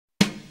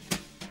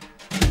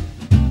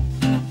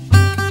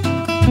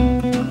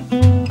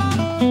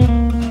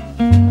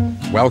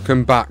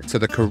welcome back to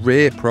the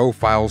Career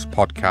Profiles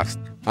podcast.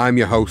 I'm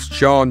your host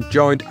Sean,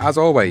 joined as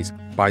always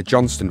by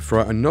Johnston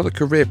for another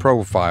career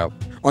profile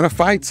on a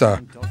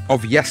fighter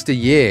of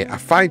yesteryear, a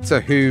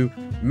fighter who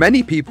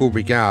many people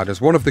regard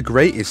as one of the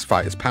greatest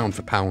fighters pound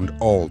for pound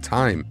all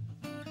time.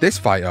 This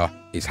fighter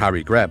is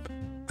Harry Greb,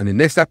 and in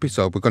this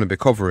episode we're going to be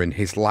covering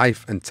his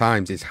life and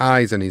times, his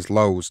highs and his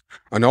lows,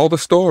 and all the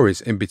stories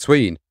in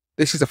between.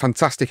 This is a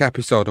fantastic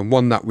episode and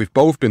one that we've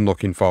both been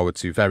looking forward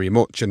to very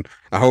much, and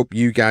I hope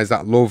you guys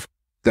that love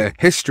the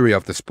history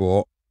of the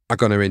sport are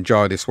going to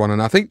enjoy this one,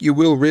 and I think you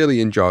will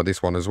really enjoy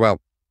this one as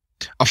well.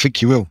 I think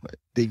you will.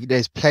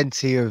 There's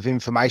plenty of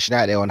information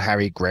out there on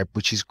Harry Greb,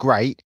 which is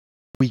great.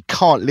 We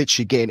can't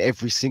literally get in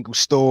every single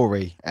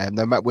story,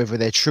 no matter whether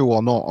they're true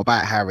or not,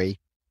 about Harry,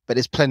 but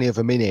there's plenty of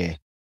them in here.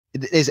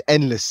 There's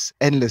endless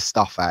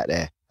stuff out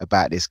there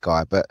about this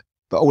guy, but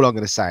all I'm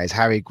going to say is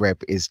Harry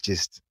Greb is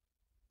just...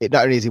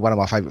 Not only is he one of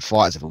my favourite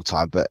fighters of all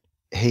time, but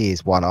he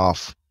is one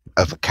half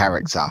of a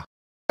character.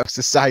 That's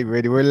to say,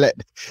 really,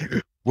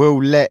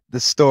 we'll let the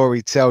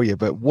story tell you.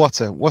 But what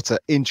a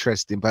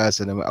interesting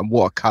person and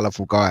what a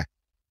colourful guy.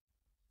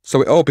 So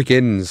it all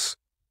begins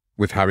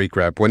with Harry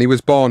Greb when he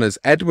was born as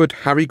Edward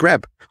Harry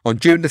Greb on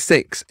June the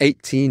 6th,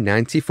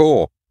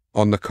 1894,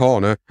 on the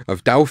corner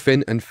of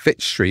Dauphin and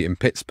Fitz Street in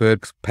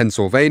Pittsburgh,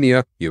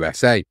 Pennsylvania,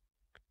 USA.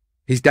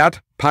 His dad,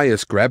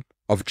 Pius Greb,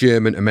 of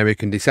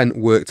German-American descent,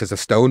 worked as a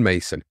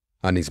stonemason,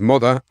 and his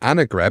mother,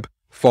 Anna Greb,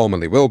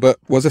 formerly Wilbert,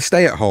 was a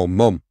stay-at-home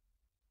mum.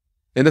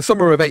 In the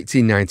summer of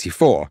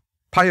 1894,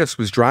 Pius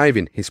was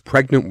driving his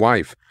pregnant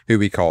wife, who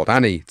he called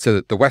Annie,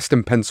 to the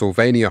Western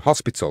Pennsylvania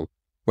hospital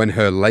when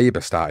her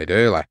labour started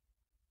early.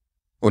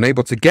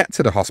 Unable to get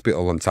to the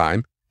hospital on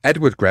time,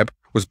 Edward Greb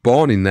was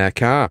born in their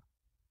car.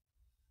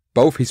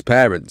 Both his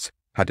parents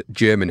had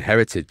German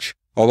heritage,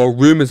 although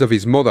rumours of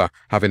his mother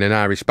having an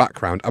Irish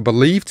background are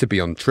believed to be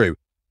untrue,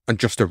 and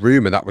just a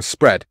rumour that was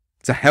spread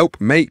to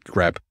help make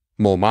Greb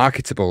more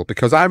marketable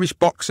because Irish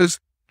boxers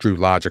drew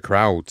larger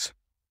crowds.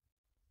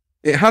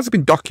 It has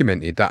been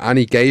documented that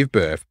Annie gave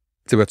birth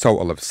to a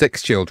total of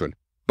 6 children,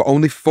 but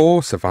only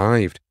 4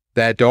 survived.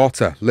 Their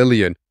daughter,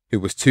 Lillian,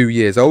 who was 2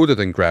 years older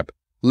than Greb,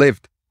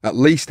 lived at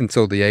least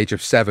until the age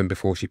of 7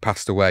 before she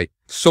passed away,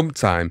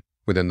 sometime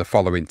within the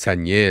following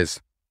 10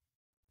 years.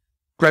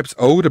 Greb's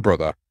older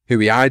brother, who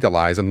he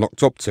idolised and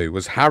looked up to,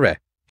 was Harry.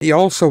 He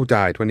also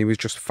died when he was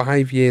just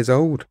 5 years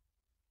old.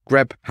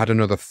 Greb had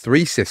another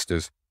 3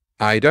 sisters,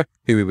 Ida,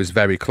 who he was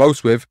very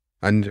close with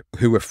and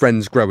who were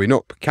friends growing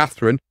up,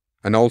 Catherine,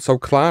 and also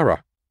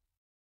Clara.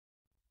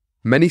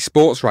 Many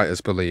sports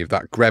writers believe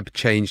that Greb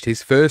changed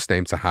his first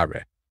name to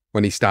Harry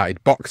when he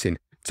started boxing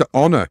to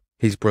honour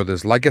his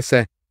brother's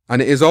legacy,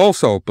 and it is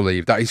also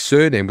believed that his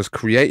surname was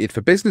created for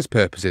business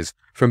purposes,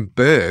 from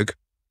Berg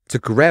to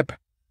Greb,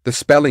 the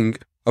spelling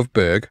of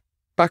Berg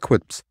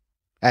backwards.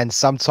 And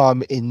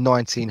sometime in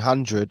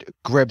 1900,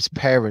 Greb's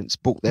parents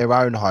bought their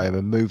own home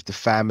and moved the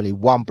family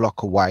 1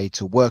 block away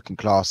to a working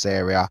class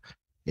area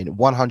in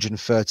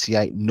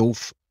 138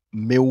 North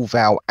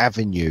Millvale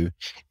Avenue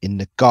in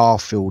the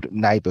Garfield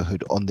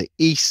neighbourhood on the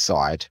east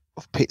side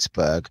of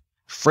Pittsburgh,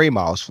 3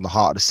 miles from the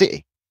heart of the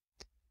city.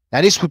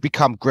 Now, this would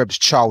become Greb's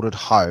childhood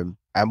home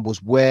and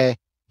was where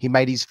he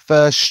made his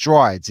first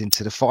strides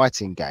into the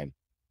fighting game.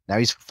 Now,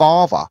 his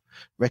father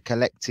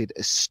recollected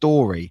a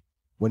story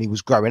when he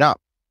was growing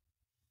up.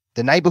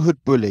 The neighbourhood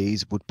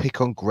bullies would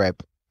pick on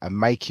Greb and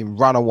make him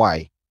run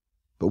away.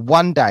 But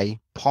one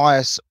day,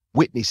 Pius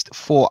witnessed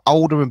 4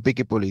 older and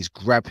bigger bullies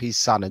grab his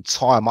son and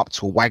tie him up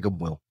to a wagon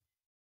wheel.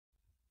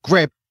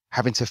 Greb,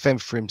 having to fend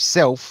for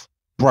himself,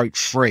 broke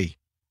free.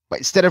 But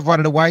instead of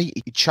running away,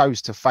 he chose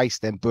to face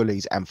them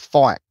bullies and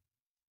fight.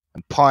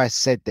 And Pius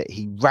said that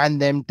he ran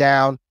them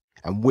down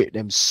and whipped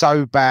them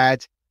so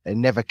bad they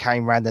never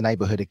came round the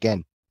neighbourhood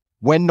again.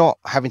 When not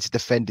having to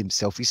defend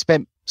himself, he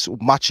spent sort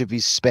of much of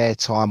his spare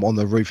time on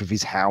the roof of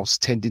his house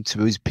tending to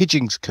his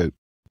pigeons' coop.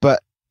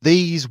 But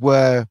these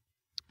were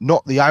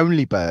not the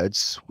only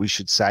birds, we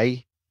should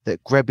say,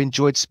 that Greb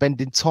enjoyed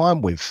spending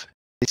time with.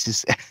 This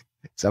is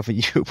something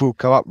you will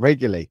come up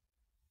regularly.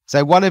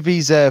 So one of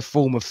his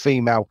former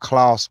female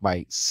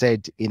classmates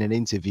said in an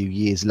interview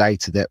years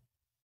later that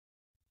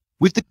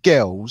with the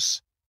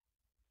girls,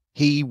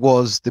 he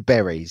was the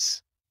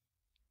berries.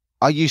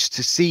 I used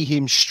to see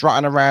him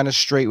strutting around the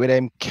street with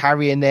them,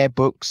 carrying their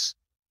books.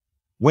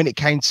 When it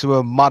came to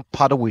a mud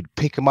puddle, we'd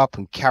pick them up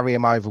and carry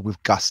them over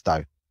with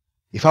gusto.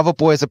 If other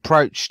boys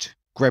approached,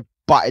 Greb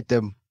butted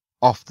them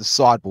off the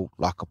sidewalk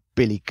like a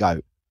billy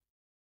goat.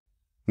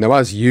 Now,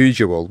 as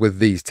usual with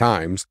these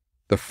times,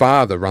 the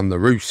father ran the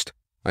roost,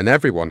 and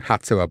everyone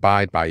had to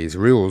abide by his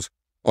rules,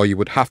 or you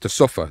would have to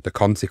suffer the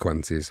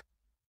consequences.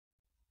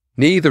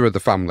 Neither of the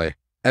family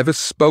ever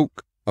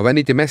spoke of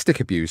any domestic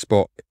abuse,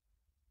 but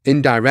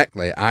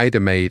indirectly Ida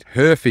made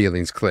her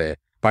feelings clear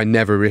by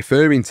never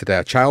referring to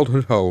their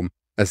childhood home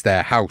as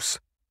their house.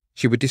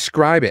 She would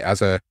describe it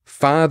as a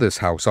father's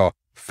house or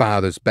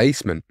father's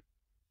basement.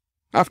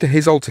 After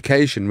his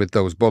altercation with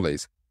those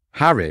bullies,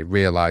 Harry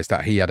realised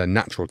that he had a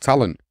natural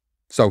talent,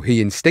 so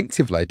he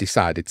instinctively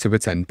decided to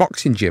attend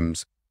boxing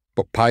gyms,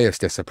 but Pius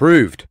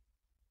disapproved.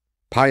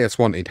 Pius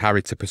wanted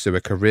Harry to pursue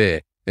a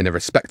career in a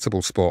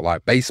respectable sport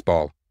like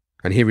baseball,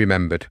 and he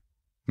remembered,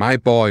 "My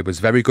boy was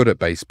very good at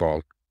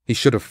baseball. He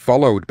should have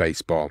followed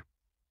baseball."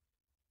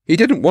 He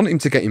didn't want him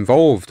to get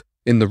involved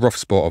in the rough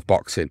sport of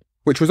boxing,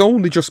 which was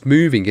only just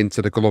moving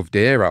into the gloved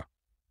era.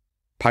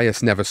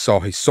 Pius never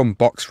saw his son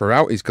box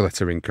throughout his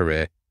glittering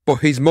career, but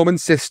his mum and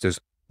sisters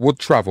would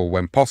travel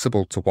when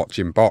possible to watch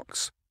him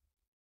box.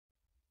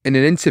 In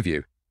an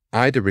interview,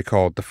 Ida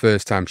recalled the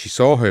first time she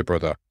saw her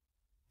brother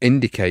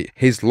indicate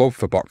his love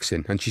for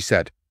boxing, and she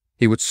said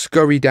he would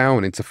scurry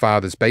down into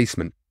father's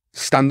basement,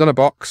 stand on a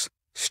box,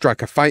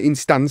 strike a fighting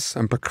stance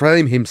and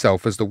proclaim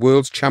himself as the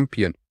world's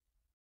champion.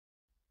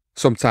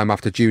 Sometime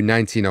after June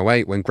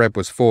 1908, when Greb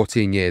was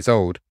 14 years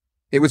old,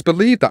 it was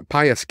believed that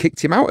Pius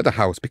kicked him out of the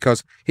house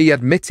because he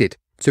admitted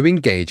to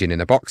engaging in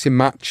a boxing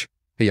match.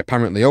 He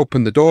apparently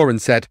opened the door and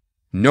said,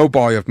 "No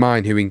boy of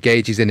mine who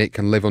engages in it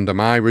can live under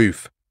my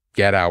roof.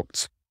 Get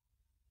out."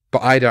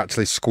 But Ida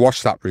actually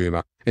squashed that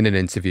rumour in an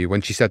interview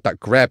when she said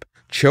that Greb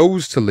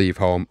chose to leave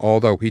home,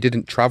 although he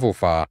didn't travel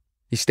far.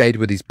 He stayed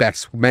with his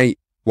best mate,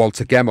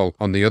 Walter Gemmell,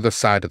 on the other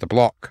side of the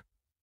block.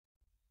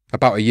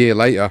 About a year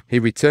later, he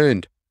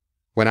returned,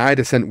 when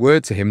Ida sent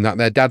word to him that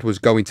their dad was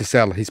going to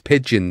sell his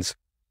pigeons.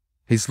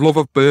 His love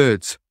of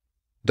birds,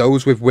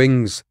 those with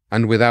wings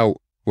and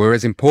without, were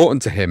as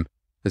important to him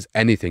as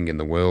anything in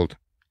the world.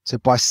 So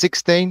by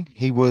 16,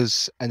 he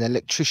was an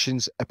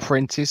electrician's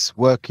apprentice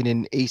working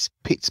in East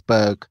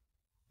Pittsburgh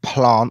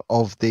plant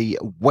of the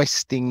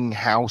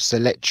Westinghouse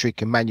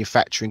Electric and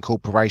Manufacturing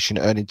Corporation,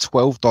 earning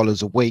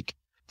 $12 a week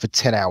for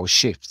 10-hour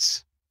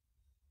shifts.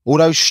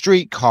 Although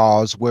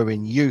streetcars were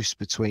in use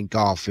between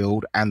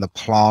Garfield and the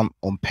plant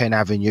on Penn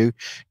Avenue,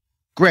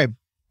 Greb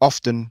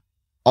often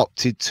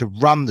opted to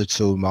run the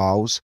 2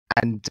 miles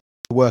and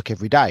work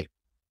every day.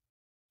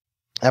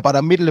 Now, by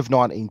the middle of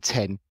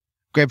 1910,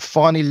 Greb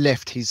finally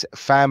left his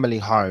family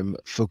home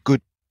for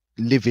good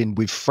living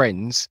with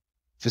friends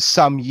for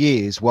some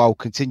years while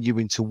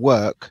continuing to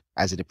work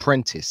as an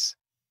apprentice.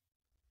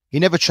 He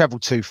never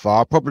travelled too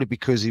far, probably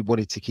because he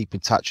wanted to keep in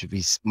touch with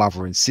his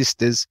mother and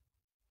sisters.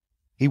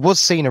 He was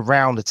seen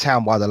around the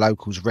town by the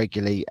locals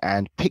regularly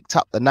and picked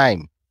up the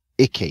name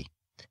Icky,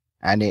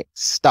 and it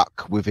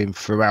stuck with him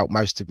throughout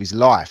most of his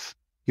life.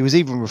 He was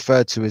even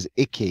referred to as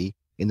Icky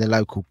in the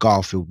local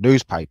Garfield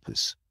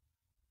newspapers.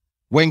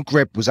 When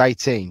Greb was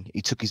 18,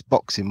 he took his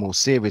boxing more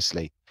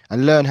seriously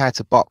and learned how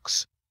to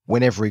box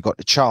whenever he got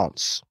the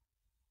chance.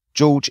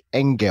 George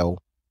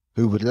Engel,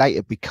 who would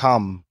later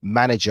become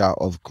manager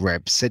of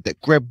Greb, said that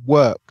Greb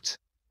worked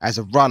as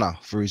a runner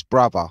for his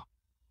brother,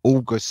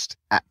 August,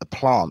 at the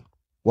plant,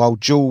 while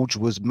George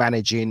was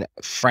managing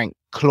Frank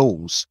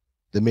Claus,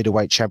 the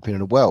middleweight champion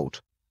of the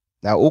world.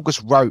 Now,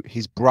 August wrote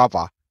his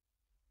brother,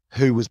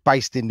 who was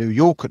based in New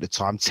York at the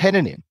time,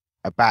 telling him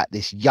about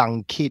this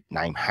young kid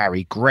named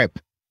Harry Greb.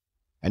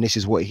 And this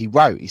is what he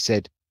wrote. He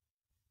said,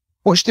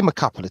 "Watched him a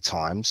couple of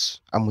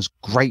times and was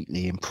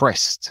greatly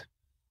impressed."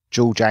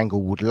 George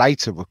Angle would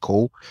later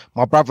recall,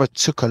 "My brother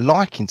took a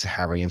liking to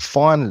Harry and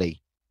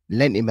finally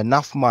lent him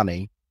enough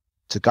money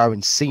to go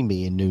and see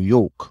me in New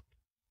York.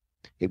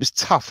 It was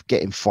tough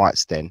getting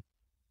fights then,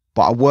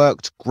 but I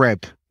worked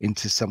Greb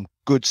into some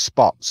good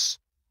spots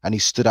and he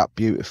stood up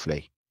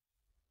beautifully.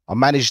 I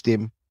managed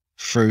him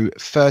through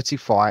 30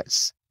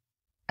 fights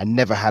and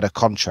never had a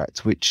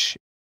contract," which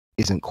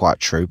isn't quite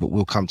true, but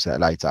we'll come to that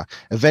later.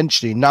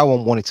 Eventually, no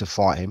one wanted to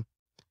fight him,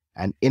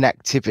 and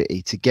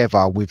inactivity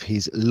together with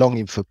his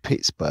longing for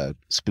Pittsburgh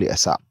split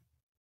us up.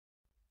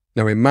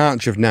 Now, in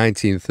March of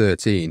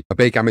 1913, a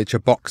big amateur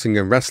boxing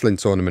and wrestling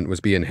tournament was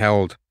being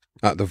held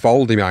at the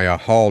Waldemeier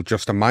Hall,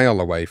 just a mile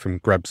away from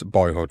Greb's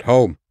boyhood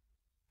home.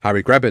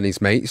 Harry Greb and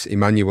his mates,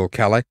 Emmanuel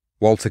Kelly,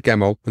 Walter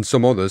Gemmell, and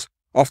some others,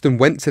 often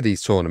went to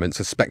these tournaments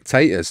as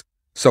spectators,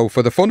 so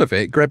for the fun of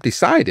it, Greb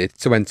decided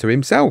to enter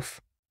himself.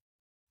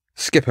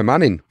 Skipper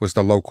Manning was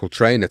the local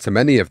trainer to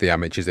many of the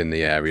amateurs in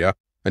the area,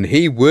 and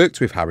he worked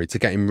with Harry to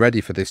get him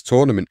ready for this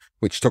tournament,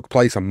 which took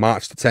place on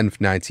March the 10th,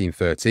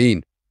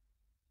 1913.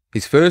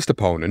 His first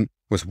opponent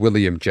was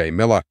William J.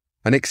 Miller,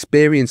 an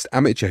experienced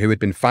amateur who had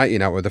been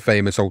fighting out of the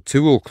famous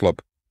O'Toole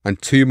Club,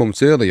 and 2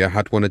 months earlier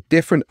had won a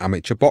different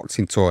amateur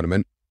boxing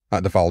tournament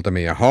at the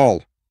Waldemeier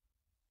Hall.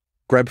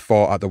 Greb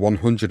fought at the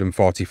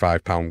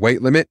 145-pound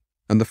weight limit,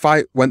 and the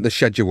fight went the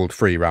scheduled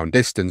 3-round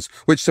distance,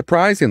 which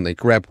surprisingly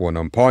Greb won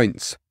on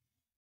points.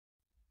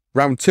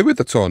 Round 2 of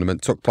the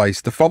tournament took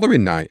place the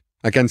following night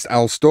against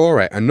Al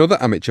Storey, another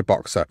amateur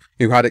boxer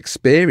who had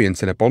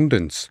experience in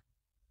abundance.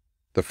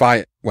 The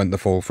fight went the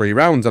full 3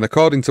 rounds, and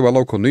according to a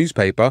local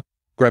newspaper,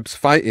 Greb's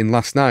fighting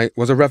last night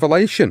was a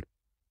revelation.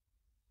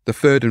 The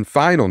third and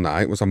final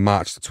night was on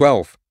March the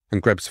 12th,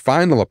 and Greb's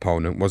final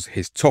opponent was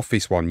his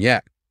toughest one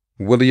yet,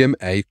 William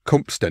A.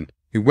 Cumpston,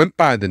 who went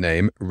by the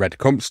name Red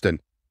Cumpston.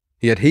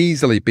 He had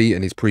easily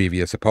beaten his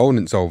previous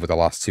opponents over the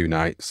last 2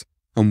 nights,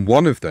 and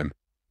one of them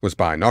was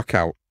by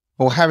knockout.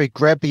 Well, Harry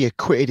Greb, he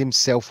acquitted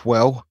himself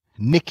well,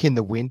 nicking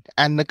the win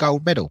and the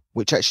gold medal,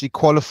 which actually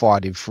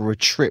qualified him for a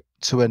trip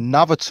to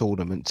another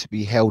tournament to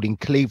be held in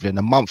Cleveland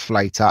a month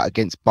later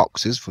against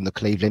boxers from the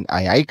Cleveland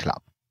AA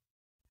Club.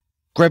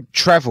 Greb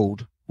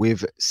travelled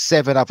with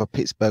 7 other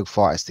Pittsburgh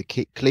fighters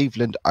to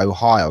Cleveland,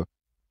 Ohio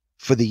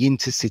for the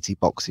Intercity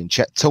Boxing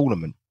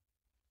Tournament.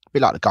 A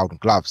bit like the Golden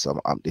Gloves,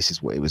 this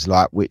is what it was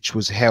like, which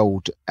was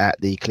held at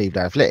the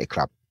Cleveland Athletic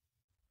Club.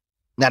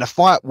 Now, the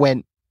fight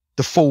went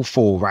the full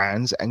 4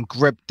 rounds, and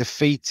Greb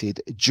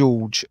defeated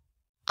George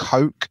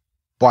Koch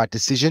by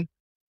decision.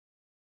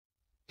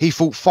 He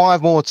fought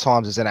 5 more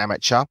times as an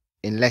amateur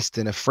in less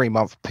than a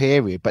 3-month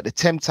period, but the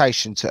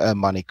temptation to earn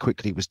money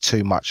quickly was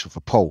too much for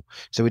Paul,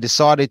 so he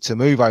decided to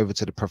move over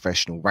to the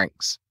professional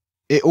ranks.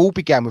 It all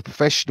began with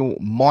professional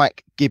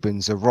Mike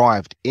Gibbons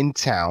arrived in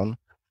town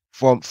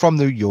from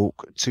New York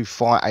to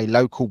fight a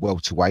local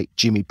welterweight,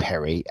 Jimmy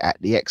Perry,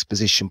 at the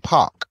Exposition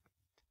Park.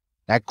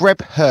 Now,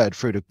 Greb heard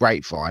through the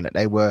grapevine that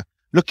they were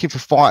looking for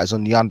fighters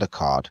on the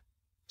undercard,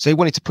 so he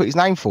wanted to put his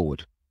name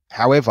forward.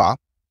 However,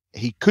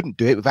 he couldn't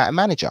do it without a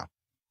manager.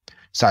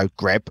 So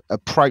Greb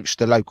approached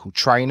the local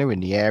trainer in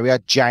the area,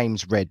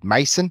 James Red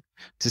Mason,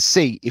 to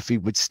see if he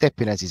would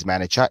step in as his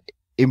manager,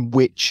 in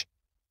which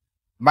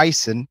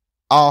Mason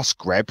asked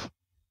Greb,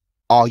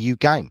 "Are you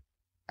game?"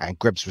 And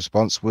Greb's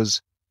response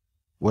was,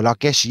 "Well, I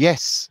guess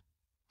yes.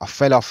 I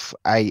fell off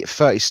a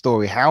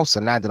 30-story house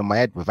and landed on my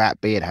head without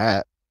being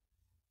hurt."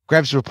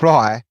 Greb's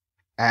reply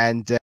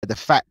and the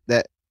fact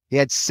that he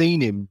had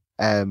seen him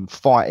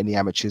fight in the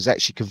amateurs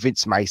actually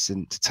convinced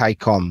Mason to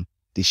take on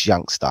this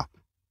youngster.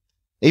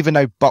 Even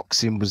though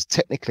boxing was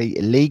technically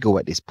illegal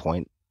at this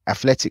point,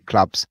 athletic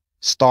clubs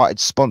started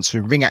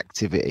sponsoring ring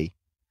activity,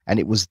 and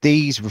it was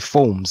these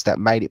reforms that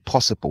made it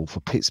possible for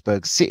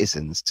Pittsburgh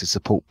citizens to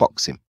support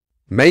boxing.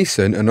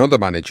 Mason and other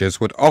managers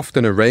would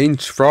often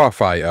arrange for a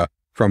fighter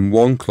from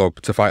one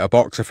club to fight a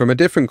boxer from a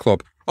different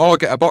club, or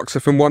get a boxer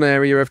from one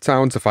area of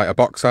town to fight a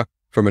boxer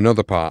from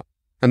another part.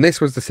 And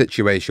this was the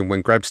situation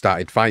when Greb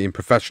started fighting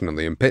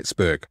professionally in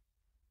Pittsburgh.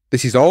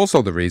 This is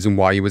also the reason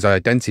why he was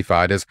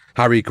identified as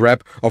Harry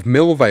Greb of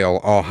Millvale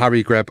or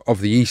Harry Greb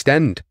of the East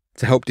End,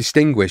 to help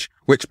distinguish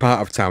which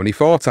part of town he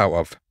fought out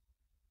of.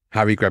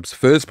 Harry Greb's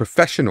first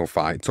professional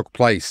fight took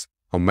place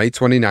on May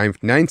 29,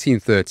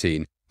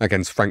 1913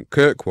 against Frank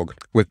Kirkwood,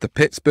 with the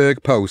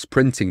Pittsburgh Post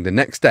printing the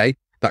next day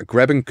that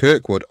Greb and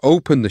Kirkwood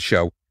opened the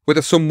show with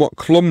a somewhat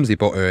clumsy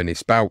but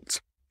earnest bout.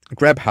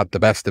 Greb had the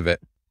best of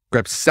it.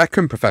 Greb's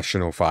second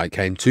professional fight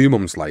came 2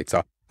 months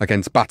later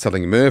against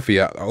battling Murphy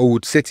at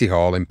Old City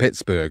Hall in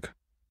Pittsburgh.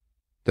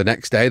 The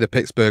next day, the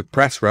Pittsburgh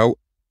Press wrote,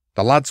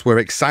 "The lads were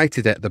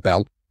excited at the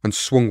bell and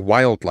swung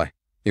wildly.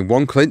 In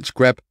one clinch,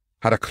 Greb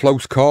had a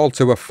close call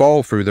to a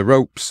fall through the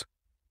ropes.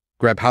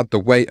 Greb had the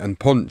weight and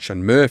punch,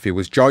 and Murphy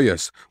was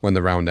joyous when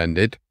the round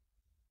ended.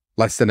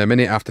 Less than a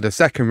minute after the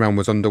second round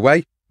was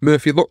underway,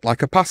 Murphy looked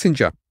like a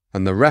passenger,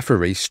 and the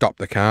referee stopped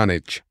the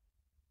carnage.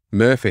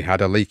 Murphy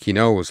had a leaky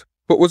nose,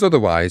 but was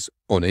otherwise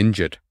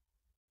uninjured.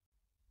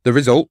 The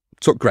result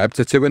took Greb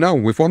to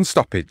 2-0 with 1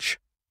 stoppage.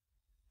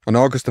 On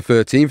August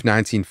 13,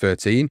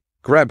 1913,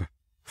 Greb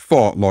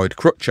fought Lloyd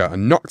Crutcher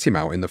and knocked him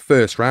out in the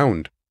first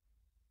round.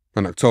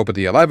 On October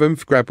the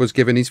 11th, Greb was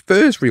given his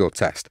first real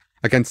test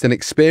against an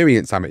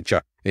experienced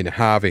amateur in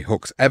Harvey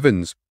Hooks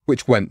Evans,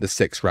 which went the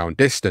 6-round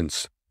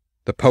distance.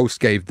 The Post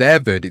gave their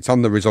verdict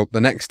on the result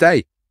the next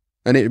day,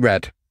 and it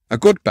read, "A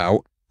good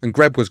bout, and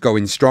Greb was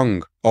going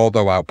strong,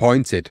 although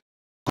outpointed."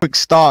 Quick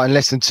start, and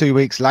less than 2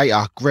 weeks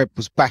later, Greb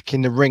was back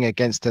in the ring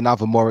against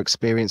another more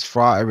experienced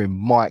fighter in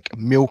Mike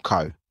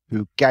Milko,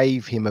 who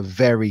gave him a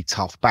very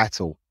tough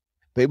battle.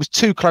 But it was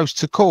too close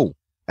to call,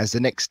 as the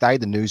next day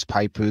the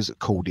newspapers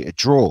called it a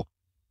draw.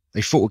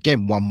 They fought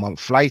again 1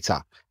 month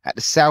later at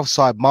the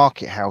Southside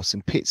Market House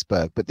in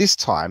Pittsburgh, but this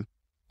time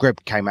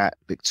Greb came out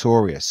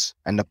victorious.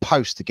 And the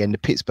Post, again, the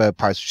Pittsburgh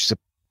Post, which is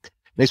a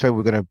newspaper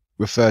we're going to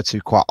refer to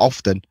quite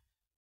often,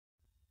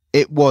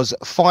 it was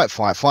fight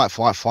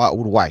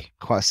all the way.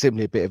 Quite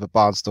simply a bit of a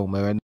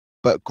barnstormer,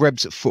 but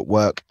Greb's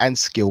footwork and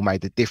skill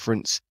made the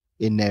difference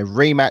in their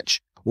rematch,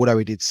 although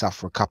he did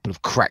suffer a couple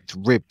of cracked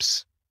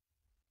ribs.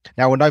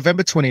 Now, on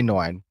November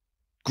 29,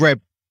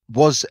 Greb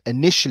was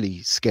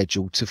initially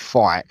scheduled to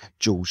fight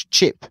George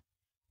Chip,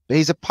 but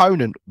his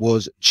opponent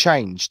was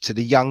changed to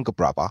the younger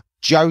brother,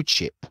 Joe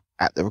Chip,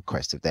 at the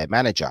request of their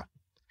manager.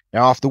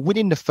 Now, after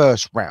winning the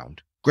first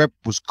round, Greb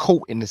was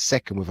caught in the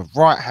second with a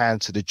right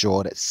hand to the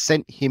jaw that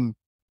sent him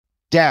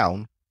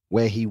down,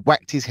 where he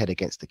whacked his head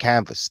against the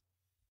canvas.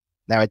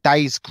 Now, a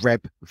dazed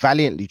Greb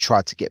valiantly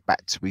tried to get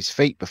back to his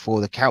feet before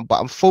the count,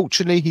 but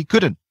unfortunately he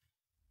couldn't,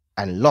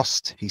 and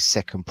lost his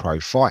second pro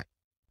fight.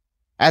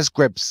 As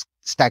Greb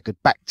staggered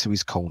back to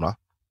his corner,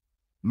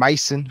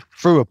 Mason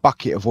threw a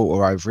bucket of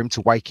water over him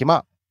to wake him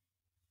up.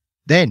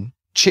 Then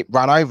Chip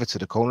ran over to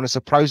the corner and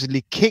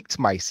supposedly kicked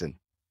Mason.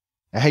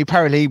 And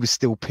apparently he was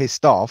still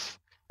pissed off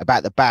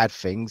about the bad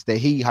things that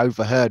he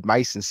overheard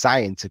Mason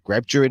saying to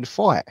Greb during the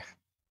fight.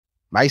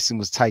 Mason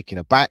was taken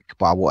aback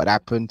by what had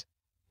happened,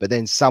 but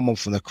then someone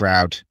from the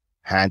crowd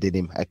handed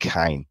him a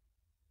cane,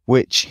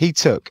 which he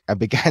took and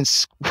began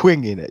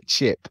swinging at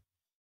Chip.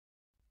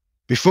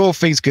 Before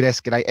things could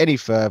escalate any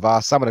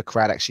further, some of the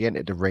crowd actually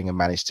entered the ring and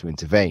managed to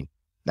intervene.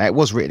 Now, it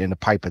was written in the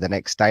paper the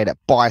next day that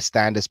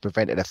bystanders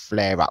prevented a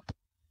flare-up.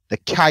 The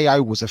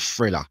KO was a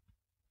thriller.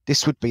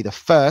 This would be the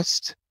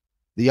first,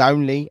 the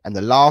only, and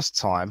the last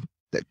time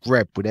that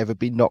Greb would ever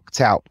be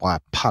knocked out by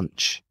a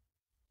punch.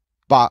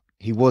 But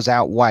he was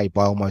outweighed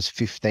by almost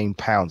 15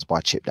 pounds by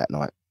Chip that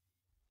night.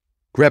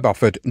 Greb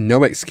offered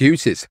no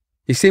excuses.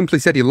 He simply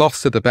said he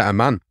lost to the better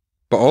man,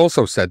 but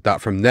also said that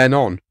from then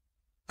on,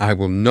 I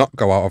will not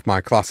go out of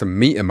my class and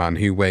meet a man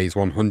who weighs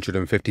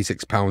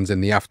 156 pounds in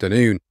the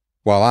afternoon,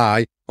 while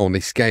I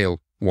only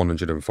scale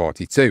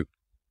 142.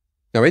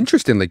 Now,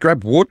 interestingly,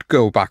 Greb would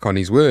go back on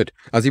his word,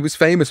 as he was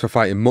famous for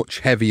fighting much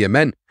heavier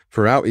men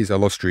throughout his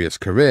illustrious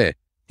career.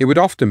 He would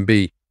often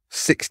be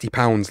 60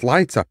 pounds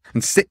lighter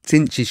and 6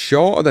 inches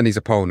shorter than his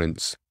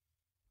opponents.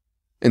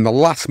 In the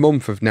last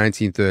month of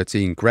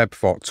 1913, Greb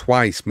fought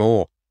twice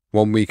more.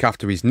 1 week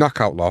after his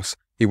knockout loss,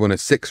 he won a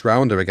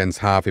 6-rounder against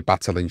Harvey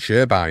Battle in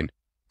Sherburne.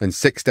 And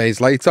 6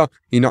 days later,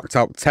 he knocked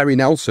out Terry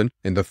Nelson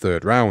in the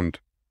 3rd round.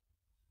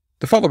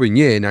 The following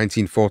year,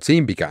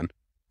 1914, began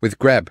with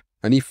Greb,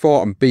 and he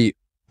fought and beat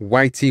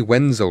Whitey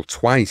Wenzel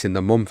twice in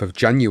the month of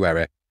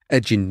January,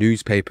 edging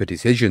newspaper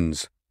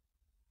decisions.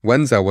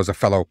 Wenzel was a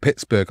fellow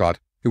Pittsburgh lad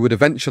who would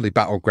eventually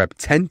battle Greb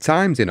 10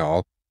 times in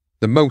all,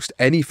 the most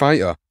any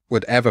fighter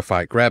would ever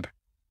fight Greb.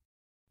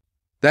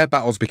 Their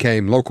battles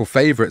became local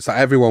favourites that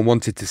everyone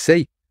wanted to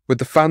see, with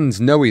the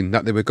fans knowing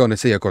that they were going to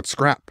see a good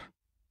scrap.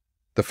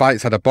 The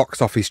fights had a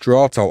box office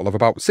draw total of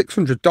about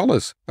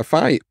 $600 a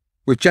fight,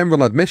 with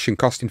general admission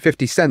costing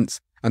 50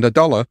 cents and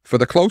 $1 for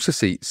the closer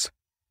seats.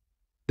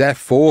 Their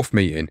 4th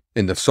meeting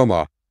in the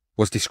summer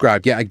was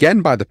described yet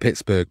again by the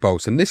Pittsburgh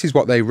Post, and this is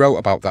what they wrote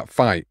about that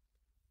fight.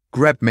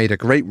 Greb made a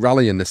great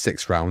rally in the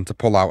 6th round to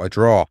pull out a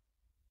draw.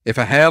 If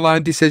a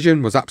hairline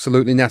decision was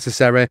absolutely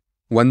necessary,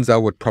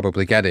 Wenzel would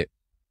probably get it.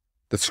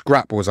 The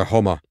scrap was a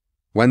hummer.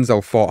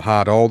 Wenzel fought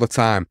hard all the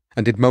time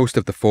and did most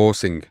of the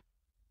forcing.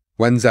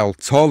 Wenzel,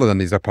 taller than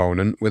his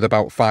opponent with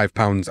about 5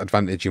 pounds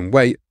advantage in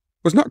weight,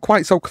 was not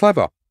quite so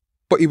clever,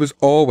 but he was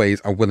always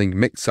a willing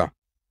mixer.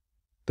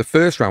 The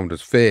 1st round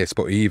was fierce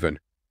but even.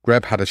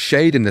 Greb had a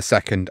shade in the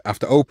 2nd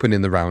after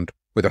opening the round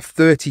with a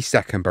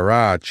 30-second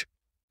barrage.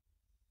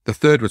 The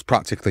 3rd was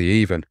practically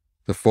even.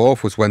 The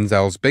 4th was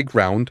Wenzel's big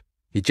round.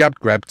 He jabbed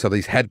Greb till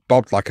his head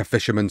bobbed like a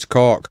fisherman's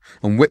cork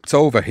and whipped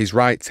over his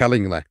right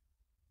tellingly.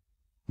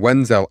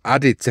 Wenzel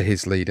added to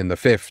his lead in the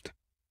 5th.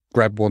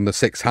 Greb won the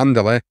 6th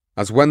handily,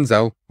 as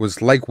Wenzel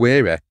was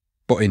leg-weary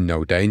but in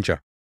no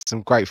danger.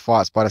 Some great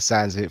fights by the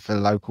sounds of it for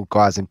the local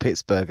guys in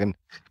Pittsburgh, and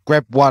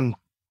Greb won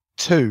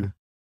 2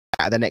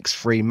 out of the next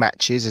 3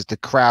 matches as the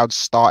crowd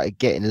started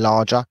getting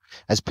larger,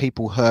 as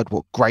people heard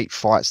what great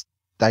fights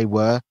they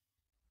were.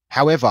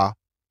 However,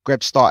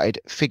 Greb started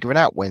figuring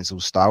out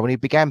Wenzel's style and he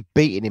began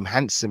beating him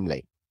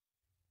handsomely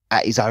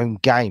at his own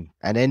game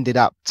and ended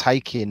up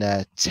taking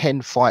a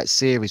 10-fight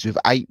series with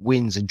 8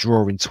 wins and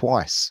drawing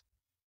twice.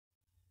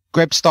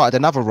 Greb started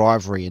another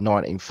rivalry in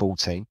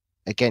 1914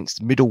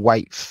 against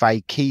middleweight Fay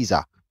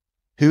Keyser,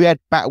 who had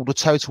battled a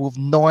total of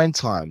 9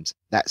 times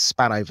that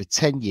span over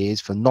 10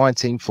 years from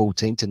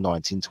 1914 to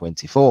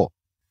 1924.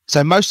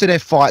 So most of their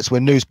fights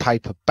were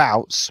newspaper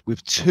bouts,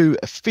 with 2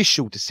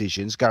 official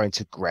decisions going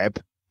to Greb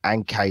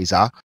and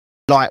Keyser,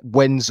 like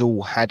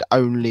Wenzel had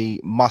only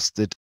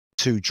mustered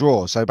 2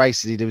 draws. So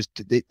basically there was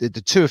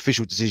the 2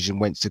 official decisions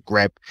went to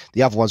Greb.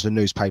 The other ones were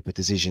newspaper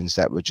decisions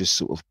that were just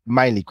sort of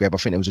mainly Greb. I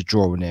think there was a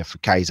draw in there for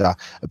Keyser,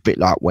 a bit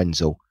like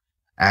Wenzel.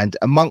 And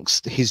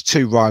amongst his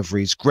 2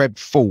 rivalries, Greb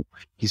fought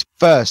his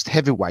first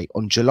heavyweight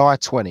on July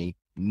 20,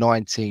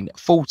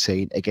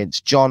 1914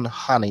 against John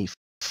Honey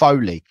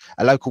Foley,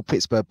 a local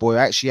Pittsburgh boy who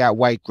actually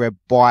outweighed Greb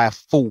by a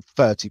full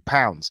 30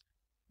 pounds.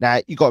 Now,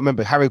 you got to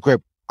remember, Harry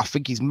Greb, I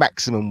think his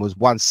maximum was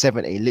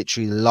 170,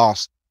 literally the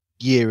last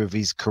year of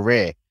his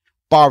career.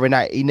 Barring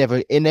that, he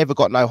never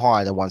got no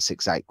higher than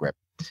 168, Greb.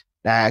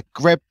 Now,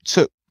 Greb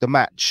took the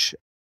match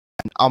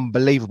an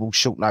unbelievable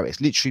short notice,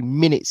 literally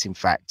minutes, in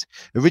fact.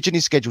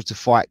 Originally scheduled to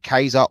fight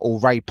Keyser or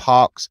Ray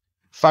Parks,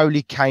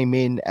 Foley came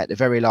in at the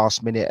very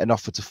last minute and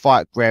offered to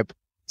fight Greb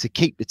to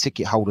keep the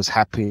ticket holders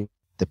happy.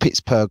 The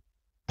Pittsburgh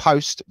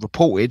Post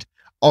reported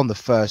on the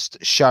first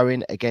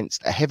showing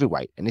against a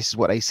heavyweight, and this is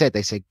what they said.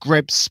 They said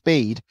Greb's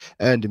speed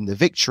earned him the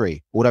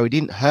victory, although he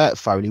didn't hurt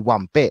Foley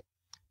one bit.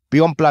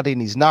 Beyond blood in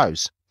his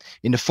nose.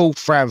 In the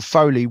 4th round,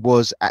 Foley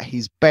was at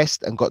his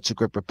best and got to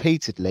Greb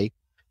repeatedly,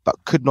 but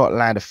could not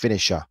land a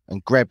finisher,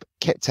 and Greb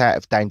kept out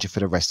of danger for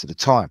the rest of the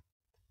time.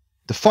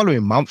 The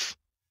following month,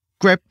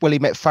 Greb, he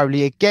met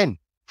Foley again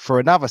for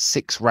another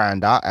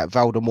 6-rounder at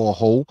Valdemar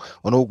Hall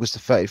on August the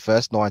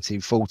 31st,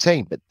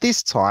 1914. But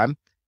this time,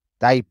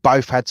 they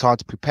both had time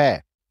to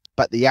prepare.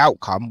 But the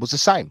outcome was the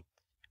same,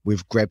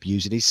 with Greb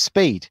using his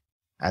speed.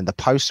 And the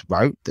Post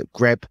wrote that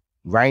Greb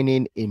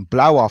reining in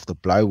blow after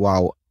blow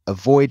while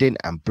avoiding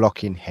and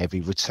blocking heavy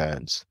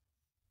returns.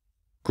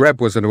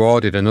 Greb was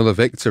awarded another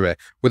victory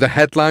with a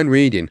headline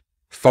reading,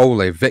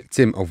 Foley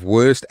victim of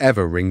worst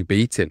ever ring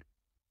beating.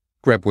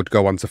 Greb would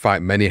go on to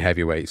fight many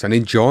heavyweights and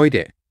enjoyed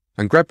it,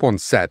 and Greb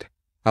once said,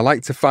 I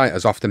like to fight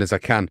as often as I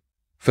can,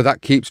 for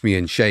that keeps me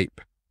in shape.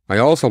 I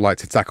also like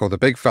to tackle the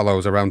big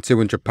fellows around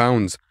 200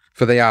 pounds,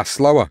 for they are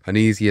slower and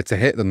easier to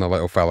hit than the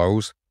little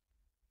fellows.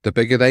 The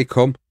bigger they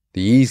come,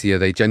 the easier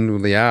they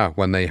generally are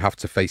when they have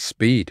to face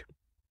speed.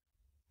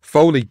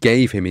 Foley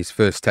gave him his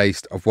first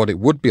taste of what it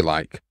would be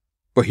like,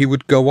 but he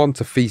would go on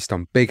to feast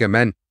on bigger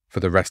men for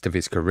the rest of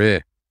his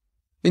career.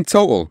 In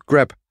total,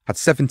 Greb had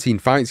 17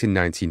 fights in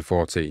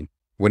 1914,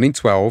 winning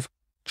 12,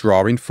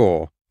 drawing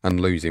 4 and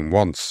losing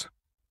once.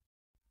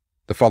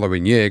 The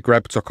following year,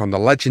 Greb took on the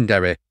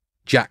legendary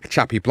Jack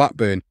Chappie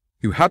Blackburn,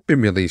 who had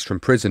been released from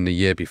prison the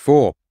year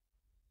before.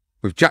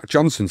 With Jack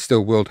Johnson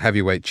still world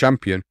heavyweight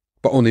champion,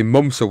 but only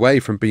months away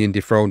from being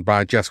dethroned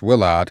by Jess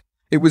Willard,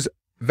 it was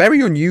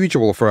very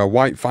unusual for a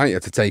white fighter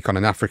to take on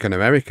an African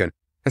American,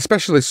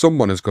 especially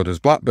someone as good as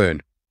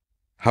Blackburn.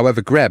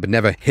 However, Greb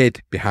never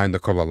hid behind the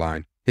colour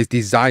line. His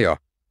desire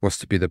was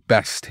to be the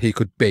best he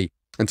could be,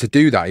 and to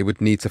do that he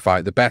would need to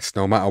fight the best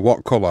no matter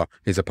what colour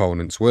his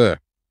opponents were.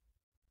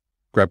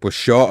 Greb was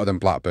shorter than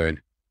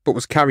Blackburn, but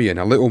was carrying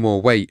a little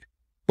more weight,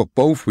 but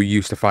both were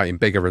used to fighting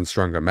bigger and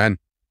stronger men.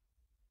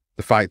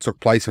 The fight took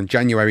place on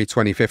January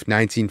 25,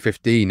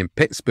 1915 in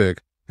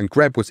Pittsburgh, and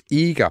Greb was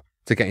eager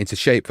to get into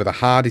shape for the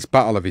hardest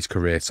battle of his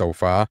career so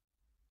far.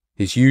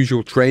 His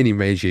usual training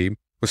regime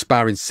was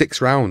sparring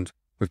 6 rounds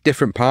with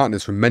different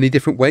partners from many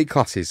different weight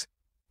classes.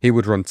 He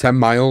would run 10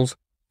 miles,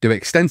 do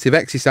extensive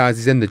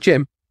exercises in the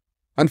gym,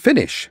 and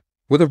finish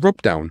with a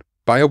rub-down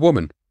by a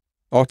woman.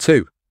 Or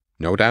 2,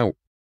 no doubt.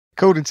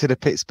 According to the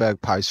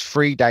Pittsburgh Post,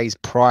 3 days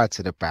prior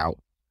to the bout,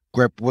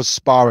 Greb was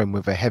sparring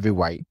with a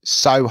heavyweight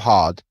so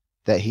hard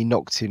that he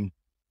knocked him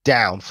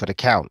down for the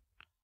count.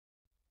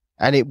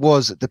 And it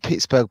was the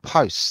Pittsburgh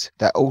Post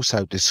that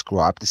also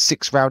described the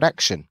 6-round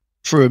action.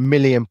 Threw a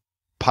million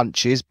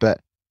punches, but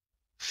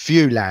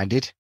few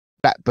landed.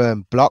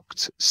 Blackburn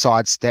blocked,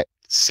 sidestepped,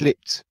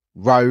 slipped,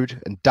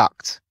 rode and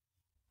ducked.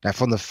 Now,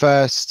 from the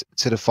first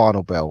to the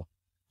final bell,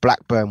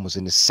 Blackburn was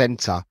in the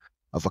centre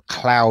of a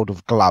cloud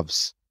of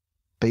gloves,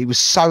 but he was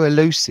so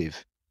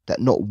elusive that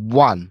not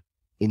 1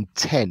 in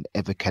 10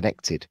 ever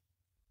connected.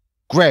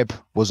 Greb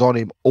was on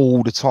him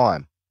all the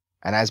time,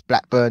 and as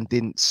Blackburn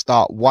didn't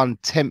start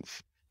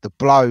 1/10 the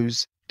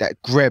blows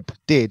that Greb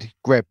did,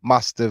 Greb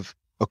must have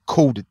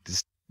accorded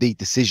the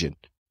decision.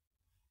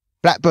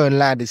 Blackburn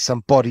landed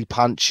some body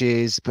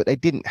punches, but they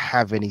didn't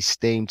have any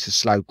steam to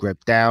slow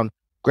Greb down.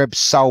 Greb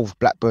solved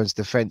Blackburn's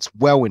defence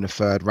well in the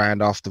 3rd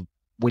round after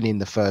winning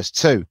the first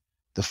 2.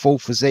 The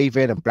 4th was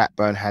even, and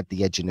Blackburn had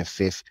the edge in the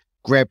 5th.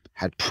 Greb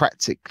had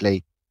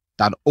practically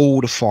done all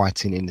the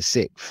fighting in the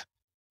 6th.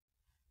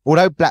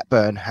 Although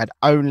Blackburn had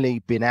only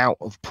been out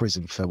of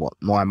prison for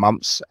 9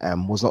 months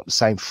and was not the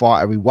same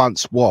fighter he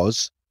once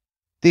was,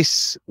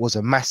 this was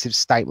a massive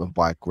statement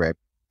by Greb,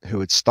 who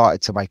had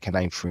started to make a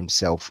name for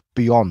himself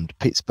beyond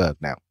Pittsburgh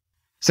now.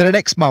 So the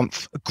next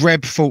month,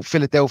 Greb fought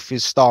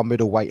Philadelphia's star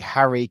middleweight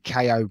Harry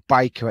K.O.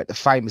 Baker at the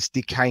famous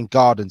Decane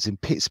Gardens in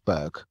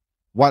Pittsburgh.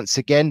 Once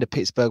again, the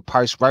Pittsburgh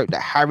Post wrote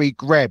that Harry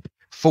Greb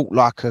fought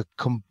like a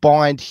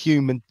combined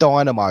human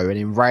dynamo and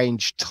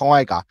enraged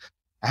tiger,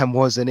 and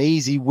was an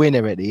easy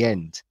winner at the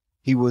end.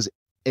 He was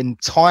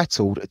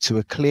entitled to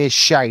a clear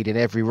shade in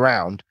every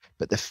round,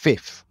 but the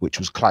 5th, which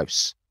was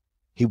close,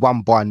 he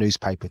won by a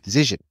newspaper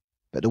decision.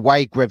 But the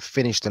way Greb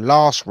finished the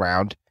last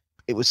round,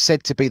 it was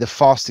said to be the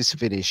fastest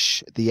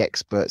finish the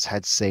experts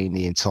had seen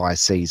the entire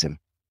season.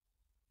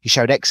 He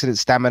showed excellent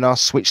stamina,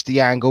 switched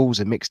the angles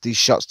and mixed his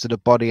shots to the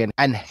body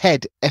and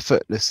head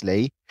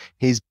effortlessly.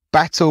 His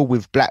battle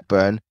with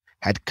Blackburn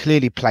had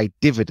clearly played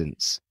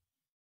dividends.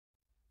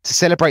 To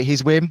celebrate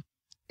his win,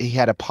 he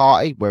had a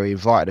party where he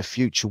invited a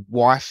future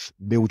wife,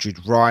 Mildred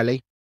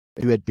Riley,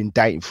 who had been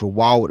dating for a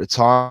while at the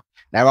time.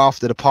 Now,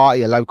 after the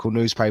party, a local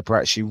newspaper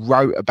actually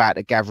wrote about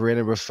the gathering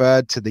and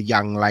referred to the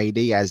young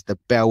lady as the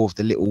belle of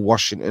the Little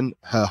Washington,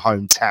 her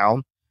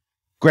hometown.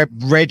 Greb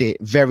read it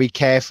very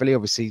carefully.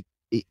 Obviously,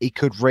 he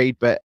could read,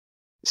 but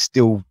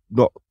still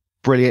not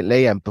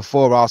brilliantly. And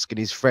before asking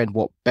his friend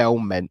what belle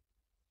meant,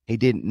 he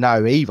didn't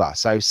know either.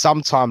 So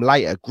sometime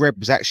later, Greb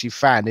was actually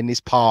found in this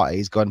party.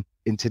 He's gone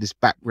into this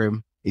back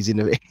room. He's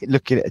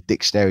looking at a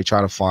dictionary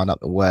trying to find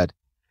out the word.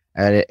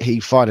 And he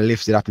finally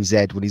lifted up his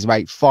head when his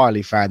mate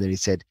finally found it. He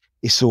said,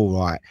 "It's all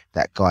right.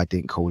 That guy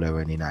didn't call her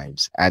any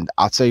names." And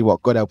I'll tell you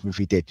what, God help him if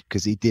he did,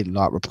 because he didn't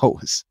like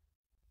reporters.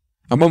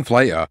 A month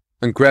later,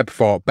 and Greb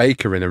fought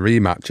Baker in a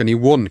rematch, and he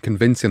won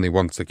convincingly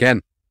once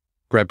again.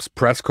 Greb's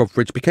press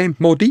coverage became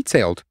more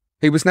detailed.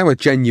 He was now a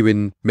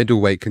genuine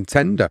middleweight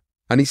contender,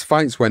 and his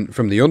fights went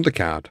from the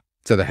undercard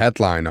to the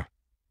headliner.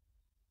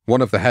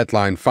 One of the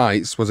headline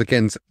fights was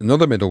against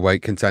another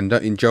middleweight contender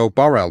in Joe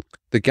Borrell,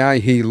 the guy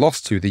he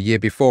lost to the year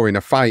before in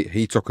a fight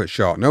he took at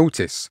short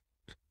notice.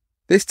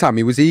 This time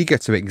he was eager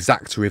to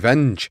exact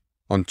revenge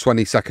on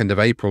 22nd of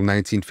April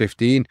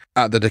 1915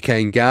 at the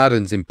Decane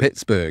Gardens in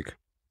Pittsburgh.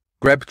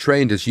 Greb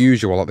trained as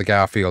usual at the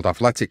Garfield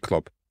Athletic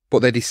Club, but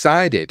they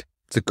decided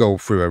to go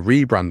through a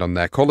rebrand on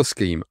their colour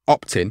scheme,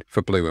 opting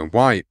for blue and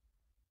white.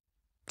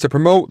 To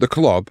promote the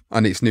club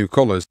and its new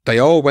colours, they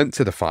all went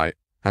to the fight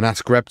and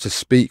asked Greb to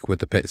speak with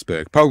the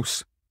Pittsburgh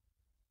Post.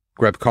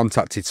 Greb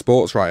contacted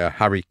sports writer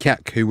Harry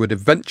Keck, who would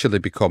eventually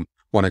become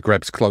one of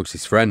Greb's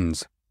closest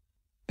friends.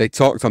 They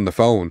talked on the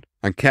phone,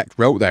 and Keck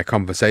wrote their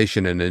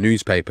conversation in a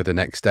newspaper the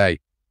next day.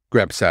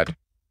 Greb said,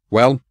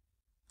 "Well,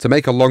 to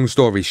make a long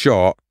story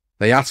short,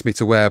 they asked me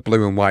to wear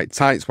blue and white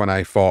tights when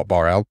I fought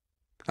Borrell,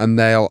 and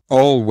they'll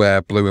all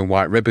wear blue and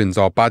white ribbons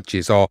or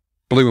badges or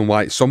blue and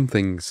white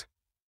somethings.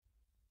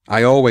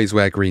 I always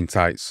wear green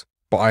tights,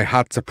 but I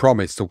had to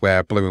promise to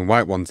wear blue and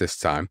white ones this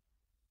time.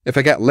 If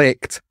I get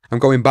licked, I'm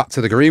going back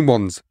to the green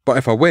ones, but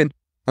if I win,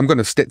 I'm going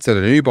to stick to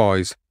the new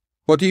boys.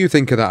 What do you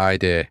think of that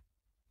idea?"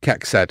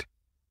 Keck said,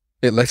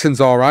 "It listens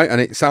all right and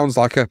it sounds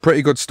like a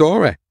pretty good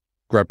story."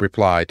 Greb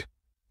replied,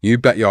 "You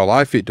bet your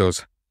life it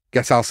does.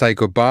 Guess I'll say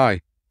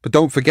goodbye, but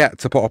don't forget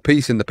to put a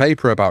piece in the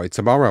paper about it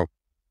tomorrow.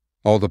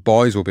 All the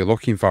boys will be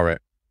looking for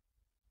it."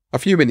 A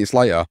few minutes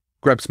later,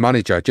 Greb's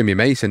manager, Jimmy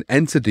Mason,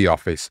 entered the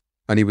office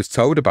and he was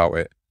told about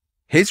it.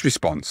 His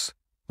response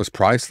was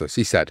priceless.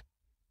 He said,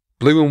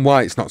 "Blue and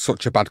white's not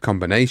such a bad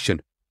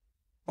combination.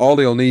 All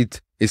he'll need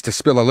is to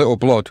spill a little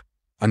blood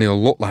and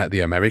he'll look like the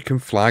American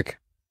flag."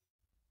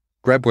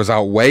 Greb was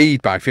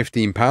outweighed by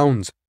 15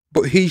 pounds,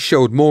 but he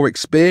showed more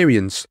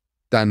experience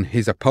than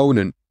his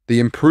opponent, the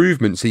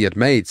improvements he had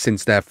made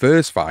since their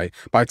first fight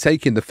by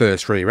taking the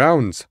first 3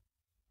 rounds.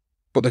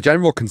 But the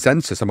general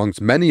consensus amongst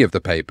many of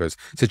the papers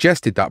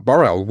suggested that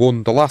Borrell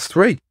won the last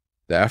 3.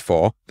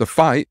 Therefore, the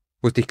fight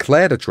was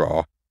declared a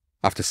draw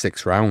after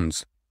 6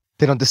 rounds.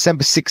 Then on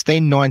December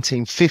 16,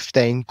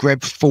 1915,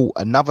 Greb fought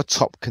another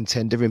top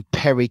contender in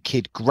Perry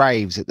Kid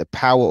Graves at the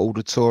Power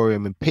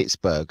Auditorium in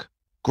Pittsburgh.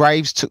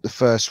 Graves took the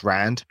first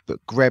round,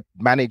 but Greb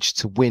managed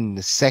to win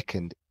the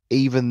second,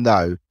 even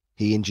though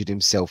he injured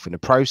himself in the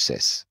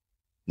process.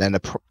 Then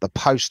the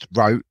Post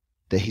wrote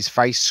that his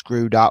face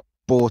screwed up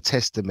bore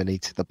testimony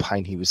to the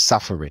pain he was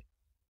suffering.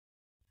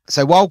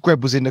 So while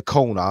Greb was in the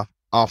corner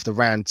after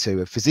round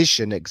 2, a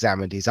physician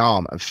examined his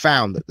arm and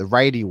found that the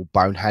radial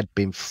bone had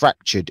been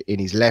fractured in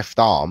his left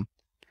arm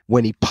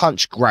when he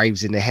punched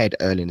Graves in the head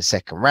early in the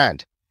second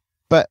round.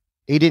 But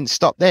he didn't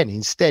stop then.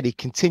 Instead, he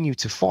continued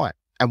to fight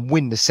and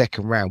win the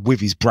second round with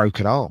his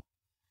broken arm.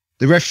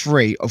 The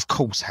referee, of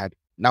course, had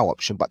no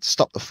option but to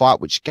stop the fight,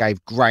 which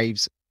gave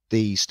Graves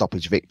the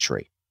stoppage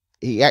victory.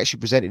 He actually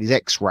presented his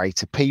x-ray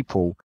to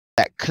people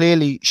that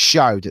clearly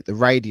showed that the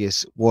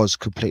radius was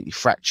completely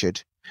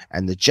fractured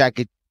and the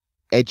jagged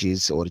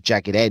edges or the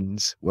jagged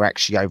ends were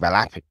actually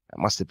overlapping. That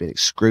must have been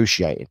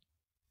excruciating.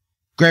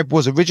 Greb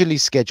was originally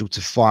scheduled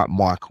to fight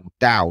Michael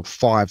Dowd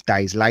 5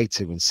 days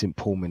later in St.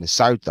 Paul,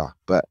 Minnesota,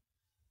 but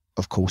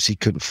of course he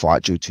couldn't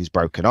fight due to his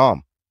broken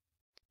arm.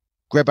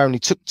 Greb only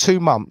took 2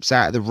 months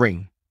out of the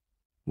ring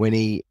when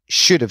he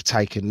should have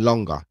taken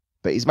longer,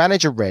 but his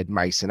manager, Red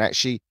Mason,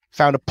 actually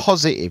found a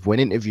positive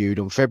when interviewed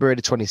on February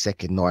the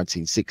 22nd,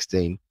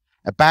 1916,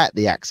 about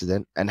the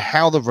accident and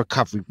how the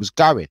recovery was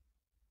going.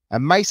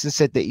 And Mason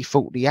said that he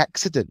thought the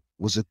accident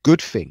was a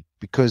good thing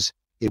because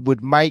it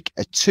would make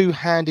a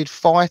 2-handed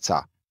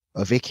fighter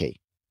of Icky.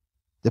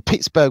 The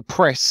Pittsburgh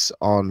Press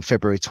on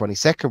February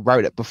 22nd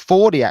wrote that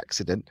before the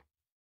accident,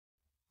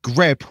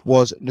 Greb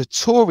was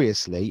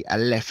notoriously a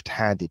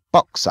left-handed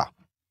boxer.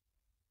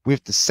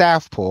 With the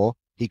southpaw,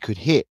 he could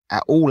hit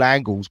at all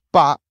angles,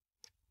 but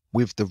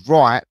with the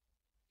right,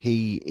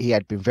 he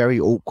had been very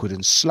awkward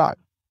and slow.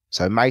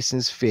 So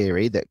Mason's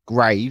theory that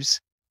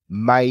Graves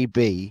may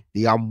be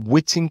the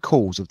unwitting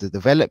cause of the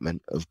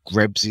development of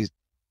Greb's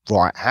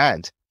right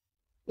hand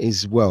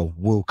is, well,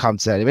 we'll come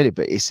to that in a minute,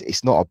 but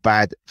it's not a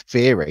bad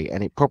theory,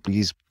 and it probably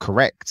is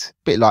correct.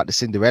 A bit like the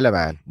Cinderella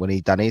Man when he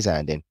done his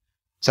hand in.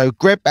 So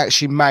Greb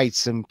actually made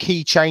some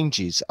key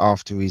changes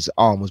after his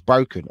arm was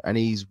broken, and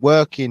he's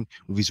working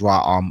with his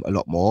right arm a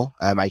lot more,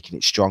 making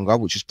it stronger,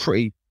 which is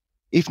pretty,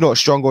 if not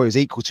stronger, is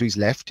equal to his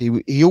left.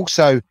 He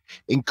also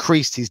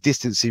increased his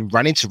distance in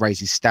running to raise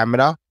his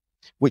stamina,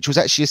 which was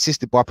actually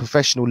assisted by a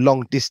professional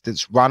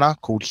long-distance runner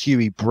called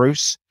Huey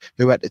Bruce,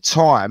 who at the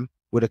time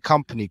would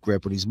accompany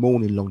Greb on his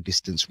morning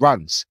long-distance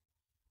runs.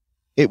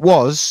 It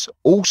was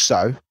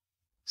also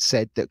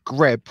said that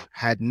Greb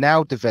had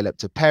now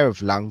developed a pair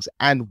of lungs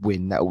and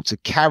wind that ought to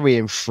carry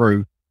him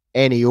through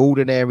any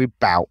ordinary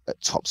bout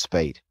at top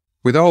speed.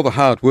 With all the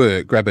hard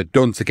work Greb had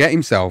done to get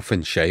himself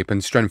in shape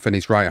and strengthen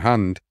his right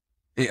hand,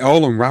 it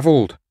all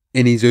unravelled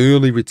in his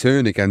early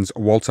return against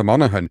Walter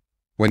Monahan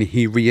when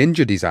he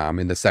re-injured his arm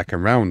in the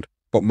second round,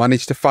 but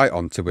managed to fight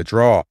on to a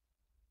draw.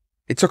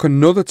 It took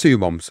another 2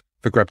 months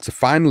for Greb to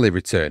finally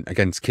return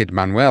against Kid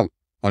Manuel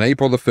on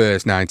April the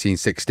 1st,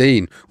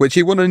 1916, which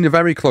he won in a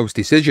very close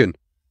decision.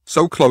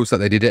 So close that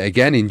they did it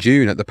again in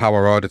June at the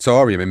Power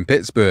Auditorium in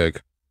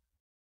Pittsburgh.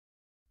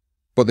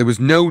 But there was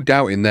no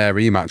doubt in their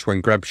rematch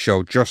when Greb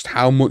showed just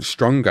how much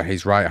stronger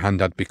his right hand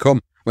had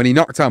become when he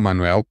knocked out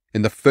Manuel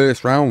in the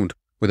first round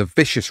with a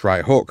vicious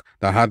right hook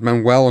that had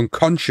Manuel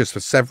unconscious for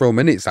several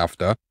minutes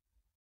after.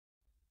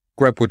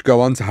 Greb would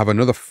go on to have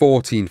another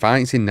 14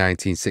 fights in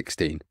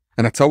 1916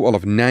 and a total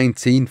of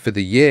 19 for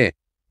the year,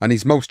 and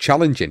his most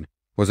challenging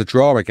was a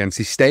draw against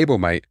his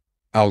stablemate,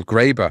 Al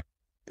Graber,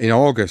 in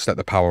August at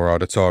the Power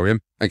Auditorium,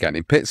 again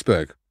in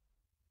Pittsburgh.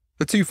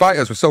 The two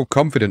fighters were so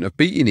confident of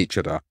beating each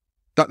other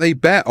that they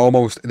bet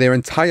almost their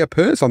entire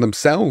purse on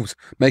themselves,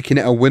 making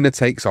it a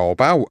winner-takes-all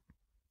bout.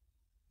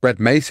 Red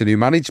Mason, who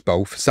managed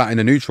both, sat in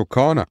a neutral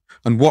corner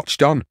and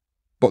watched on,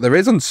 but there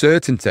is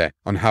uncertainty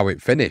on how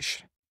it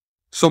finished.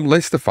 Some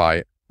list the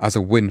fight as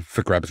a win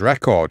for Greb's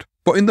record,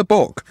 but in the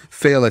book,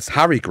 Fearless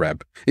Harry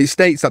Greb, it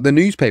states that the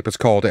newspapers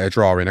called it a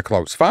draw in a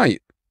close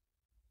fight.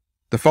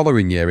 The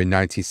following year, in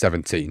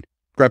 1917,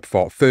 Greb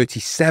fought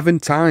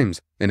 37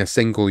 times in a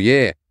single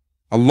year.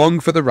 Along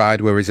for the ride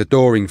were his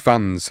adoring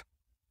fans.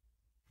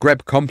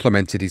 Greb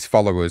complimented his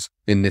followers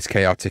in this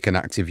chaotic and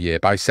active year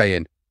by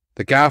saying,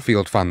 "The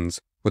Garfield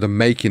fans were the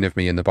making of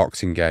me in the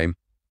boxing game.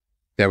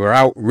 They were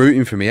out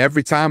rooting for me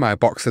every time I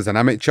boxed as an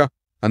amateur,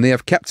 and they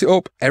have kept it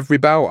up every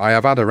bout I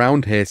have had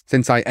around here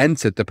since I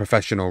entered the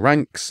professional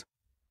ranks.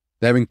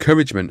 Their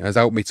encouragement has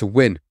helped me to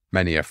win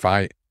many a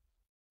fight."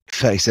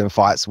 37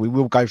 fights. We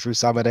will go through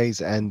some of these,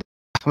 and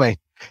I mean,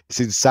 it's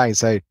insane.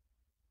 So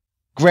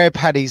Greb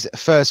had his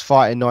first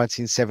fight in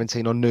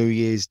 1917 on New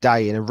Year's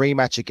Day in a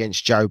rematch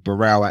against Joe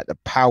Burrell at the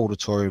Powell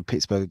Auditorium in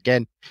Pittsburgh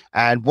again,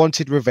 and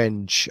wanted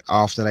revenge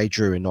after they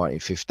drew in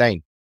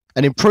 1915.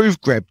 An improved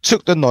Greb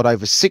took the nod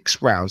over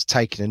 6 rounds,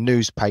 taking a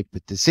newspaper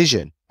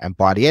decision, and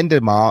by the end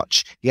of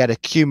March, he had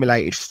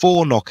accumulated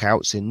 4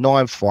 knockouts in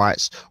 9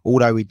 fights,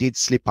 although he did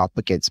slip up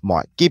against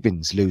Mike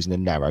Gibbons, losing a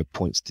narrow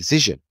points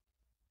decision.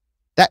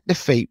 That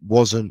defeat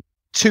wasn't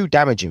too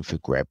damaging for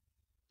Greb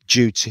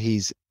due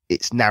to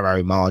its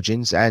narrow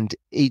margins, and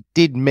it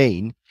did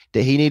mean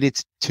that he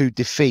needed to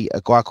defeat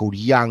a guy called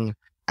Young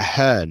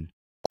Ahern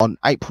on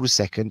April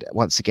 2nd,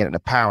 once again at the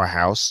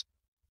Powerhouse,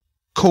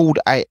 called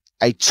a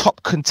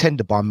top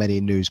contender by many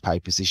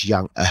newspapers, this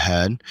Young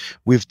Ahern,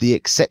 with the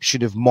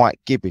exception of Mike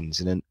Gibbons,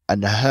 and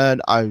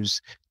Ahern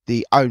owns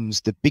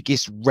the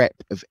biggest rep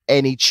of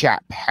any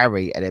chap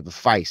Harry had ever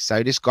faced.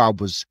 So this guy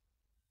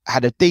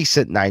had a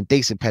decent name,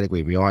 decent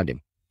pedigree behind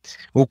him.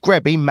 Well,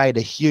 Greb, he made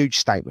a huge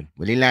statement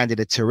when he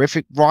landed a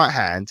terrific right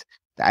hand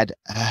that had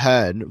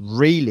Ahern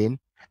reeling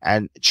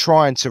and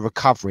trying to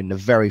recover in the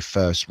very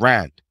first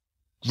round.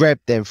 Greb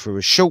then threw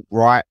a short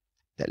right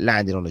that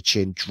landed on the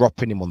chin,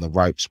 dropping him on the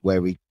ropes,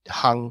 where he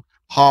hung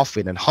half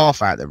in and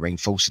half out the ring,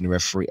 forcing the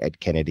referee Ed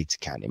Kennedy to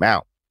count him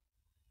out.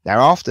 Now,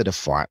 after the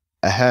fight,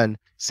 Ahern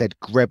said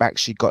Greb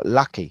actually got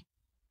lucky.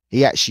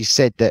 He actually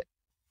said that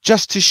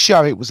just to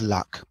show it was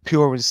luck,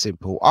 pure and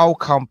simple, I'll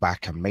come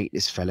back and meet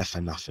this fella for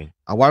nothing.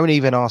 I won't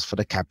even ask for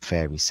the cab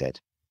fare, he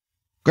said.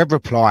 Greb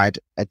replied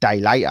a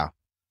day later,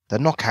 "The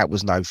knockout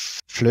was no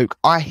fluke.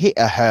 I hit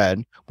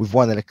Ahern with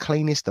one of the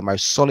cleanest and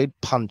most solid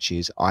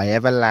punches I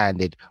ever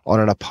landed on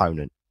an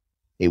opponent.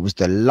 It was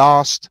the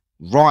last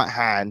right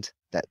hand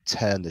that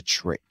turned the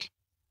trick."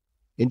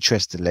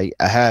 Interestingly,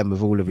 Ahern,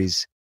 with all of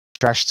his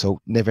trash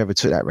talk, never ever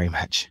took that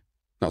rematch.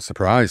 Not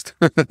surprised.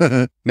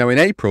 Now, in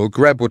April,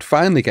 Greb would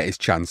finally get his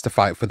chance to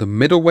fight for the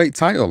middleweight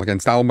title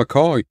against Al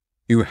McCoy,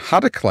 who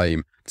had a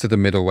claim to the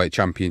middleweight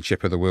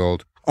championship of the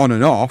world, on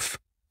and off,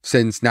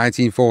 since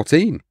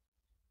 1914.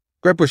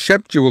 Greb was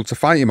scheduled to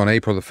fight him on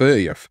April the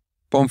 30th,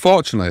 but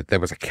unfortunately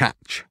there was a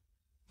catch.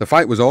 The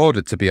fight was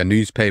ordered to be a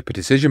newspaper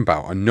decision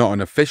bout and not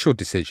an official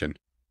decision.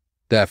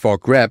 Therefore,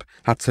 Greb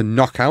had to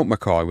knock out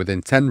McCoy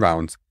within 10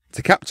 rounds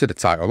to capture the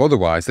title,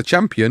 otherwise the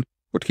champion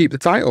would keep the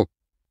title.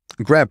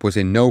 Greb was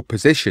in no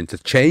position to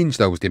change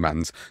those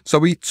demands,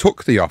 so he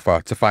took the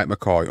offer to fight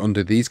McCoy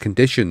under these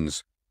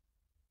conditions.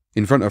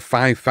 In front of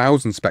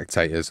 5,000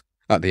 spectators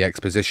at the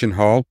Exposition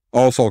Hall,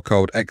 also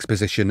called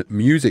Exposition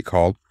Music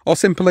Hall or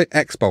simply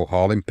Expo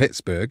Hall in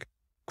Pittsburgh,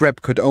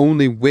 Greb could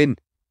only win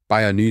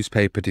by a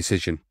newspaper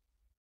decision.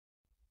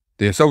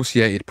 The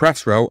Associated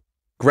Press wrote,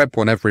 "Greb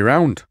won every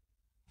round.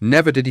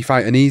 Never did he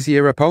fight an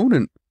easier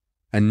opponent,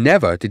 and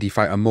never did he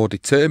fight a more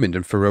determined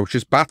and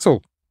ferocious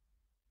battle.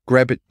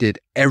 Greb did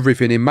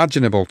everything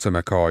imaginable to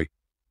McCoy.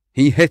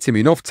 He hit him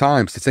enough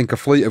times to sink a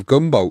fleet of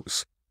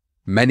gunboats.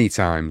 Many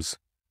times.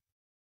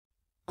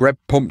 Greb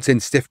pumped in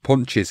stiff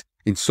punches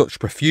in such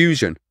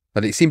profusion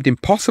that it seemed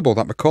impossible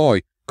that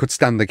McCoy could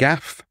stand the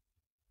gaff."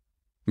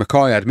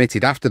 McCoy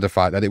admitted after the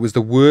fight that it was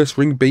the worst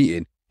ring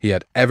beating he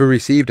had ever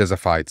received as a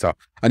fighter,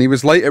 and he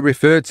was later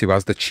referred to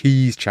as the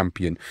cheese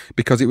champion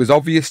because it was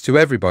obvious to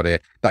everybody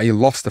that he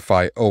lost the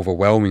fight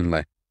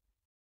overwhelmingly.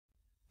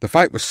 The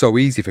fight was so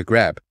easy for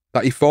Greb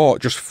that he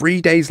fought just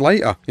 3 days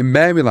later in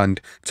Maryland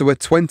to a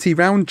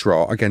 20-round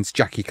draw against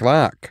Jackie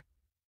Clark.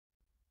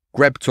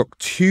 Greb took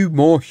 2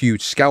 more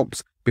huge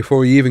scalps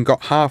before he even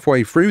got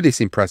halfway through this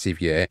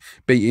impressive year,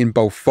 beating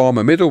both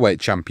former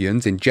middleweight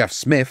champions in Jeff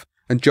Smith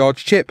and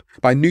George Chipp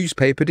by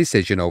newspaper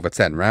decision over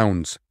 10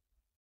 rounds.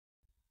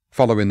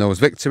 Following those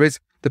victories,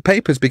 the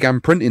papers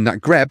began printing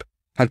that Greb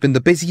had been the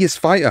busiest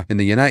fighter in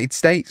the United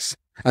States,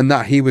 and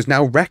that he was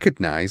now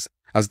recognised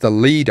as the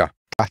leader.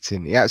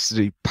 He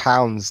absolutely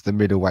pounds the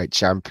middleweight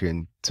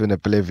champion to an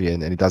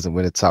oblivion, and he doesn't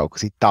win a title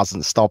because he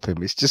doesn't stop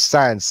him. It's just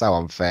sounds so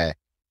unfair.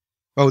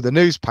 Well, the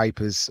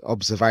newspapers'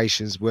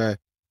 observations were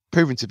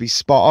proven to be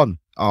spot on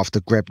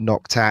after Greb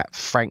knocked out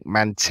Frank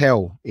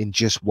Mantell in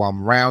just 1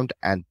 round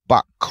and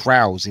Buck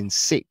Krause in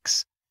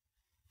 6.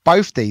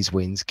 Both these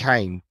wins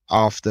came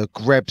after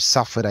Greb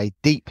suffered a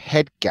deep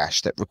head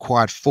gash that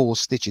required 4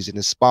 stitches in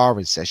a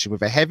sparring session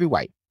with a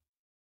heavyweight.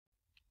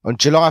 On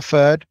July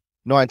 3rd,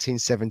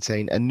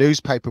 1917, a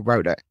newspaper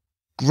wrote that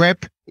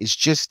Greb is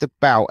just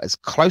about as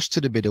close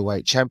to the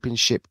middleweight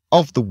championship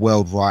of the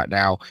world right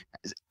now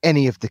as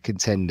any of the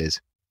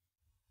contenders,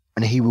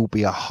 and he will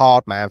be a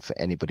hard man for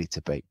anybody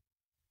to beat.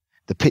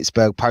 The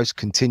Pittsburgh Post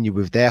continued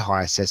with their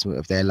high assessment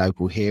of their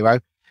local hero.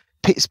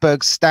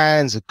 Pittsburgh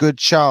stands a good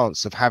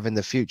chance of having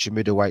the future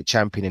middleweight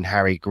champion in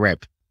Harry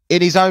Greb.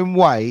 In his own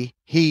way,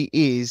 he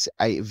is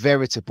a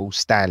veritable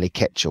Stanley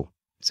Ketchel.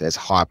 So that's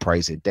high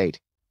praise indeed.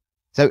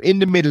 So in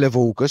the middle of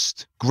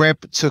August,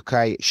 Greb took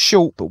a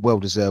short but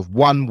well-deserved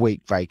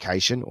 1-week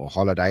vacation, or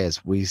holiday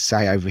as we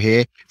say over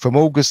here, from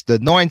August the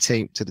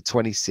 19th to the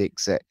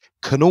 26th at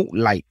Connaught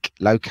Lake,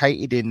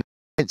 located in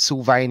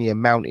Pennsylvania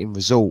Mountain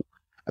Resort,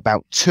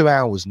 about 2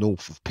 hours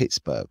north of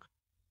Pittsburgh.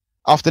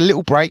 After a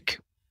little break,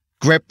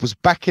 Greb was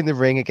back in the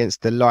ring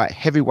against the light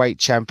heavyweight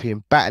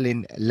champion,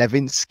 battling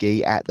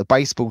Levinsky at the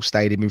baseball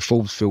stadium in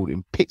Forbes Field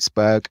in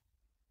Pittsburgh.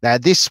 Now,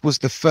 this was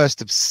the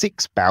first of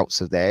 6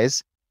 bouts of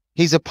theirs.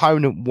 His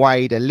opponent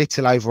weighed a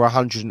little over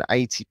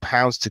 180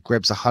 pounds to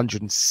Greb's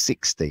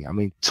 160. I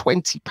mean,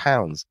 20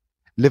 pounds.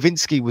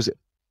 Levinsky was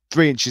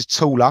 3 inches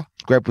taller.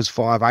 Greb was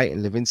 5'8"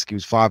 and Levinsky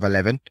was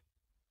 5'11",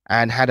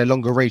 and had a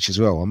longer reach as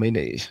well. I mean,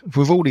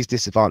 with all these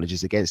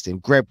disadvantages against him,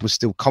 Greb was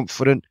still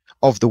confident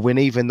of the win,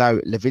 even though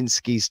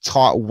Levinsky's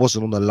title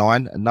wasn't on the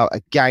line. And no,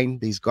 again,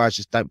 these guys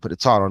just don't put the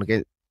title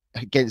on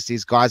against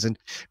these guys. And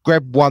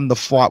Greb won the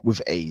fight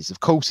with ease. Of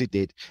course he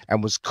did,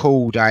 and was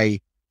called a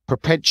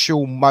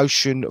perpetual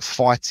motion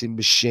fighting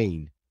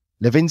machine.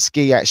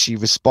 Levinsky actually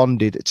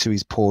responded to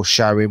his poor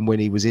showing when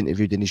he was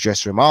interviewed in his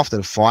dressing room after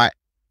the fight.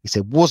 He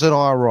said, "Wasn't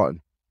I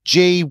rotten?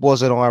 Gee,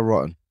 wasn't I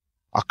rotten?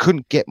 I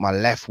couldn't get my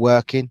left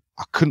working.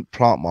 I couldn't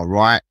plant my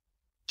right.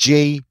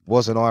 Gee,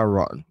 wasn't I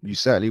rotten?" You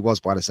certainly was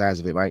by the sounds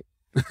of it, mate.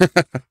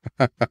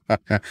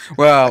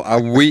 Well,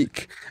 a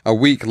week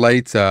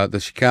later,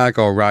 the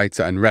Chicago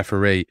writer and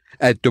referee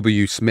Ed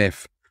W.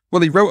 Smith,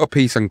 he wrote a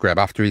piece on Greb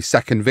after his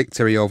second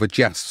victory over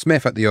Jeff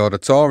Smith at the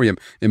Auditorium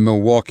in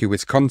Milwaukee,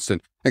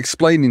 Wisconsin,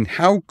 explaining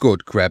how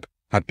good Greb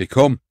had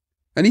become.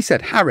 And he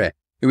said Harry,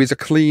 who is a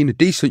clean,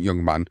 decent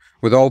young man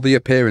with all the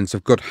appearance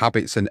of good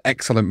habits and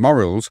excellent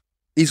morals,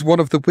 is one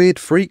of the weird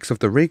freaks of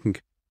the ring.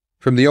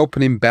 From the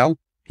opening bell,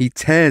 he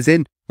tears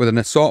in with an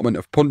assortment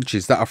of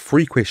punches that are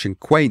freakish and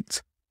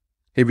quaint.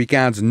 He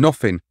regards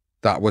nothing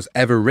that was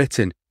ever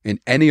written in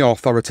any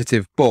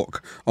authoritative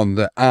book on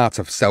the art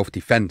of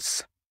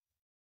self-defense.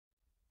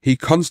 He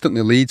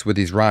constantly leads with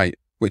his right,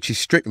 which is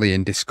strictly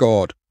in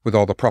discord with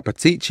all the proper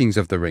teachings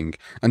of the ring,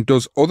 and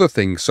does other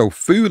things so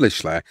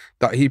foolishly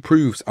that he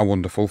proves a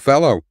wonderful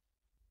fellow.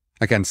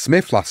 Against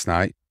Smith last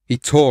night, he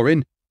tore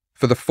in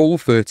for the full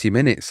 30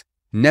 minutes,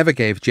 never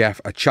gave Jeff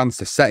a chance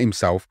to set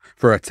himself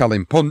for a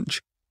telling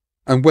punch,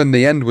 and when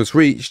the end was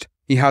reached,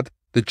 he had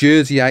the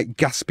Jerseyite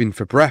gasping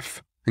for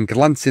breath and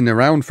glancing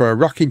around for a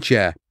rocking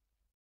chair.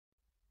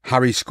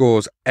 Harry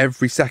scores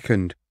every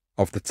second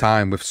of the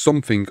time with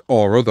something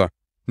or other,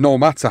 no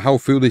matter how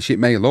foolish it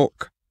may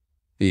look.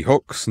 He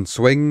hooks and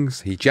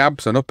swings, he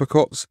jabs and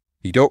uppercuts,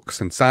 he ducks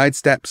and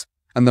sidesteps,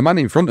 and the man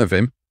in front of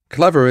him,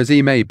 clever as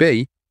he may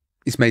be,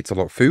 is made to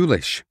look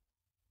foolish.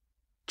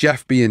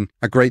 Jeff, being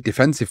a great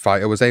defensive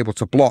fighter, was able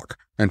to block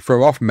and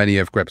throw off many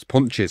of Greb's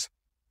punches,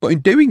 but in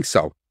doing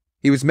so,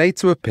 he was made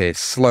to appear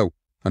slow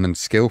and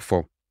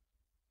unskillful.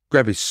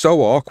 Greb is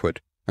so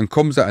awkward and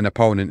comes at an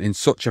opponent in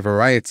such a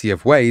variety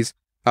of ways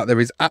that there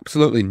is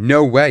absolutely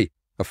no way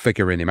of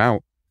figuring him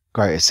out.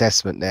 Great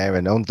assessment there.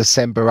 And on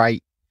December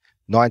 8,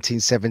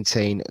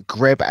 1917,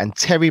 Greb and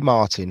Terry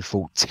Martin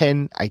fought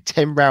a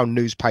 10-round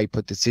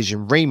newspaper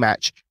decision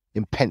rematch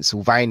in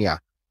Pennsylvania.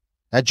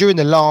 Now, during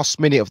the last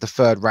minute of the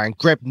 3rd round,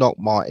 Greb knocked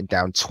Martin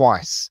down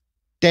twice.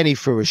 Then he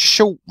threw a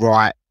short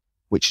right,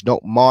 which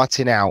knocked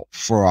Martin out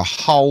for a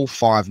whole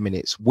 5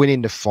 minutes,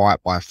 winning the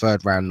fight by a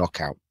 3rd round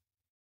knockout.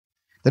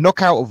 The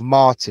knockout of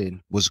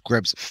Martin was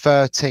Greb's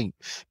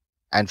 13th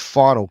and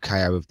final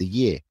KO of the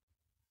year.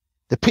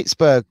 The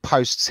Pittsburgh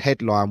Post's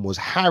headline was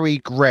 "Harry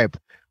Greb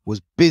was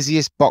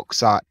busiest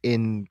boxer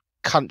in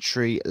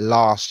country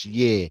last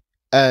year,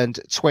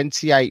 earned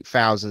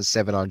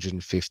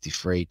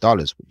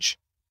 $28,753, which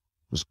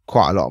was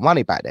quite a lot of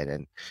money back then.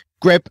 And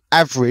Greb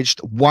averaged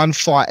 1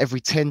 fight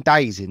every 10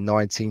 days in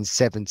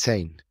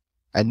 1917.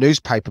 A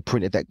newspaper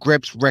printed that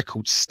Greb's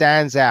record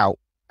stands out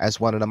as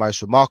one of the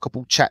most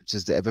remarkable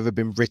chapters that have ever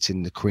been written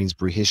in the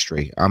Queensberry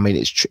history. I mean,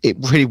 it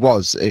really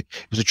was. It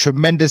was a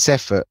tremendous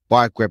effort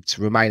by Greb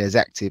to remain as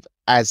active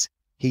as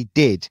he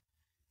did.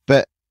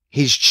 But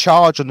his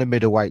charge on the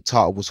middleweight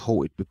title was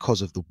halted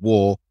because of the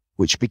war,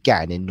 which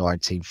began in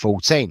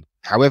 1914.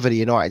 However, the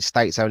United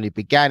States only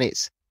began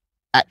its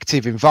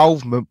active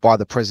involvement by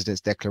the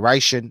President's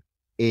Declaration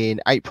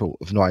in April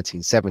of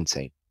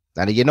 1917.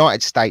 Now, the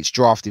United States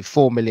drafted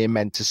 4 million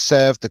men to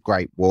serve the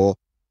Great War.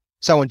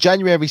 So on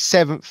January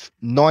 7th,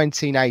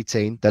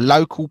 1918, the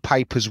local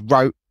papers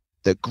wrote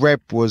that Greb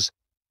was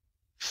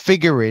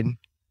figuring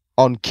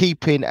on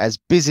keeping as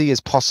busy as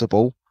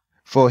possible,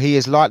 for he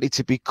is likely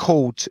to be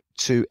called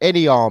to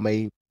any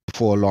army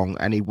before long,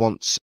 and he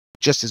wants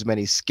just as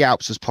many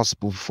scalps as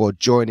possible before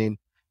joining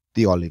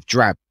the Olive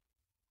Drab.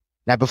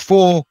 Now,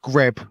 before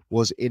Greb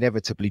was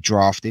inevitably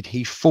drafted,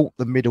 he fought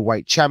the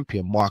middleweight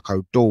champion Mike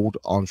O'Dowd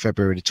on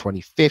February the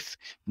 25th,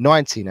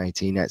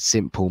 1918 at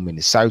St. Paul,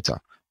 Minnesota.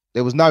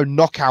 There was no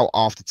knockout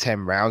after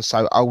 10 rounds,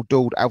 so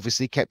O'Dowd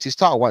obviously kept his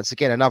title. Once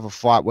again, another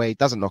fight where he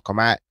doesn't knock him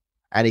out,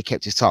 and he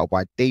kept his title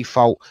by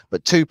default.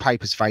 But two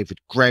papers favoured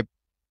Greb,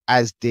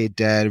 as did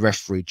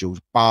referee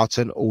Jules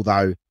Barton,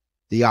 although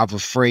the other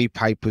three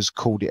papers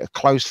called it a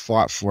close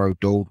fight for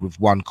O'Dowd, with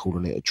one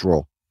calling it a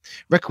draw.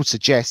 Records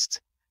suggest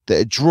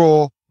that a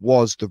draw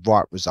was the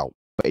right result,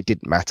 but it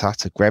didn't matter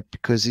to Greb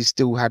because he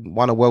still hadn't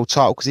won a world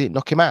title because he didn't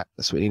knock him out.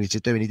 That's what he needed to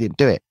do, and he didn't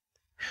do it.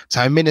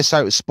 So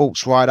Minnesota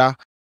sports writer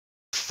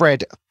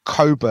Fred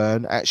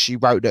Coburn actually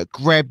wrote that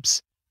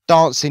Greb's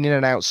dancing in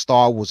and out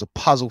style was a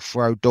puzzle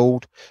for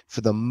O'Dowd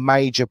for the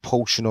major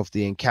portion of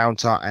the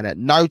encounter, and at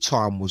no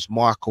time was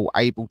Michael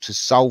able to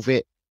solve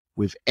it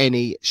with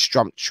any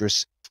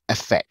structurous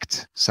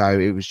effect. So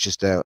it was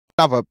just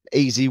another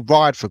easy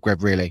ride for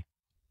Greb, really.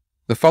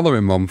 The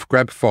following month,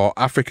 Greb fought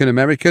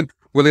African-American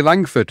Willie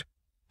Langford,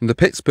 and the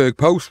Pittsburgh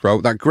Post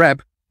wrote that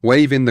Greb,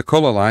 waving the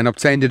colour line,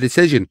 obtained a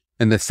decision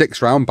in the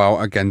 6th-round bout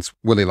against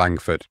Willie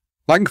Langford.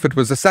 Langford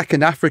was the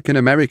second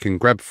African-American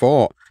Greb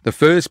fought, the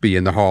first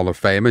being the Hall of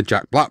Famer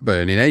Jack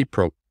Blackburn in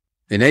April.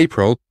 In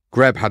April,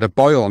 Greb had a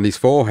boil on his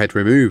forehead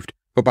removed,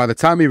 but by the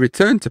time he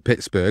returned to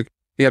Pittsburgh,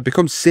 he had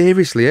become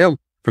seriously ill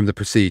from the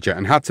procedure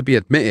and had to be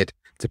admitted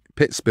to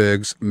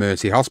Pittsburgh's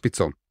Mercy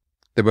Hospital.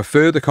 There were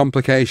further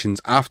complications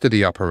after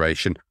the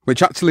operation,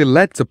 which actually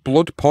led to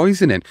blood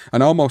poisoning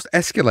and almost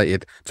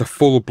escalated to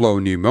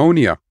full-blown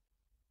pneumonia.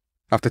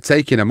 After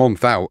taking a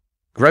month out,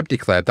 Greb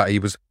declared that he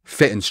was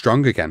fit and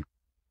strong again.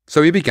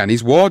 So he began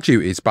his war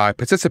duties by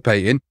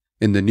participating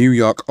in the New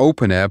York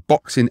open-air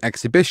boxing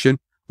exhibition,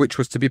 which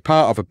was to be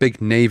part of a big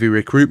Navy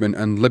recruitment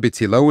and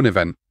Liberty Loan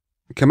event.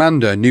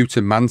 Commander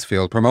Newton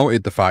Mansfield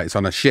promoted the fights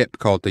on a ship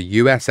called the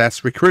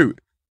USS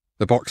Recruit.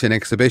 The boxing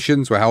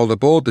exhibitions were held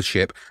aboard the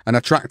ship and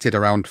attracted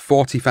around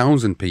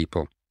 40,000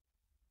 people.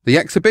 The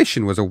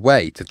exhibition was a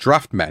way to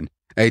draft men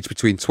aged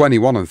between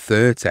 21 and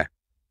 30.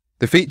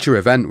 The feature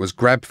event was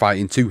Greb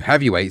fighting two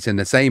heavyweights in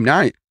the same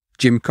night,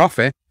 Jim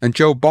Coffey and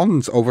Joe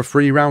Bonds, over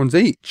 3 rounds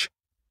each.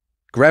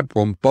 Greb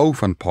won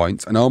both on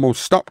points and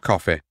almost stopped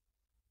Coffey.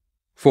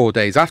 4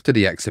 days after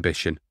the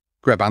exhibition,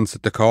 Greb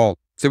answered the call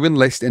to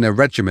enlist in a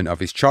regiment of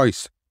his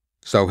choice,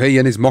 so he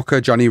and his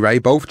mucker Johnny Ray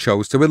both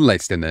chose to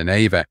enlist in the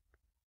Navy.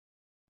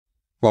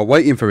 While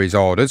waiting for his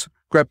orders,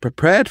 Greb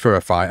prepared for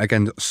a fight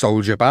against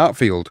Soldier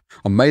Barfield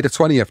on May the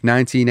 20th,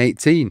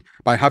 1918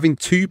 by having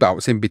 2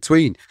 bouts in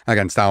between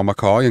against Al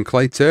McCoy and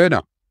Clay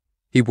Turner.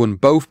 He won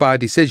both by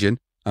decision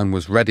and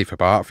was ready for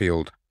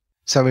Barfield.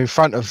 So in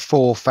front of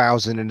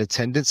 4,000 in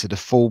attendance at the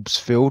Forbes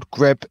Field,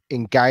 Greb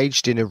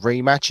engaged in a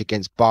rematch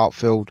against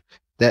Barfield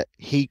that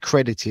he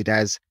credited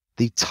as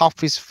the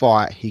toughest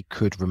fight he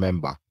could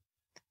remember.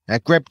 Now,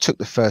 Greb took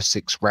the first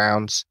 6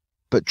 rounds,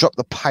 but dropped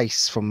the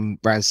pace from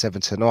round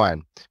 7 to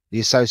 9. The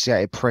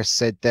Associated Press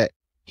said that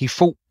he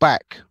fought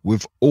back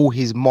with all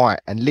his might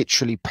and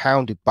literally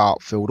pounded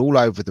Barfield all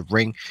over the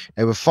ring.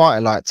 They were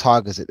fighting like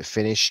tigers at the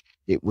finish.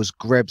 It was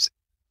Greb's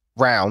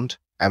round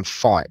and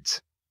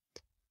fight.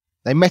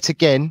 They met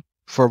again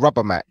for a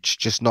rubber match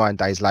just 9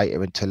 days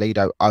later in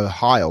Toledo,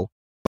 Ohio.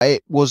 But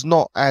it was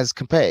not as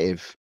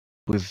competitive,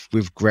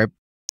 with Greb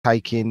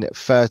taking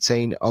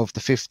 13 of the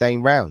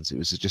 15 rounds. It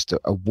was just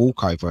a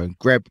walkover, and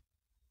Greb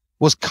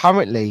was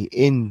currently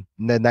in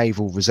the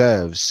Naval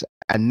Reserves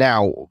and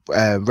now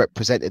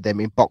represented them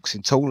in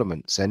boxing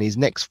tournaments. And his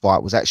next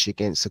fight was actually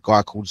against a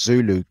guy called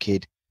Zulu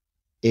Kid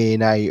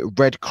in a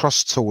Red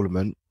Cross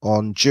tournament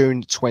on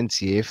June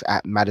 20th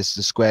at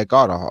Madison Square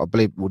Garden. I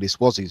believe this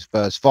was his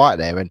first fight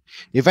there. And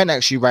the event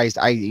actually raised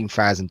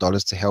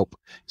 $18,000 to help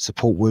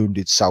support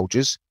wounded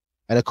soldiers.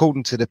 And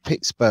according to the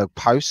Pittsburgh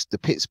Post, the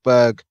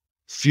Pittsburgh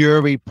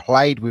Fury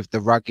played with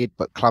the rugged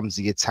but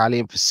clumsy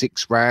Italian for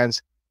 6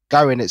 rounds,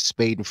 going at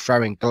speed and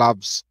throwing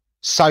gloves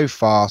so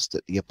fast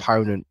that the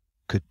opponent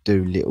could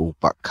do little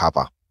but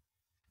cover.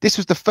 This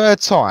was the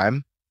 3rd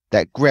time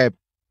that Greb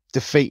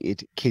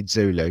defeated Kid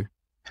Zulu,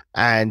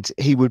 and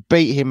he would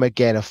beat him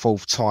again a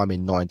 4th time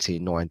in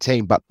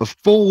 1919. But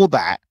before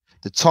that,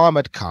 the time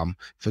had come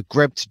for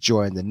Greb to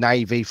join the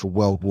Navy for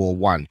World War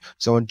I.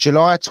 So on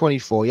July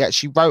 24, he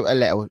actually wrote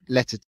a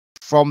letter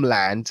from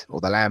land, or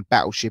the land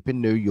battleship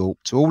in New York,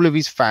 to all of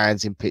his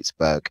fans in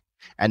Pittsburgh.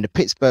 And the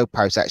Pittsburgh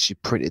Post actually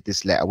printed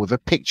this letter with a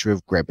picture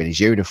of Greb in his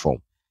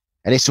uniform.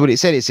 And this is what it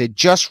said. It said,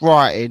 "Just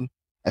writing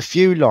a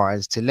few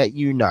lines to let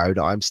you know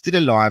that I'm still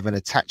alive and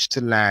attached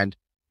to land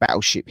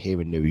battleship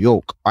here in New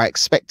York. I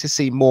expect to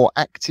see more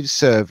active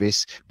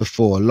service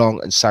before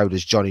long, and so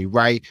does Johnny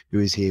Ray, who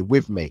is here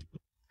with me.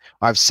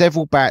 I have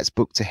several bouts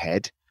booked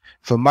ahead,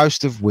 for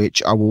most of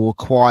which I will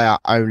require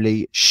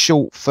only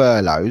short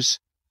furloughs.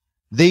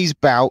 These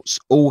bouts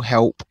all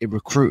help in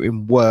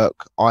recruiting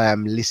work I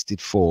am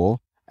listed for,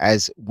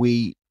 as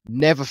we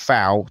never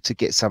fail to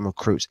get some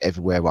recruits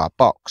everywhere I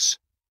box.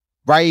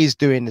 Ray is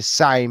doing the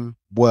same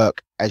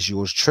work as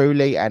yours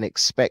truly and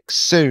expects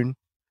soon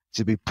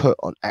to be put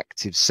on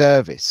active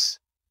service.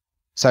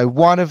 So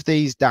one of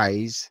these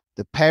days,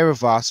 the pair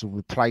of us will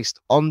be placed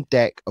on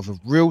deck of a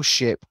real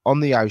ship on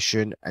the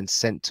ocean and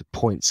sent to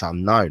points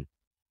unknown.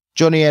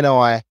 Johnny and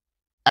I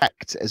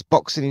act as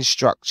boxing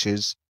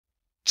instructors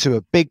to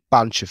a big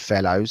bunch of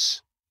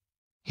fellows.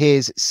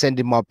 Here's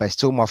sending my best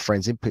to all my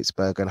friends in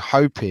Pittsburgh and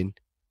hoping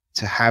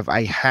to have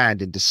a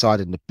hand in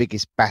deciding the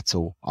biggest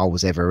battle I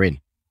was ever in.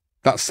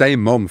 That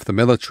same month, the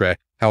military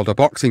held a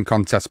boxing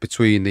contest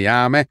between the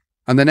Army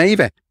and the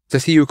Navy to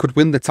see who could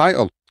win the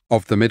title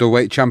of the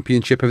middleweight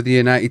championship of the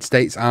United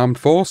States Armed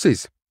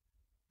Forces.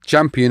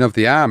 Champion of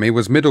the Army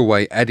was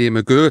middleweight Eddie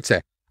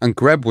McGurty, and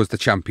Greb was the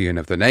champion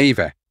of the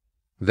Navy.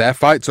 Their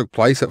fight took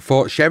place at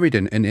Fort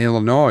Sheridan in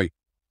Illinois.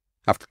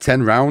 After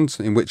 10 rounds,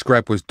 in which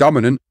Greb was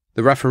dominant,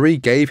 the referee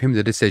gave him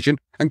the decision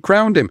and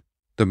crowned him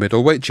the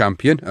middleweight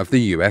champion of the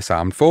US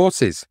Armed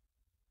Forces.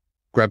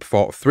 Greb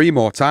fought 3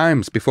 more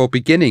times before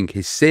beginning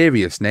his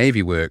serious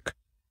Navy work.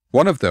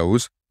 One of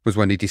those was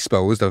when he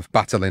disposed of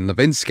Battling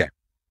Levinsky.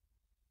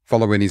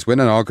 Following his win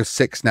on August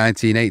 6,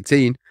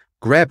 1918,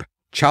 Greb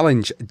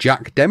challenged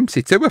Jack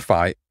Dempsey to a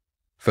fight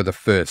for the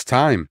first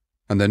time,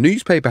 and the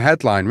newspaper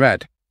headline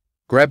read,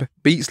 "Greb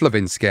beats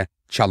Levinsky,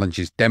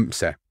 challenges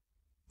Dempsey."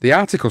 The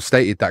article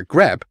stated that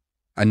Greb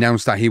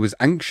announced that he was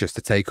anxious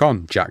to take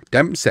on Jack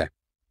Dempsey.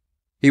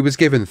 He was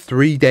given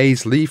 3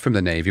 days leave from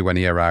the Navy when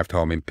he arrived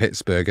home in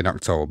Pittsburgh in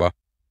October,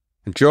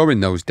 and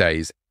during those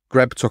days,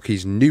 Greb took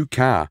his new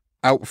car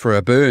out for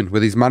a burn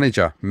with his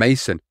manager,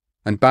 Mason,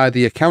 and by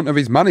the account of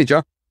his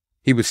manager,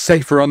 he was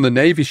safer on the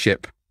Navy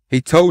ship.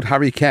 He told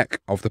Harry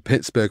Keck of the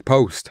Pittsburgh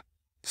Post,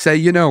 "Say,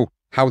 you know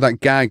how that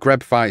guy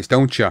Greb fights,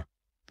 don't you?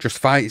 Just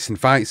fights and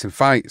fights and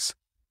fights,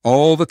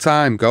 all the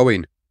time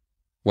going.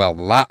 Well,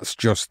 that's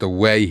just the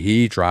way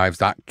he drives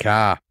that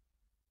car."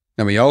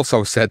 Now, he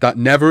also said that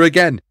never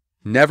again,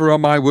 never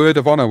on my word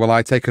of honour will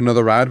I take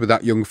another ride with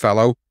that young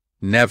fellow.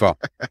 Never.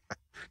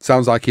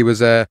 Sounds like he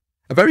was a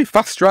very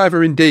fast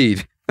driver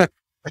indeed.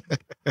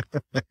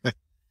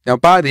 Now,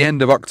 by the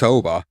end of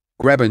October,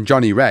 Greb and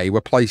Johnny Ray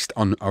were placed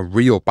on a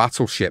real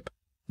battleship,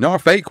 not a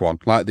fake one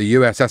like the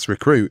USS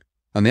Recruit,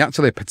 and they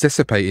actually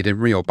participated in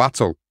real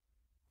battle.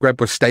 Greb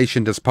was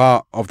stationed as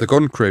part of the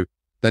gun crew.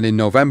 Then in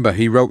November,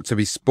 he wrote to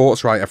his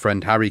sports writer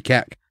friend Harry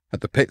Keck at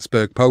the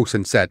Pittsburgh Post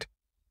and said,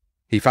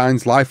 "He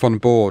finds life on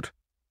board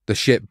the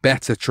ship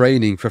better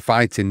training for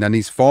fighting than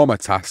his former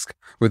task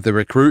with the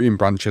recruiting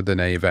branch of the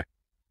Navy.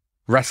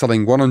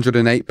 Wrestling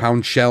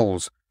 108-pound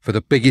shells for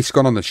the biggest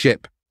gun on the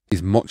ship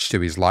is much to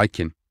his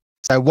liking."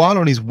 So while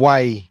on his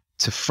way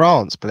to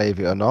France, believe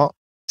it or not,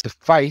 to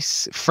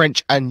face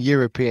French and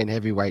European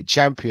heavyweight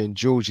champion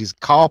Georges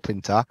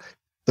Carpenter,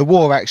 the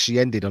war actually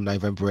ended on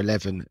November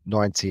 11,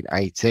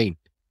 1918.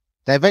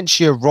 They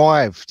eventually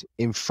arrived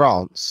in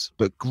France,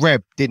 but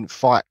Greb didn't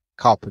fight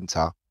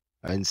Carpenter.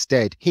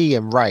 Instead, he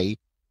and Ray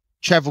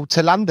travelled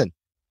to London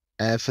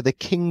for the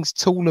King's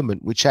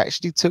Tournament, which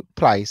actually took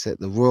place at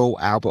the Royal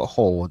Albert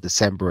Hall on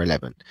December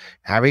 11.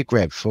 Harry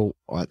Greb fought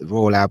at the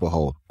Royal Albert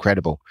Hall.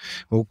 Incredible.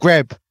 Well,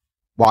 Greb,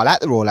 while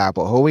at the Royal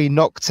Albert Hall, he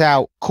knocked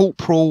out a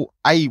corporal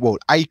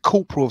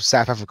of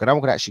South Africa. No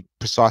one could actually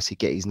precisely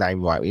get his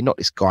name right. He knocked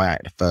this guy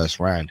out in the first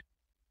round.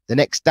 The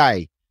next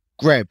day,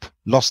 Greb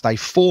lost a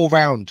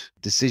 4-round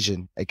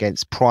decision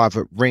against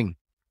Private Ring,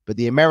 but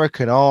the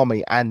American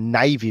Army and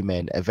Navy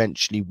men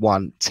eventually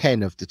won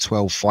 10 of the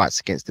 12 fights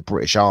against the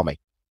British Army.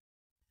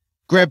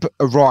 Greb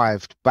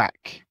arrived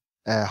back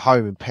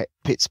home in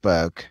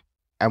Pittsburgh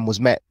and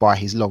was met by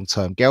his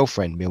long-term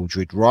girlfriend,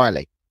 Mildred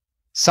Riley,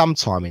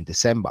 sometime in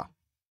December.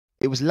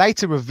 It was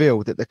later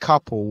revealed that the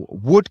couple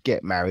would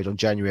get married on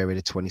January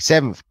the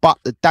 27th, but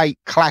the date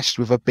clashed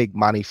with a big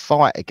money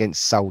fight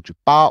against Soldier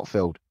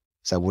Bartfield.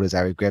 So what does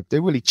Harry Greb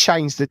do? Well, he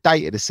changed the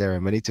date of the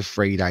ceremony to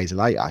 3 days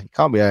later. He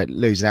can't be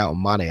losing out on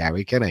money,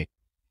 Harry, can he?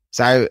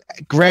 So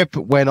Greb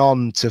went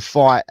on to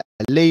fight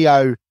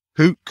Leo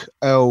Hook,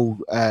 Earl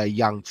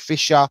Young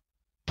Fisher,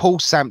 Paul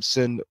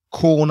Sampson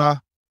Corner,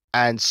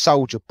 and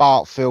Soldier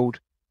Bartfield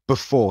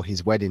before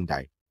his wedding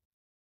day.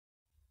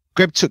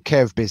 Greb took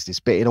care of business,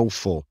 beating all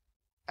 4,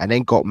 and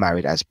then got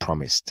married as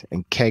promised.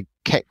 And Keck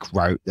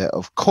wrote that,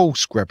 of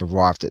course, Greb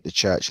arrived at the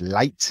church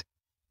late.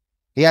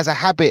 He has a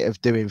habit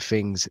of doing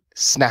things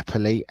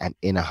snappily and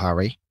in a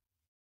hurry.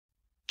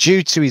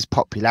 Due to his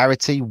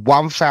popularity,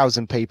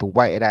 1,000 people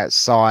waited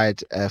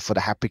outside for the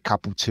happy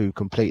couple to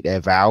complete their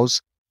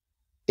vows.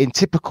 In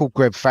typical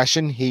Greb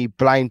fashion, he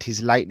blamed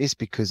his lateness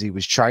because he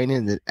was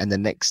training, and the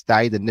next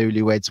day the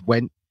newlyweds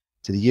went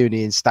to the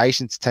Union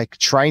Station to take a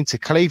train to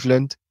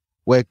Cleveland,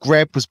 where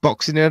Greb was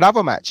boxing in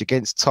another match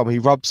against Tommy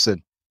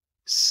Robson,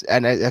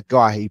 and a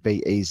guy he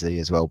beat easily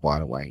as well, by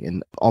the way.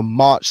 And on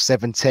March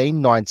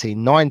 17,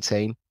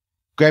 1919,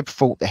 Greb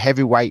fought the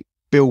heavyweight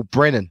Bill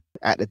Brennan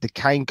at the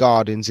Duquesne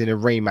Gardens in a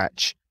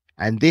rematch,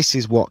 and this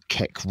is what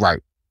Keck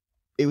wrote.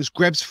 It was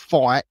Greb's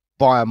fight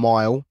by a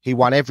mile. He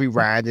won every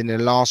round. And in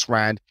the last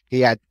round,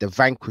 he had the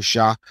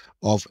vanquisher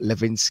of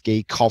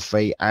Levinsky,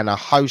 Coffey, and a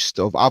host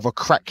of other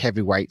crack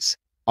heavyweights,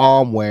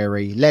 arm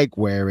weary, leg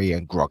weary,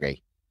 and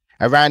groggy.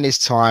 Around this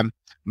time,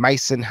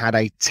 Mason had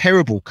a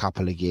terrible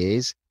couple of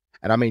years.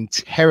 And I mean,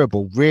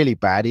 terrible, really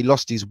bad. He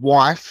lost his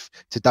wife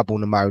to double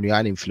pneumonia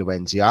and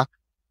influenza.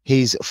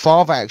 His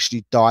father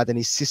actually died and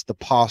his sister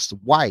passed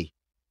away.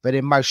 But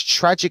then most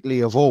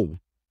tragically of all,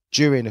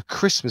 during a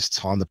Christmas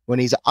time, when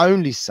his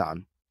only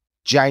son,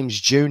 James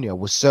Jr.,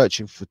 was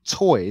searching for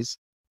toys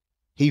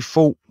he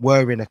thought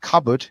were in a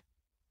cupboard,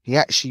 he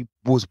actually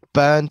was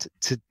burned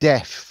to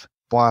death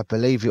by,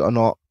 believe it or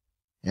not,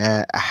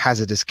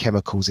 hazardous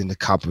chemicals in the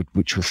cupboard,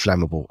 which were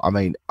flammable. I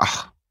mean,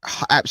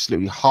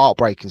 absolutely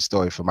heartbreaking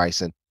story for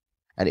Mason.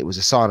 And it was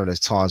a sign of those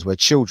times where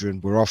children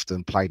were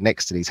often played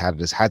next to these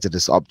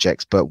hazardous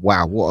objects. But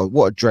wow,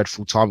 what a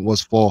dreadful time it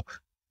was for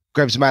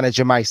Greb's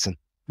manager, Mason.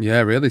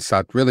 Yeah, really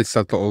sad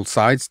little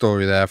side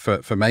story there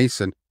for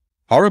Mason.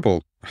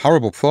 Horrible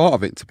thought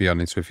of it, to be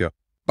honest with you.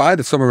 By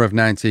the summer of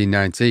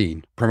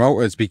 1919,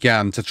 promoters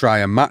began to try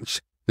and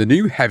match the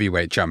new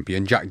heavyweight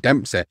champion, Jack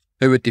Dempsey,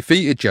 who had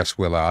defeated Jess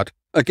Willard,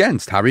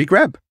 against Harry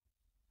Greb.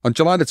 On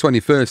July the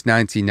 21st,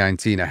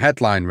 1919, a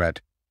headline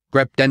read,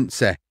 "Greb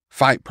Dempsey,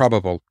 fight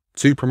probable,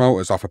 2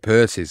 promoters offer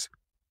purses."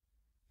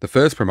 The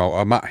first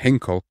promoter, Matt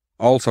Hinkle,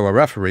 also a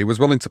referee, was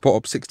willing to put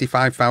up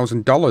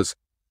 $65,000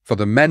 for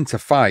the men to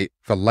fight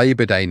for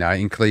Labor Day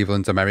night in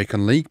Cleveland's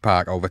American League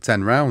Park over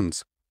 10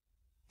 rounds.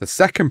 The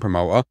second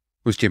promoter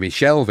was Jimmy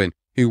Shelvin,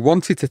 who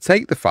wanted to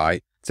take the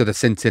fight to the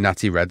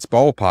Cincinnati Reds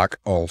ballpark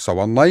also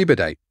on Labor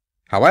Day.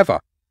 However,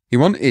 he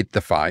wanted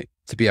the fight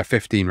to be a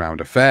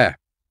 15-round affair.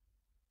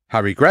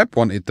 Harry Greb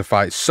wanted the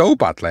fight so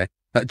badly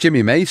that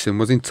Jimmy Mason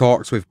was in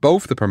talks with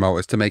both the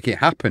promoters to make it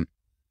happen.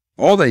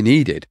 All they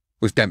needed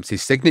was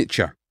Dempsey's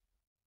signature.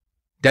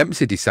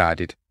 Dempsey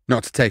decided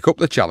not to take up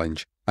the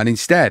challenge and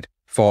instead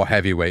fought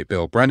heavyweight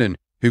Bill Brennan,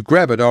 who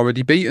Greb had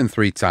already beaten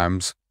 3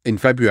 times in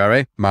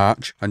February,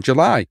 March and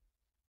July.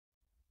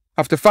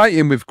 After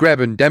fighting with Greb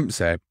and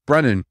Dempsey,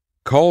 Brennan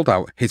called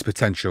out his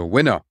potential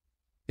winner.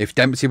 "If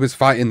Dempsey was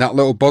fighting that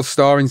little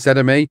buzzsaw instead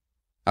of me,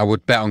 I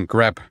would bet on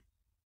Greb."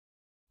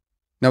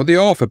 Now, the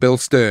author Bill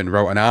Stern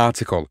wrote an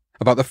article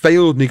about the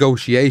failed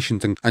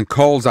negotiations and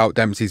calls out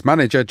Dempsey's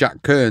manager,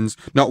 Jack Kearns,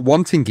 not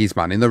wanting his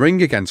man in the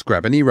ring against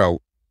Greb, and he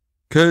wrote,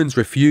 "Kearns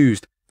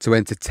refused to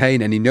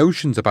entertain any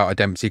notions about a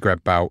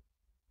Dempsey-Greb bout,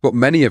 but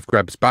many of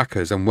Greb's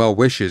backers and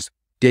well-wishers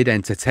did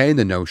entertain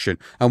the notion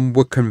and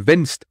were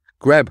convinced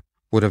Greb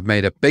would have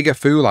made a bigger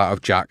fool out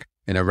of Jack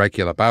in a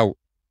regular bout.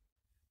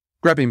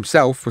 Greb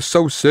himself was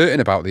so certain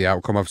about the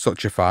outcome of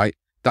such a fight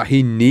that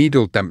he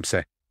needled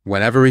Dempsey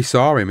whenever he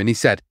saw him, and he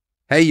said,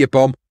 'Hey, you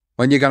bum,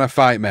 when you gonna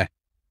fight me?'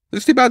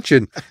 Just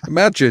imagine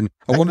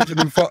a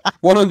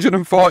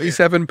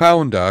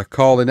 147-pounder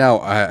calling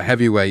out a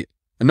heavyweight,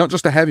 and not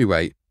just a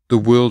heavyweight, the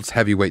world's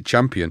heavyweight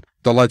champion,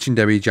 the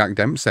legendary Jack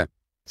Dempsey.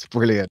 It's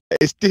brilliant.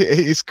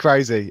 It's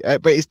crazy,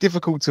 but it's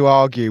difficult to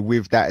argue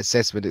with that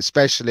assessment,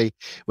 especially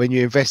when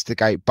you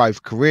investigate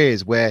both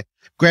careers, where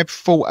Greb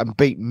fought and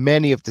beat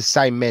many of the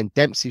same men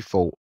Dempsey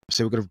fought.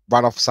 So we're going to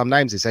run off some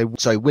names.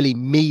 So Willie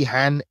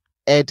Meehan,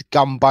 Ed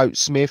Gumboat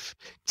Smith,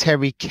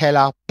 Terry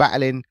Keller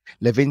battling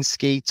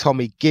Levinsky,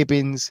 Tommy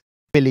Gibbons,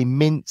 Billy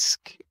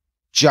Minsk,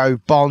 Joe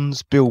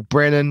Bonds, Bill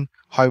Brennan,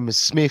 Homer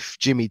Smith,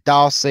 Jimmy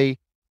Darcy,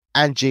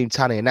 and Gene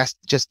Tunney, and that's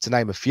just to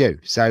name a few.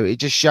 So it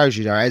just shows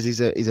you, as he's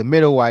a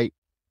middleweight,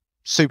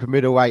 super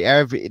middleweight.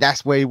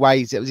 That's where he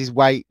weighs. It was his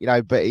weight,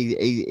 but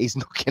he's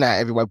knocking out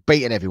everyone,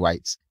 beating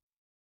heavyweights.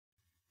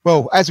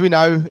 Well, as we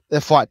know,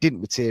 the fight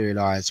didn't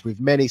materialise, with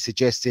many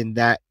suggesting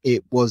that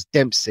it was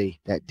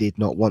Dempsey that did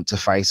not want to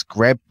face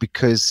Greb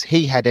because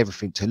he had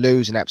everything to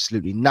lose and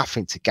absolutely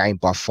nothing to gain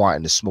by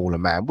fighting the smaller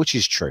man, which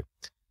is true.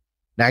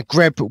 Now,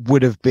 Greb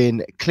would have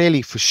been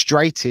clearly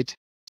frustrated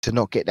to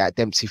not get that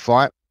Dempsey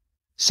fight.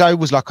 So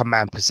was like a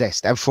man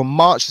possessed. And from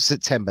March to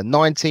September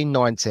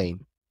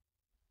 1919,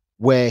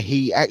 where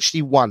he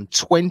actually won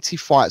 20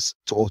 fights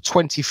or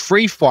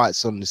 23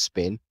 fights on the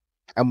spin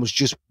and was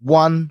just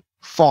 1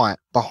 fight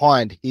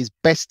behind his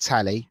best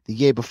tally the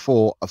year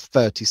before of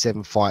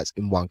 37 fights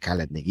in 1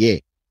 calendar year.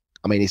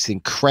 I mean, it's an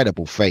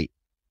incredible feat.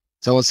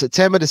 So on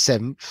September the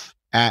 7th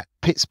at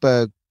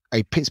Pittsburgh,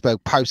 a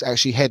Pittsburgh Post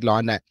actually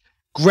headlined that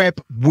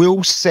Greb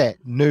will set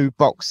new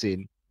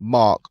boxing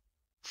mark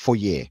for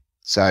year.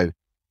 So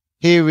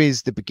here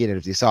is the beginning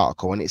of this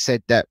article, and it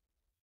said that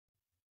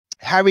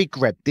Harry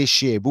Greb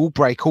this year will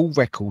break all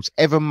records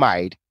ever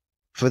made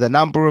for the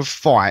number of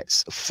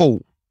fights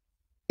fought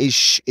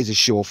is a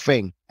sure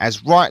thing,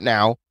 as right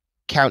now,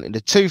 counting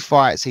the 2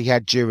 fights he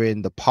had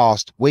during the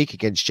past week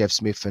against Jeff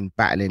Smith and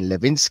battling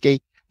Levinsky,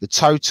 the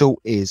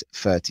total is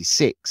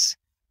 36.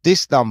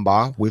 This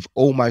number, with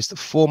almost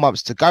 4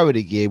 months to go of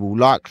the year, will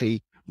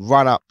likely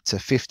run up to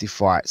 50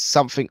 fights,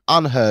 something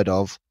unheard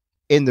of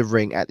in the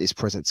ring at this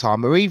present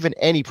time, or even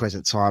any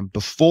present time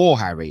before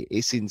Harry.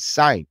 It's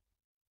insane.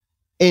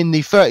 In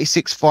the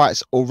 36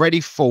 fights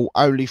already fought,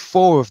 only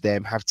 4 of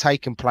them have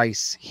taken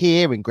place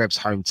here in Greb's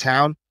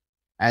hometown,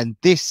 And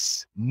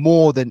this,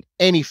 more than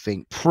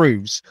anything,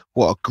 proves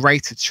what a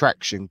great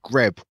attraction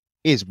Greb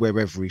is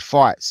wherever he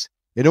fights.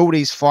 In all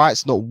these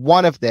fights, not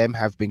one of them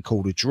have been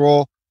called a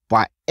draw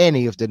by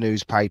any of the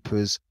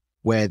newspapers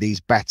where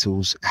these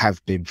battles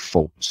have been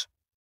fought.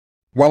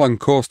 Well on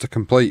course to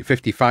complete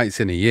 50 fights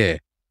in a year,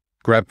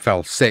 Greb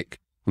fell sick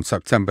on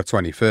September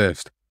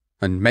 21st,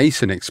 and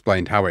Mason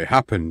explained how it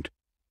happened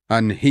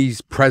and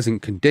his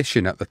present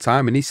condition at the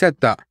time, and he said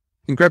that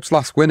in Greb's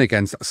last win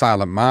against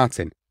Silent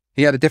Martin,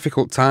 he had a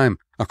difficult time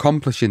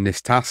accomplishing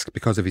this task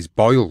because of his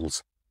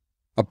boils.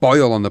 A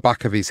boil on the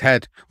back of his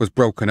head was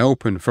broken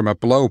open from a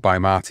blow by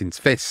Martin's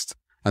fist,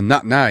 and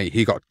that night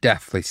he got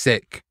deathly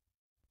sick.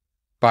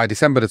 By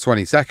December the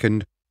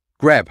 22nd,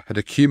 Greb had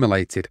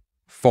accumulated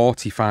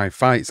 45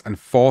 fights and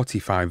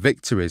 45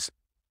 victories.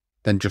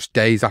 Then just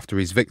days after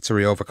his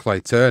victory over Clay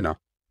Turner,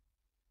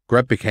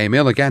 Greb became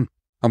ill again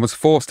and was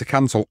forced to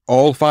cancel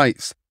all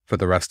fights for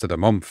the rest of the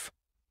month.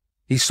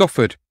 He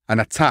suffered an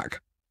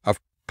attack of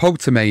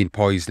potamine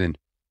poisoning.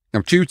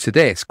 Now, due to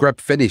this,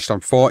 Greb finished on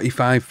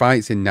 45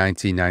 fights in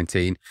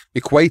 1919,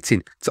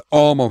 equating to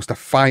almost a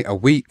fight a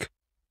week.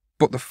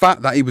 But the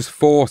fact that he was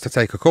forced to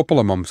take a couple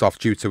of months off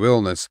due to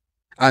illness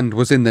and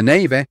was in the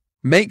Navy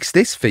makes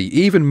this feat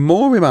even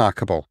more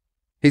remarkable.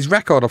 His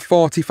record of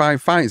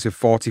 45 fights with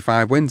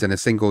 45 wins in a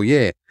single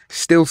year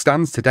still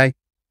stands today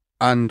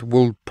and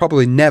will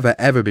probably never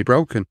ever be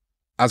broken.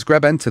 As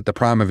Greb entered the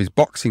prime of his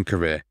boxing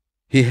career,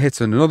 he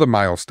hit another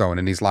milestone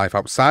in his life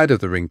outside of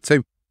the ring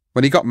too,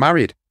 when he got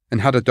married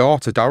and had a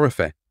daughter,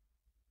 Dorothy.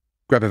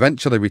 Greb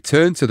eventually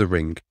returned to the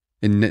ring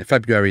in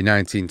February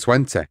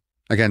 1920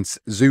 against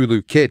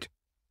Zulu Kid.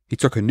 He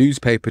took a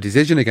newspaper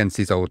decision against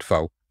his old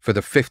foe for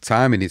the 5th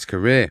time in his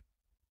career.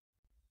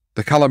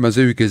 The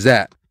Kalamazoo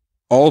Gazette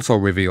also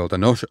revealed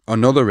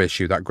another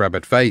issue that Greb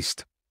had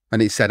faced,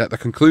 and it said at the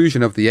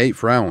conclusion of the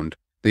 8th round,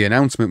 the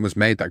announcement was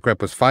made that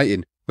Greb was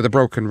fighting with a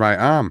broken right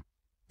arm,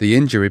 the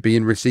injury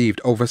being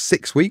received over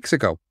 6 weeks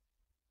ago.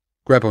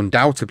 Greb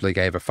undoubtedly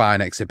gave a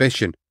fine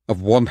exhibition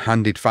of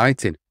one-handed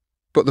fighting,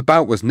 but the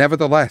bout was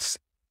nevertheless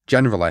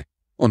generally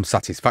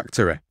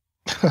unsatisfactory.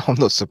 I'm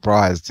not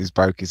surprised he's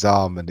broke his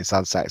arm and it's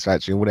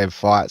unsatisfactory. All them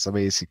fights, I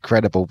mean, it's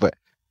incredible. But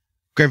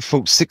Greb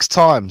fought 6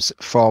 times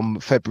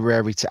from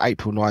February to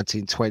April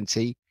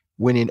 1920,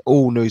 winning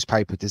all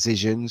newspaper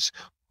decisions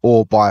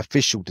or by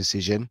official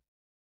decision.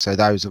 So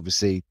those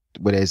obviously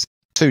where there's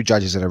 2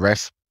 judges and a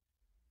ref.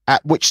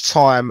 At which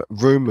time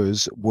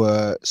rumours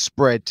were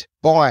spread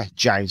by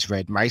James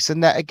Red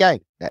Mason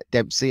that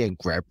Dempsey and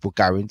Greb were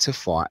going to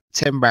fight a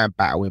 10-round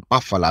battle in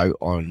Buffalo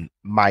on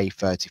May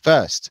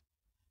 31st.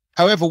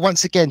 However,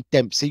 once again,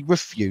 Dempsey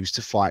refused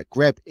to fight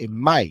Greb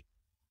in May,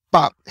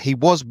 but he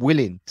was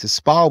willing to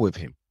spar with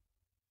him.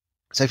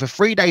 So for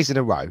 3 days in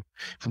a row,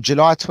 from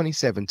July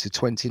 27 to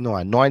 29,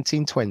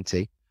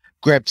 1920,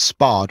 Greb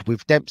sparred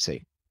with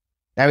Dempsey.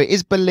 Now, it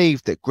is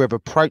believed that Greb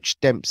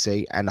approached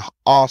Dempsey and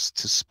asked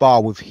to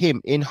spar with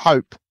him in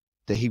hope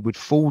that he would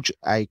forge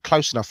a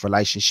close enough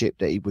relationship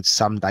that he would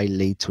someday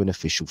lead to an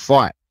official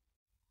fight.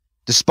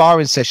 The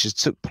sparring sessions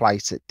took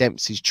place at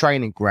Dempsey's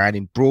training ground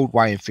in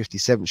Broadway and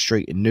 57th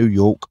Street in New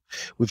York,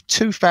 with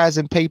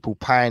 2,000 people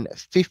paying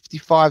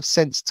 55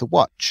 cents to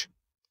watch.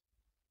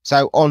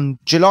 So on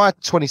July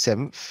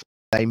 27th,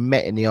 they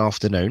met in the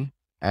afternoon,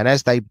 and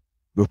as they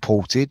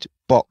reported,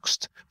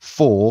 boxed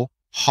 4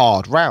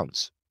 hard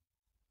rounds.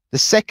 The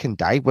second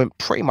day went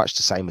pretty much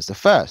the same as the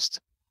first.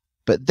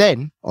 But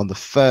then, on the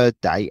 3rd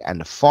day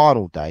and the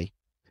final day,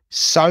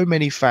 so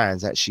many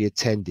fans actually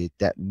attended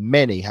that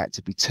many had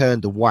to be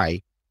turned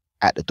away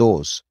at the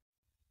doors.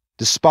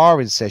 The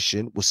sparring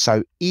session was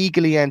so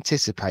eagerly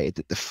anticipated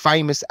that the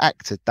famous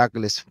actor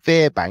Douglas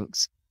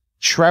Fairbanks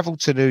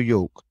travelled to New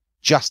York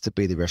just to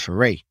be the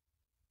referee.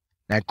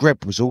 Now,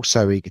 Greb was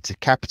also eager to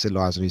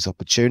capitalise on his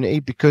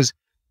opportunity because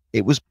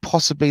it was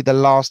possibly the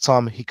last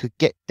time he could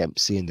get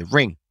Dempsey in the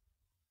ring.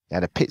 Now,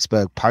 the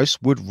Pittsburgh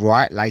Post would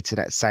write later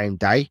that same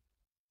day,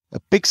 a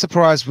big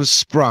surprise was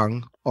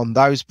sprung on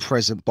those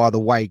present by the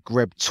way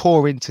Greb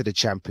tore into the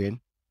champion,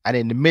 and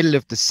in the middle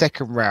of the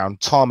second round,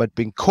 time had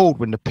been called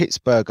when the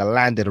Pittsburgher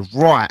landed a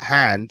right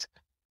hand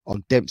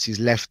on Dempsey's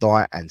left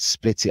eye and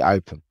split it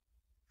open.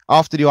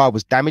 After the eye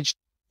was damaged,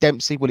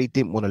 Dempsey, he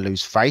didn't want to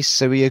lose face,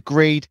 so he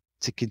agreed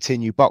to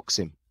continue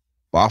boxing.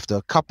 But after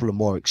a couple of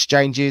more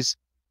exchanges,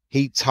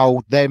 he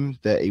told them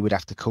that he would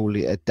have to call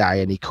it a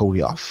day, and he called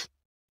it off.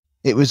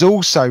 It was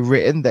also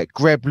written that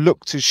Greb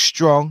looked as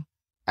strong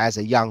as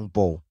a young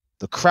bull.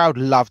 The crowd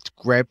loved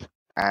Greb,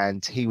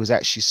 and he was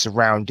actually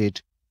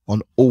surrounded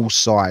on all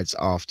sides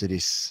after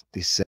this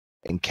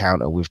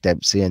encounter with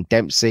Dempsey. And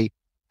Dempsey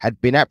had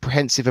been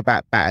apprehensive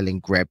about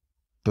battling Greb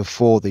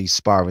before these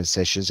sparring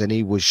sessions, and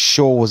he was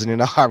sure wasn't in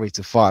a hurry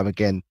to fight him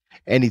again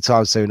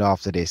anytime soon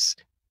after this.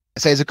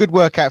 So it's a good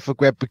workout for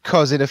Greb,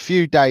 because in a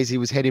few days he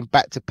was heading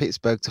back to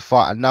Pittsburgh to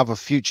fight another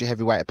future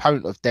heavyweight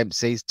opponent of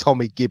Dempsey's,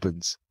 Tommy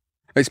Gibbons.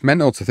 It's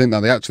mental to think that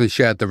they actually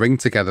shared the ring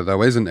together,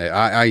 though, isn't it?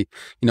 I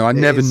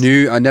never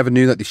knew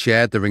that they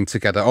shared the ring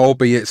together,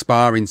 albeit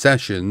sparring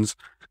sessions.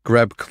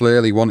 Greb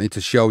clearly wanted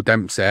to show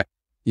Dempsey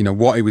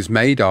what he was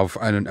made of.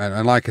 And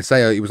like I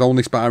say, it was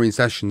only sparring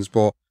sessions,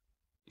 but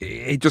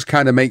it just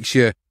kind of makes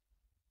you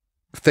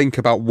think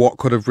about what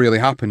could have really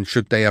happened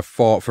should they have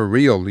fought for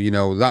real.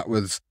 That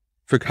was,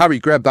 for Harry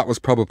Greb, that was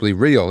probably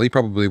real. He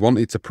probably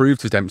wanted to prove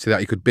to Dempsey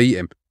that he could beat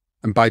him.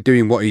 And by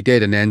doing what he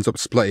did and ends up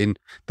splitting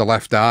the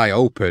left eye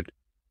open,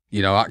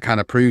 that kind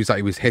of proves that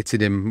he was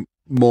hitting him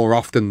more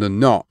often than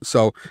not.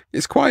 So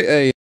it's quite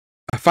a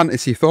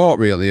fantasy thought,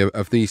 really,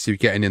 of these two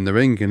getting in the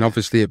ring, and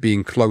obviously it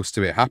being close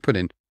to it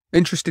happening.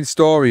 Interesting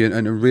story,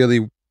 and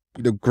really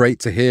great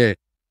to hear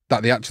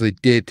that they actually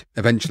did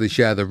eventually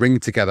share the ring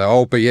together,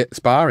 albeit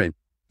sparring.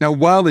 Now,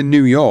 while in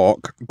New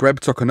York, Greb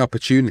took an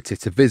opportunity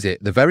to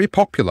visit the very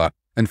popular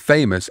and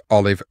famous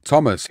Olive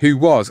Thomas, who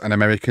was an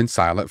American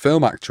silent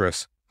film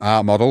actress,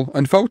 art model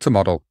and photo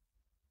model.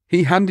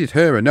 He handed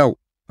her a note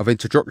of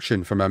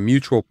introduction from a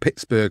mutual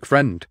Pittsburgh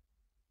friend.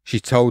 She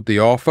told the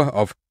author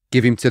of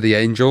Give Him to the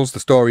Angels, the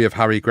story of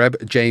Harry Greb,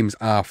 James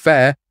R.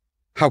 Fair,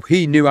 how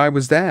he knew I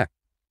was there.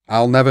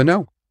 I'll never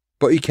know.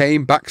 But he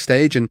came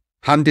backstage and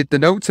handed the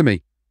note to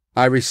me.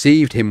 I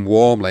received him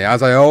warmly,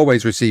 as I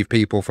always receive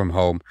people from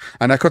home,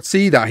 and I could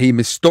see that he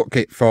mistook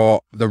it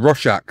for the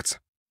Rush Act.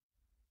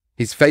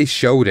 His face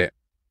showed it.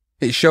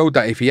 It showed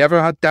that if he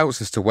ever had doubts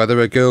as to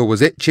whether a girl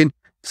was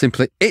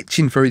simply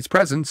itching for his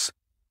presence,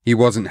 he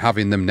wasn't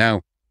having them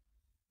now.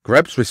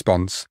 Greb's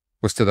response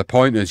was to the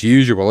point as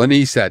usual, and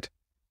he said,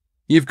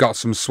 "You've got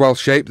some swell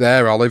shape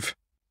there, Olive.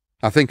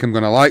 I think I'm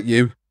going to like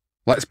you.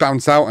 Let's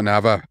bounce out and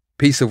have a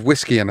piece of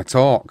whiskey and a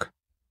talk."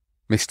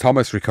 Miss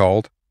Thomas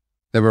recalled,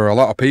 "There were a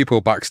lot of people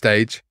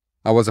backstage.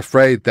 I was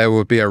afraid there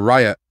would be a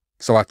riot,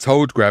 so I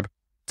told Greb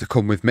to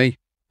come with me,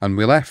 and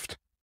we left."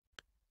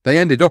 They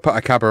ended up at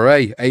a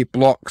cabaret 8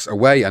 blocks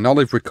away, and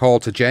Olive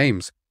recalled to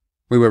James,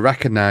 "We were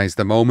recognised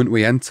the moment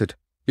we entered.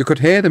 You could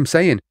hear them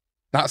saying,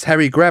 'That's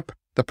Harry Greb,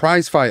 the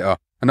prize fighter,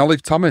 and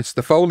Olive Thomas,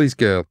 the Foley's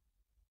girl.'"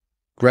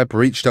 Greb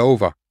reached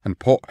over and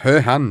put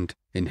her hand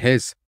in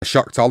his. A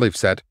shocked Olive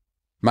said,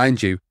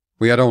 "Mind you,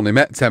 we had only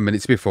met 10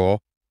 minutes before,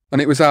 and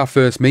it was our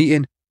first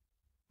meeting."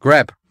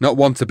 Greb, not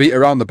one to beat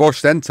around the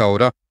bush, then told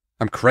her,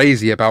 "I'm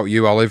crazy about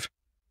you, Olive.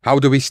 How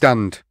do we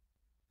stand?"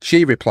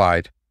 She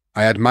replied,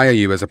 "I admire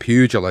you as a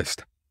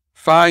pugilist."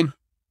 "Fine,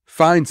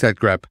 fine," said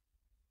Greb.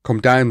 "Come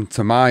down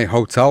to my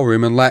hotel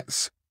room and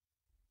let's..."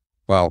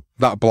 Well,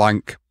 that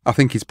blank, I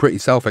think, is pretty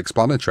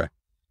self-explanatory.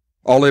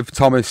 Olive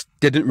Thomas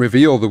didn't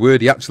reveal the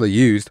word he actually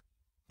used,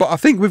 but I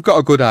think we've got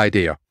a good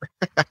idea.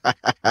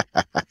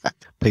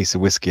 Piece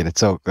of whiskey and a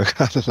talk.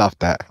 I love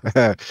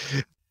that.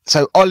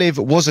 So Olive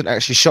wasn't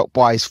actually shocked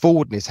by his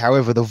forwardness.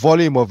 However, the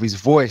volume of his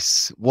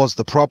voice was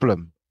the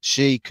problem.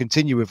 She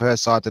continued with her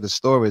side of the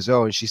story as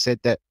well, and she said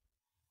that,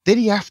 did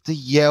he have to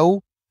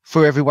yell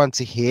for everyone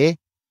to hear?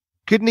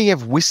 Couldn't he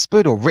have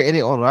whispered or written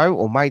it on note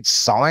or made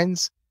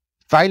signs?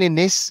 Failing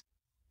this,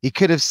 he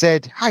could have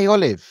said, "Hey,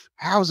 Olive,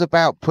 how's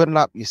about putting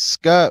up your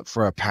skirt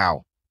for a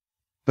pal?"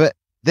 But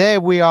there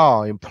we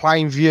are in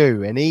plain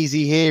view and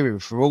easy hearing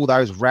for all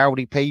those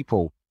rowdy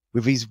people,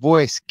 with his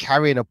voice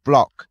carrying a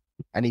block,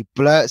 and he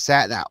blurts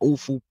out that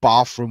awful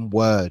bathroom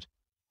word.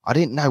 I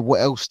didn't know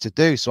what else to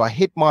do, so I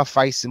hid my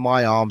face in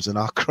my arms and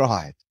I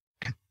cried.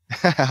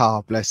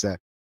 Oh, bless her.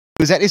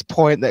 It was at this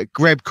point that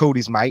Greb called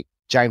his mate,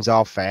 James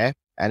R. Fair,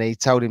 and he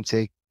told him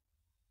to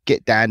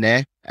get down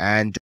there,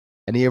 and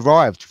he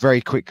arrived very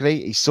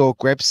quickly. He saw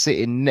Greb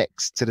sitting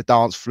next to the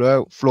dance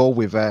floor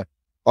with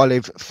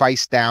Olive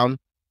face down,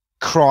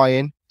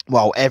 crying,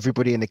 while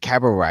everybody in the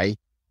cabaret,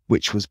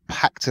 which was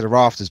packed to the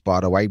rafters, by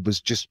the way,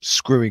 was just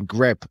screwing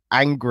Greb,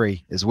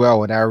 angry as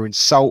well, and they were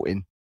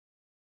insulting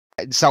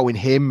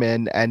him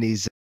and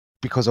his,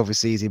 because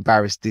obviously he's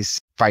embarrassed this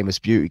famous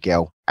beauty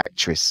girl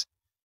actress.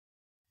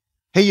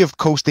 He, of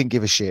course, didn't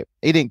give a shit.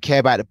 He didn't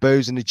care about the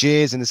boos and the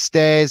jeers and the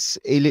stares.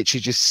 He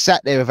literally just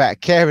sat there without a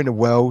care in the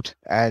world.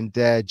 And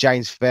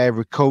James Fair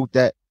recalled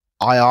that,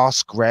 "I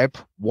asked Greb,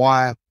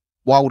 why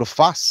all the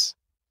fuss?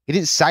 He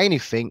didn't say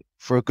anything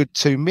for a good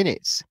 2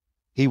 minutes.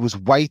 He was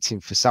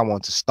waiting for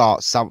someone to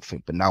start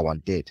something, but no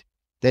one did.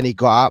 Then he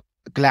got up,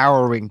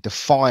 glowering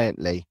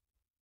defiantly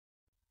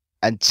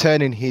and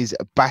turning his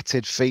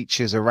battered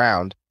features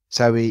around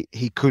so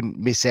he couldn't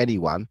miss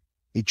anyone.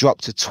 He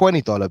dropped a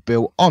 $20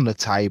 bill on the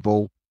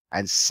table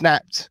and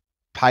snapped,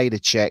 paid a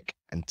check,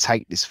 and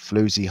take this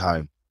floozy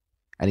home."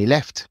 And he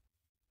left.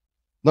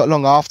 Not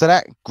long after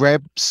that,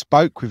 Greb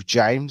spoke with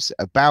James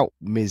about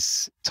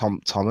Ms.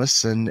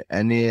 Thomas, and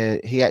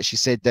he actually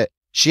said that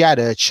she had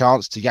her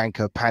chance to yank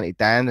her panty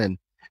down and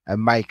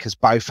make us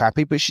both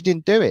happy, but she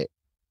didn't do it.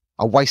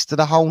 I wasted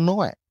the whole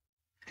night.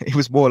 It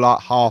was more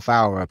like half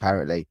hour,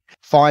 apparently,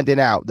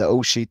 finding out that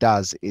all she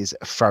does is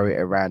throw it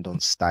around on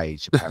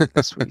stage. Apparently,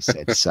 that's what he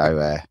said.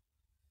 So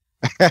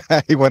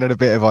he wanted a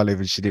bit of Olive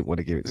and she didn't want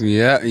to give it to him.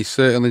 Yeah, he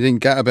certainly didn't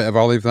get a bit of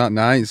Olive that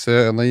night,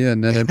 certainly.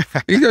 And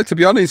to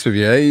be honest with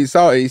you,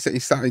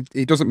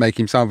 he doesn't make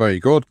him sound very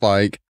good.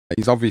 Like,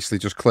 he's obviously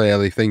just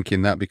clearly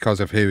thinking that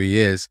because of who he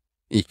is,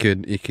 he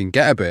can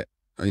get a bit,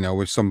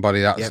 with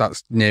somebody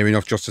that's near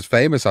enough just as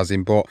famous as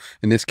him. But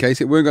in this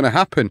case, it weren't going to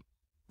happen.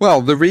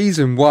 Well, the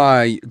reason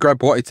why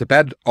Greb wanted to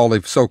bed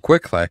Olive so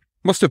quickly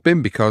must have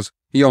been because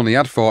he only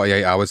had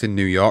 48 hours in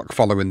New York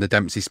following the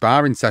Dempsey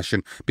sparring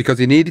session, because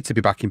he needed to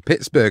be back in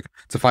Pittsburgh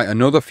to fight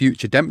another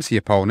future Dempsey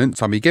opponent,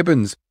 Tommy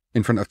Gibbons,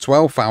 in front of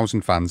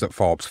 12,000 fans at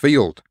Forbes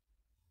Field.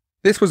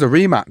 This was a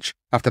rematch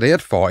after they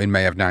had fought in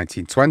May of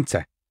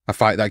 1920, a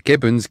fight that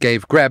Gibbons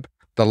gave Greb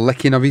the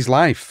licking of his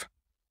life.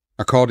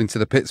 According to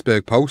the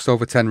Pittsburgh Post,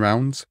 over 10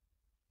 rounds.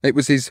 It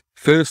was his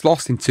first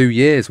loss in 2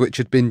 years, which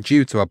had been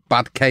due to a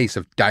bad case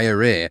of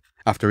diarrhea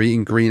after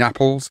eating green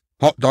apples,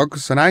 hot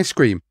dogs and ice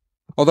cream,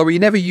 although he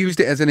never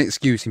used it as an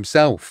excuse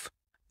himself.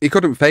 He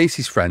couldn't face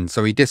his friends,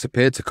 so he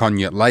disappeared to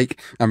Cognac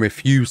Lake and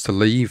refused to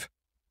leave.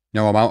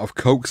 No amount of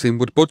coaxing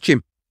would budge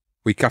him.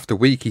 Week after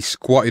week he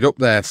squatted up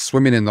there,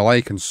 swimming in the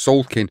lake and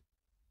sulking.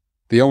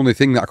 The only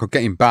thing that could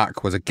get him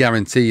back was a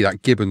guarantee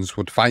that Gibbons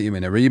would fight him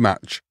in a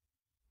rematch.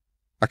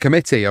 A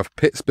committee of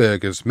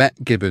Pittsburghers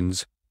met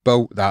Gibbons'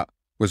 boat that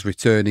was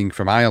returning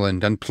from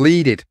Ireland and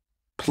pleaded,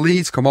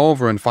 "Please come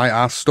over and fight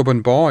our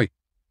stubborn boy."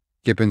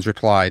 Gibbons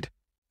replied,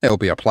 "It'll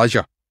be a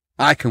pleasure.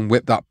 I can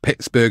whip that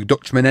Pittsburgh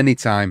Dutchman any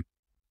time."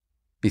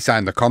 He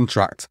signed the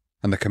contract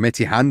and the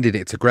committee handed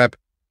it to Greb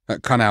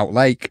at Cognac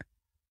Lake.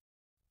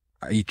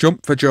 He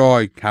jumped for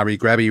joy, Harry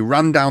Greb. He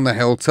ran down the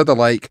hill to the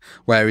lake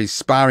where his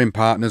sparring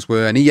partners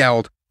were and he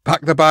yelled,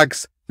 "Pack the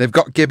bags, they've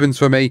got Gibbons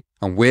for me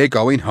and we're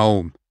going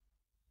home."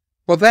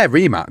 Well, their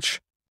rematch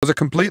was a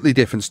completely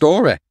different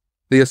story.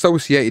 The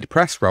Associated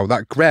Press wrote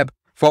that Greb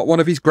fought one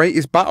of his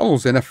greatest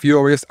battles in a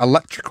furious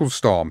electrical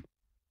storm.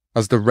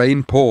 As the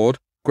rain poured,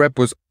 Greb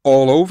was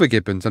all over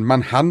Gibbons and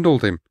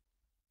manhandled him.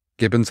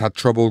 Gibbons had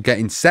trouble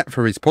getting set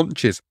for his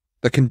punches.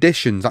 The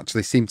conditions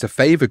actually seemed to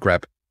favour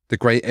Greb, the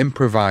great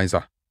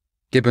improviser.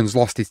 Gibbons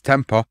lost his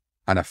temper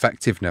and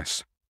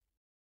effectiveness.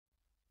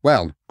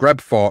 Well,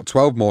 Greb fought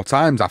 12 more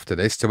times after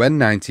this to end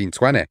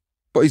 1920,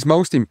 but his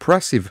most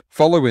impressive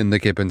following the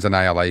Gibbons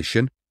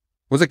annihilation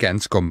was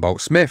against Gunboat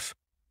Smith,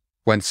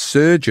 when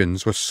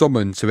surgeons were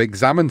summoned to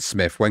examine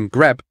Smith when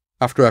Greb,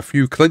 after a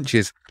few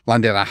clinches,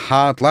 landed a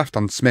hard left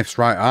on Smith's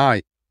right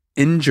eye,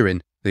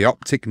 injuring the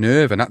optic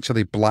nerve and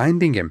actually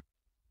blinding him.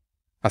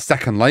 A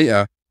second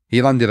later,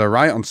 he landed a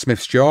right on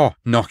Smith's jaw,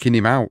 knocking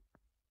him out.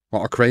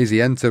 What a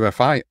crazy end to a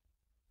fight.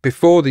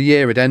 Before the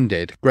year had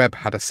ended, Greb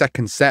had a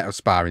second set of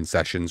sparring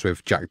sessions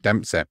with Jack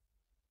Dempsey.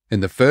 In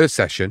the first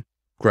session,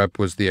 Greb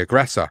was the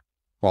aggressor,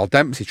 while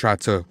Dempsey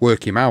tried to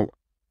work him out,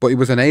 but he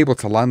was unable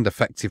to land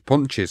effective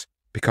punches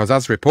because,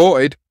 as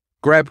reported,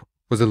 Greb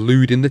was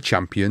eluding the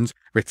champion's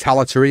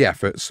retaliatory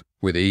efforts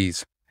with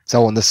ease.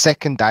 So on the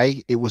second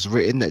day, it was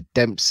written that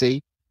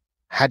Dempsey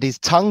had his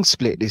tongue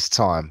split this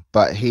time,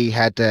 but he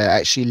had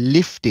actually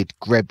lifted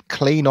Greb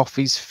clean off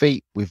his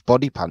feet with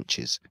body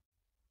punches.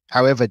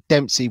 However,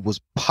 Dempsey was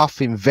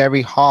puffing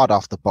very hard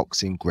after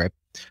boxing Greb.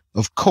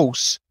 Of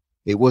course,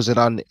 it was an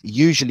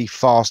unusually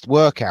fast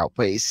workout,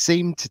 but it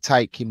seemed to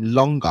take him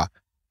longer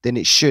than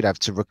it should have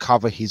to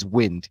recover his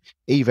wind,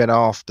 even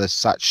after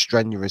such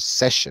strenuous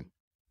session.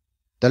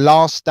 The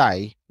last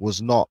day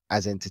was not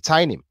as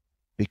entertaining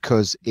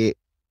because it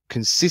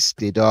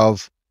consisted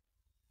of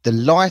the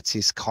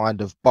lightest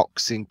kind of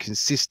boxing,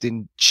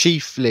 consisting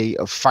chiefly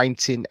of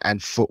feinting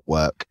and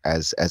footwork,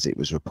 as it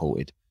was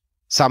reported.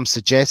 Some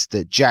suggest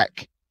that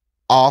Jack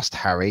asked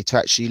Harry to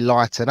actually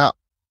lighten up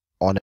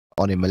on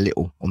him a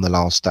little on the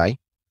last day.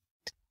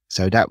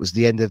 So that was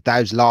the end of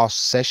those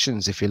last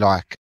sessions, if you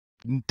like.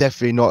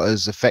 Definitely not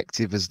as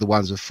effective as the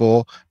ones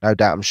before. No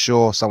doubt, I'm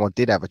sure someone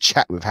did have a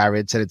chat with Harry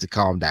and tell him to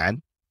calm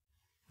down.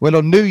 Well,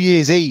 on New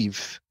Year's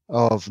Eve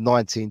of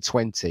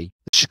 1920,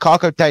 the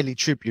Chicago Daily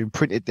Tribune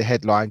printed the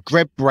headline,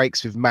 "Greb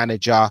breaks with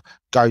manager,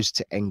 goes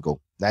to Engel."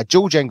 Now,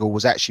 George Engel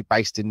was actually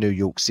based in New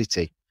York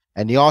City,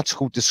 and the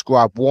article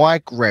described why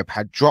Greb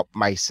had dropped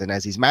Mason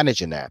as his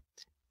manager now.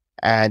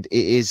 And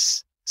it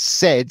is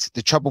said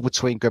the trouble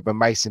between Greb and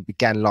Mason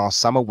began last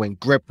summer when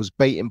Greb was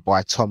beaten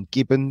by Tom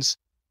Gibbons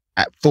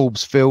at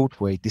Forbes Field,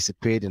 where he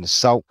disappeared in a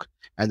sulk.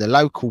 And the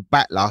local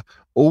battler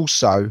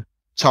also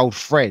told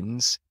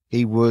friends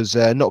he was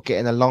not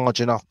getting a large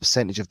enough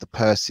percentage of the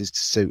purses to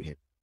suit him.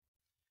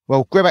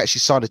 Well, Greb actually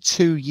signed a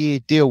 2-year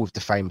deal with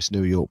the famous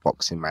New York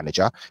boxing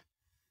manager,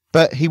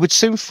 but he would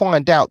soon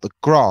find out the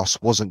grass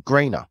wasn't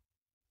greener.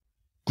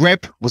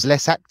 Greb was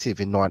less active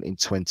in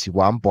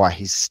 1921 by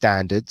his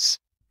standards,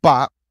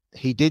 but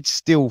he did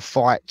still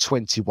fight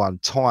 21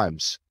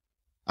 times,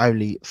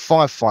 only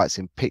 5 fights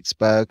in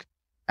Pittsburgh,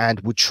 and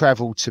would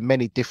travel to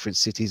many different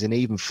cities and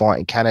even fight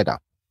in Canada.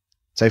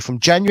 So from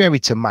January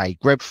to May,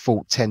 Greb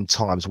fought 10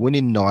 times,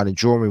 winning 9 and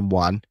drawing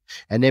 1,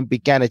 and then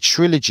began a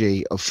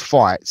trilogy of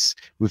fights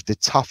with the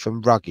tough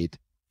and rugged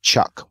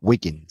Chuck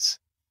Wiggins.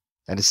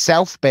 And the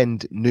South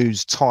Bend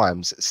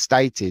News-Times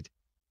stated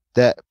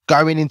that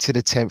going into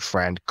the 10th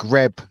round,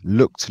 Greb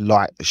looked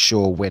like the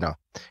sure winner.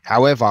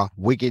 However,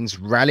 Wiggins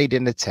rallied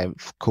in the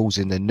 10th,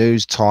 causing the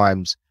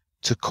News-Times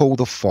to call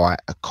the fight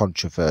a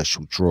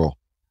controversial draw.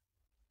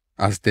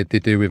 As did they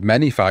do with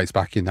many fights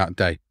back in that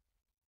day.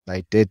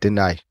 They did, didn't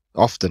they?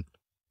 Often.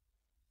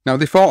 Now,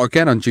 they fought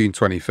again on June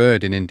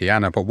 23rd in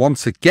Indiana, but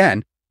once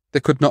again, they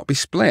could not be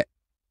split.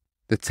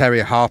 The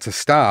Terrier Harter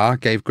Star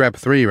gave Greb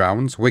 3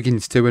 rounds,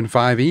 Wiggins 2 and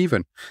 5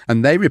 even,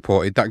 and they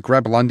reported that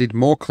Greb landed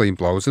more clean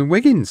blows than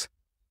Wiggins.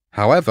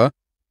 However,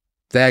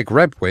 their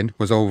Greb win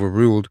was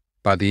overruled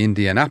by the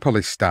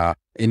Indianapolis Star,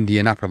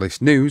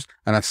 Indianapolis News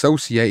and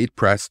Associated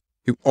Press,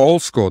 who all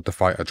scored the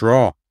fight a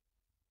draw.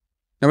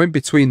 Now, in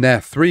between their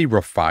 3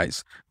 rough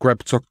fights,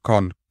 Greb took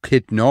on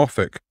Kid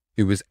Norfolk,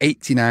 who was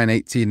 89,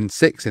 18 and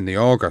 6 in the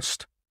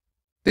August.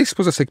 This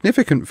was a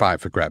significant fight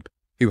for Greb,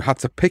 who had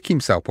to pick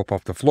himself up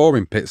off the floor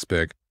in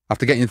Pittsburgh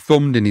after getting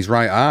thumbed in his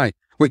right eye,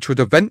 which would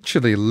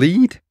eventually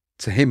lead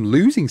to him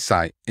losing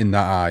sight in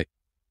that eye.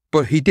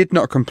 But he did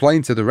not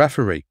complain to the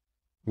referee.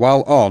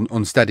 While on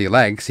unsteady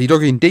legs, he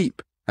dug in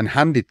deep and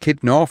handed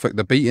Kid Norfolk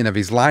the beating of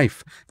his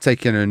life,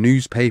 taking a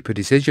newspaper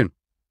decision.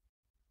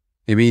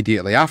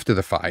 Immediately after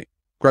the fight,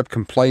 Greb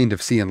complained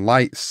of seeing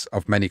lights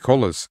of many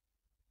colours,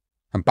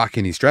 and back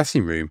in his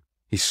dressing room,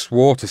 he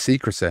swore to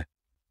secrecy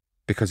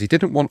because he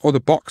didn't want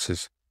other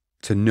boxers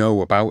to know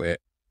about it,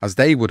 as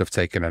they would have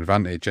taken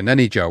advantage. And then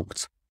he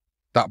joked,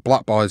 "That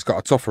black boy's got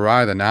a tougher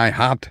eye than I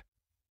had."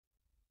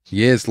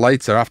 Years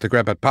later, after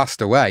Greb had passed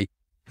away,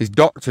 his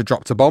doctor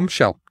dropped a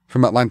bombshell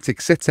from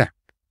Atlantic City.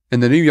 In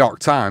the New York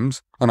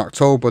Times, on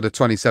October the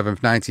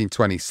 27th,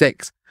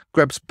 1926,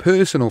 Greb's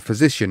personal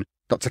physician,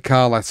 Dr.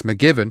 Carl S.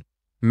 McGivern,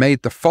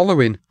 made the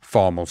following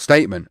formal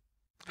statement.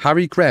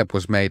 Harry Greb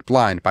was made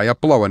blind by a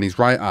blow in his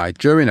right eye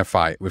during a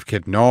fight with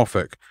Kid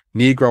Norfolk,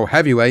 Negro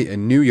heavyweight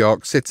in New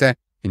York City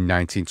in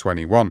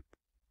 1921.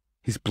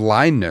 His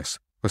blindness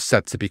was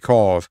said to be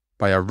caused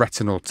by a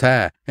retinal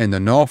tear in the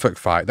Norfolk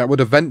fight that would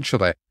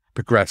eventually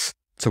progress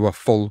to a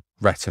full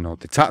retinal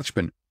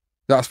detachment.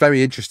 That's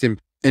very interesting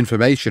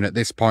information at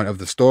this point of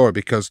the story,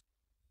 because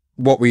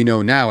what we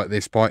know now at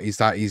this point is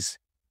that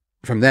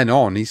from then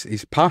on,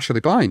 he's partially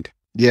blind.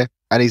 Yeah,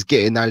 and he's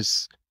getting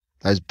those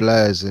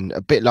blurs, and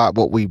a bit like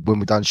when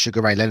we done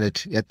Sugar Ray Leonard,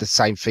 he had the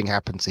same thing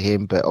happen to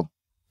him, but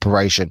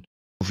operation.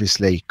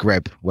 Obviously,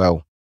 Greb,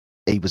 well,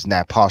 he was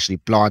now partially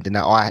blind in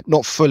that eye,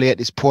 not fully at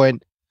this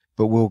point,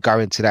 but we'll go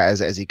into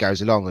that as he goes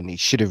along, and he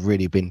should have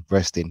really been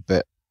resting.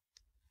 But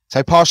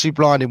so partially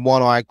blind in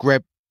one eye,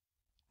 Greb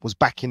was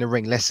back in the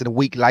ring less than a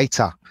week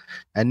later,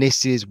 and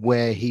this is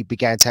where he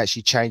began to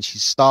actually change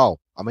his style.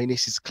 I mean,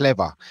 this is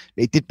clever.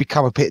 It did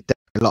become a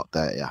lot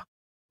dirtier.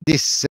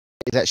 This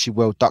is actually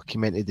well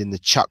documented in the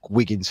Chuck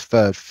Wiggins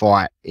third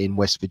fight in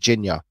West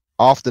Virginia.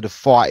 After the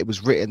fight, it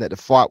was written that the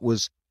fight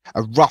was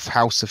a rough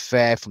house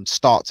affair from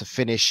start to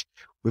finish,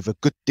 with a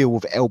good deal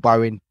of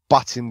elbowing,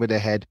 butting with the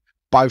head,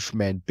 both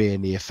men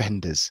being the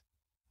offenders.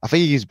 I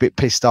think he was a bit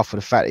pissed off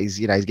with the fact that he's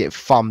getting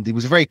thumbed. He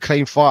was a very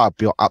clean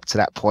fighter up to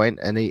that point,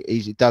 and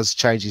he does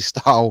change his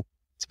style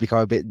to become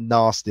a bit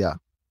nastier.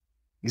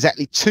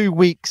 Exactly 2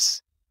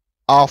 weeks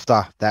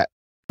after that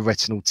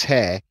retinal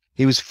tear,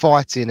 he was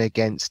fighting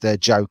against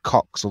Joe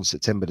Cox on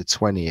September the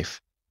 20th,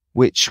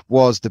 which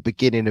was the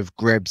beginning of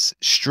Greb's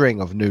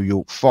string of New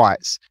York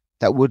fights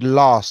that would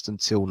last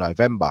until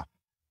November.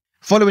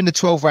 Following the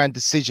 12-round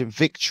decision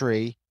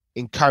victory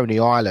in Coney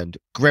Island,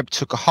 Greb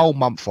took a whole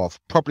month off,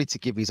 probably to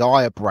give his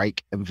eye a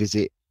break and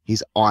visit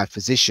his eye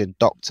physician,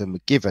 Dr.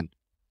 McGivern,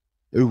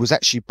 who was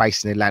actually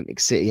based in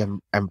Atlantic City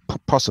and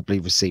possibly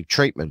received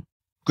treatment.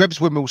 Greb's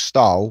windmill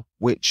style,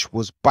 which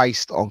was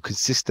based on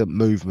consistent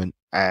movement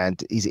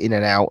and his in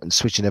and out and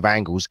switching of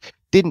angles,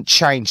 didn't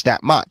change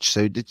that much.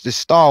 So the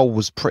style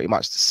was pretty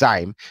much the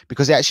same,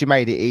 because it actually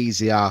made it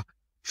easier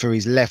for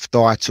his left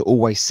eye to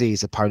always see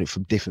his opponent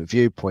from different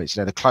viewpoints.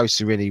 The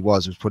closer in he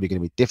was probably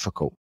going to be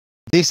difficult.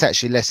 This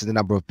actually lessened the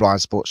number of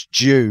blind spots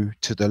due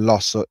to the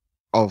loss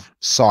of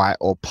sight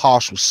or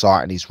partial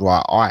sight in his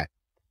right eye.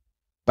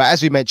 But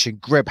as we mentioned,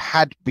 Greb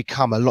had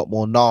become a lot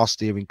more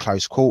nastier in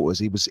close quarters.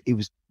 He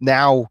was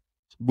now,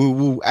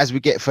 as we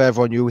get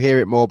further on, you'll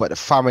hear it more, but the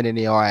thumbing in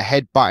the eye,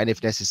 headbutting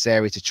if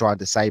necessary to try and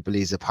disable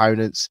his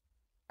opponents.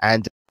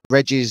 And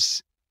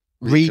Regis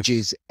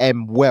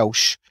M.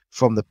 Welsh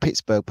from the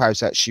Pittsburgh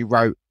Post actually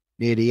wrote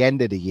near the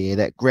end of the year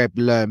that Greb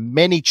learned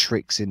many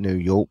tricks in New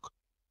York.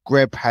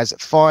 Greb has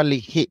finally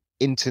hit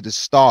into the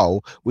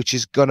style which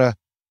is going to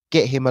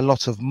get him a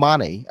lot of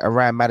money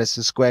around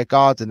Madison Square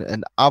Garden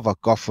and other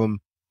Gotham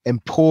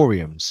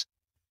emporiums.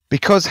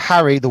 Because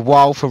Harry, the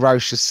wild,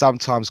 ferocious,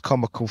 sometimes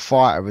comical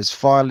fighter, has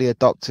finally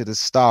adopted a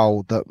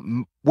style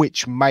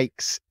which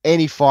makes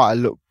any fighter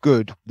look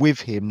good with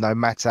him, no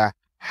matter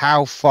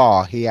how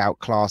far he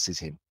outclasses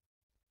him.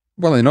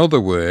 Well, in other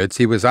words,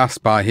 he was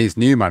asked by his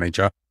new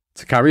manager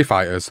to carry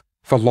fighters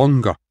for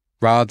longer,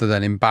 rather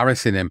than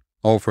embarrassing him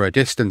over a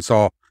distance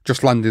or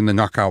just landing the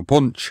knockout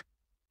punch.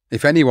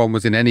 If anyone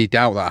was in any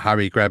doubt that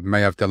Harry Greb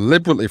may have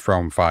deliberately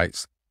thrown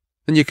fights,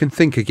 then you can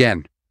think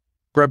again.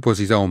 Greb was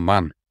his own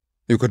man,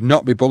 who could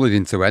not be bullied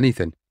into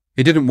anything.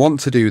 He didn't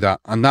want to do that,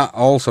 and that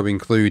also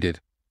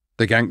included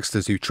the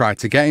gangsters who tried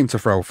to get him to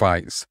throw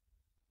fights.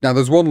 Now,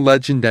 there's one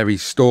legendary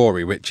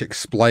story which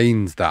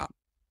explains that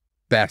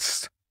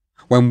best.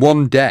 When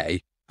one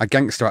day, a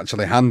gangster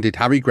actually handed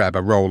Harry Greb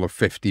a roll of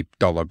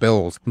 $50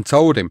 bills and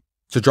told him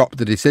to drop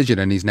the decision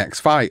in his next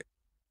fight,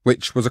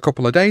 which was a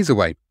couple of days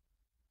away.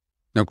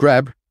 Now,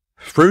 Greb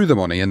threw the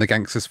money in the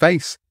gangster's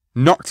face,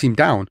 knocked him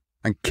down,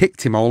 and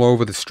kicked him all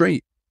over the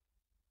street.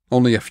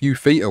 Only a few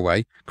feet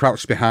away,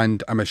 crouched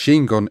behind a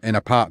machine gun in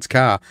a parked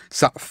car,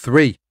 sat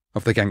 3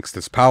 of the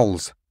gangster's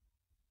pals.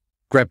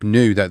 Greb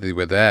knew that they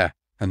were there,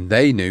 and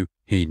they knew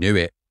he knew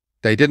it.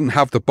 They didn't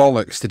have the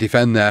bollocks to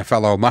defend their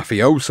fellow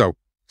mafioso,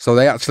 so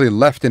they actually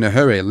left in a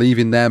hurry,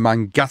 leaving their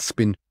man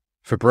gasping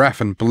for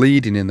breath and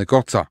bleeding in the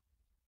gutter.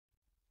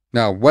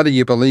 Now, whether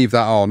you believe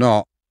that or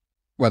not,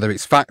 whether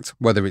it's fact,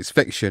 whether it's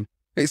fiction,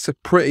 it's a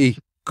pretty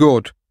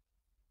good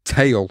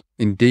tale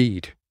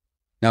indeed.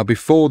 Now,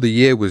 before the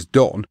year was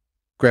done,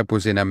 Greb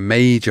was in a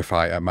major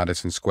fight at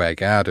Madison Square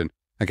Garden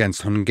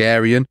against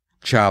Hungarian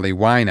Charlie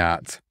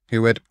Weinart,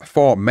 who had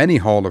fought many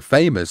Hall of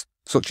Famers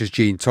such as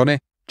Gene Tunney,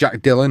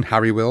 Jack Dillon,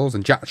 Harry Wills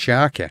and Jack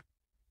Sharkey.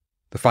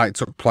 The fight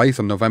took place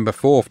on November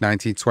 4th,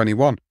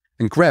 1921,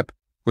 and Greb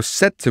was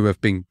said to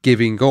have been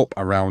giving up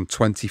around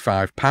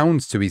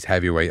 £25 to his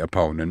heavyweight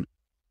opponent.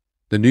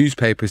 The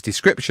newspaper's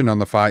description on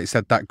the fight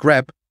said that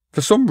Greb,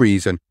 for some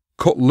reason,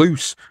 cut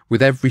loose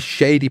with every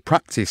shady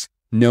practice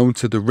known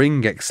to the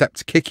ring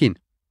except kicking.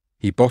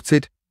 He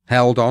butted,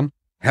 held on,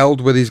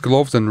 held with his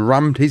gloves and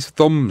rammed his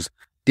thumbs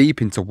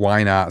deep into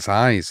Weinart's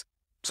eyes.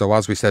 So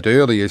as we said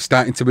earlier, he's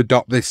starting to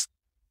adopt this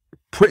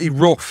pretty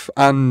rough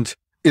and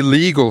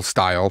illegal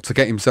style to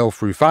get himself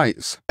through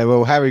fights.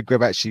 Well, Harry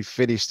Greb actually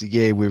finished the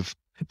year with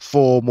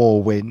 4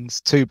 more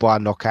wins, 2 by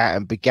knockout,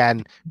 and began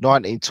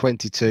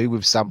 1922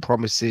 with some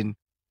promising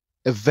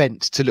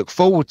events to look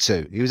forward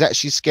to. He was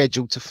actually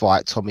scheduled to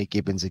fight Tommy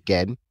Gibbons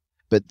again,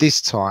 but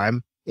this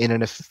time in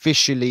an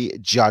officially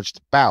judged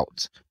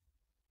bout.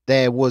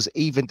 There was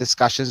even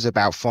discussions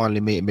about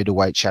finally meeting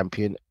middleweight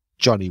champion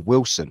Johnny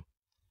Wilson.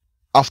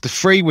 After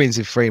 3 wins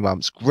in 3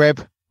 months,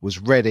 Greb was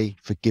ready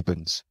for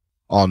Gibbons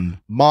on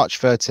March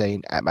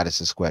 13 at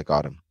Madison Square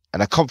Garden.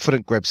 And a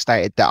confident Greb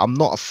stated that, "I'm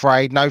not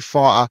afraid. No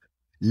fighter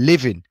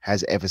living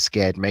has ever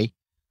scared me.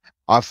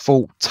 I've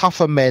fought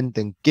tougher men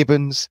than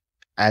Gibbons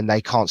and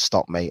they can't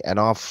stop me. And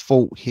I've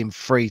fought him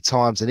 3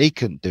 times and he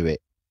couldn't do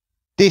it.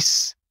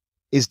 This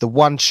is the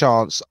one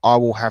chance I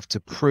will have to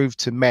prove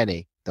to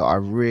many that I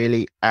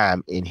really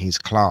am in his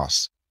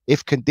class.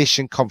 If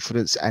condition,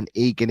 confidence and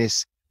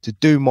eagerness to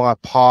do my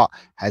part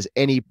has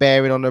any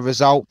bearing on the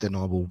result, then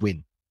I will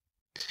win."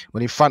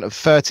 When in front of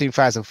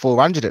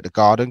 13,400 at the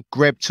Garden,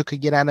 Greb took a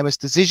unanimous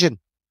decision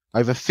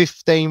over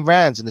 15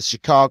 rounds, and the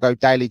Chicago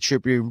Daily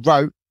Tribune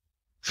wrote,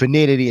 "For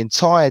nearly the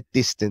entire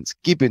distance,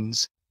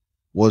 Gibbons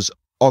was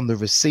on the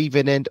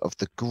receiving end of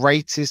the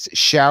greatest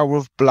shower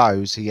of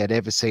blows he had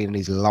ever seen in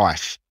his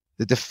life."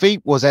 The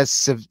defeat was a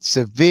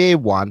severe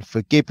one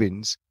for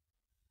Gibbons,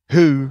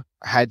 who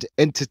had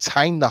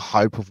entertained the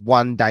hope of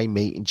one day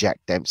meeting Jack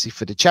Dempsey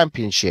for the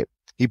championship.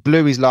 He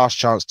blew his last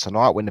chance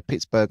tonight when the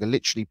Pittsburgher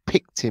literally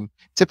picked him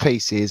to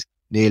pieces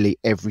nearly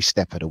every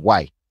step of the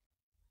way.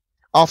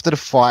 After the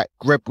fight,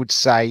 Greb would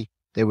say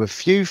there were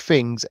few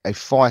things a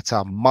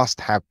fighter must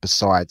have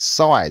besides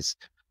size,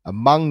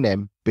 among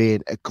them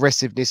being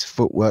aggressiveness,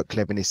 footwork,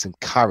 cleverness and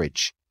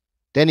courage.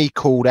 Then he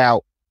called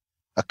out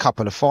a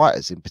couple of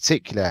fighters in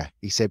particular.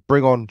 He said,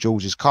 "Bring on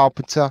George's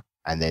Carpenter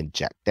and then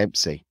Jack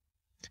Dempsey."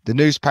 The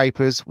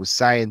newspapers were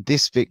saying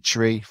this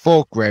victory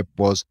for Greb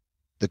was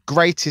the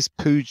greatest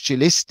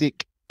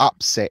pugilistic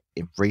upset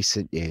in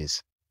recent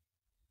years.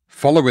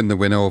 Following the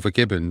win over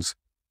Gibbons,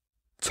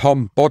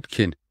 Tom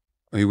Bodkin,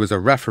 who was a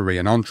referee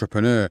and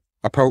entrepreneur,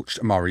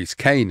 approached Maurice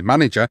Kane,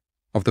 manager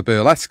of the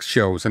burlesque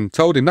shows, and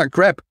told him that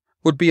Greb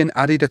would be an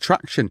added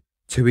attraction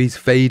to his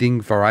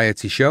fading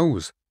variety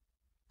shows.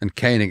 And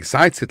Kane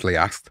excitedly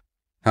asked,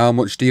 "How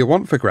much do you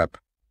want for Greb?"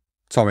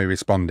 Tommy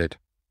responded,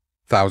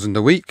 "1,000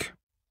 a week."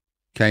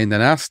 Kane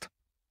then asked,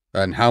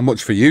 "And how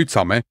much for you,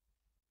 Tommy?"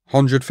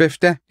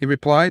 "150, he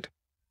replied.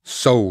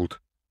 "Sold.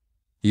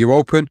 You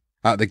open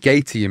at the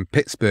Gaiety in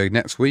Pittsburgh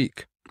next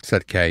week,"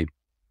 said Kane.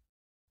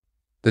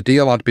 The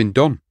deal had been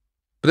done,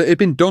 but it had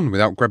been done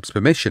without Greb's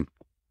permission.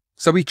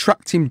 So he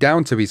tracked him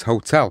down to his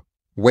hotel,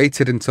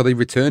 waited until he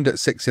returned at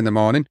 6 in the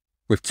morning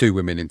with 2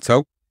 women in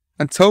tow,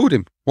 and told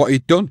him what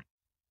he'd done.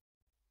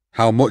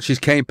 "How much is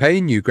Kane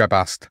paying you?" Greb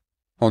asked.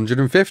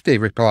 150,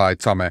 replied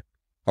Tommy.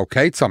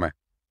 "Okay, Tommy.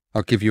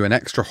 I'll give you an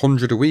extra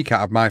 100 a week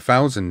out of my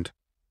 1,000.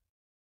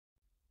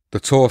 The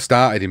tour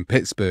started in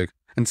Pittsburgh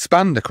and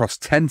spanned across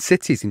 10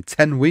 cities in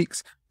 10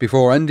 weeks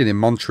before ending in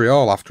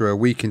Montreal after a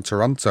week in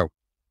Toronto.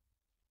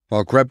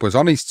 While Greb was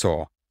on his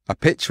tour, a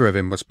picture of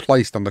him was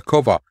placed on the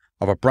cover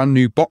of a brand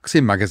new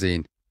boxing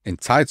magazine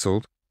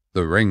entitled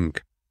The Ring.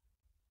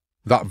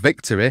 That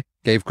victory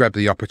gave Greb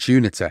the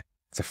opportunity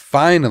to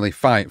finally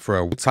fight for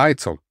a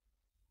title,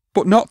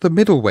 but not the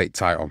middleweight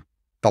title,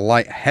 the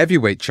light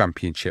heavyweight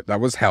championship that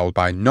was held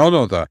by none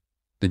other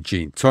than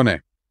Gene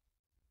Tunney.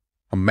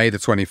 On May the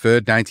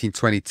 23rd,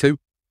 1922,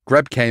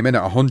 Greb came in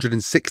at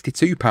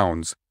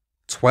 £162,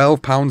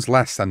 12 pounds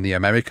less than the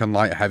American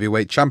light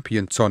heavyweight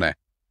champion Tunney.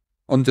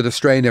 Under the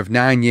strain of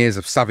 9 years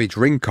of savage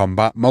ring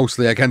combat,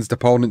 mostly against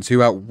opponents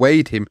who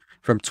outweighed him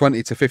from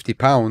 20 to 50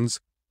 pounds,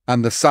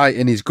 and the sight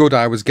in his good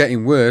eye was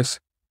getting worse,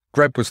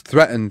 Greb was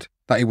threatened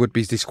that he would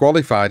be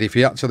disqualified if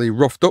he actually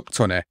roughed up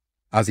Tunney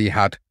as he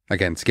had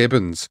against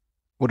Gibbons.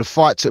 Well, the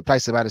fight took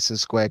place at Madison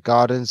Square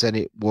Gardens, and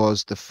it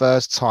was the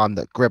first time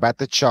that Greb had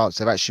the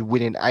chance of actually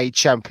winning a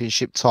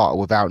championship title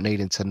without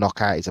needing to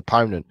knock out his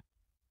opponent.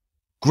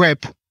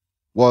 Greb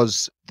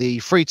was the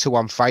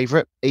 3-1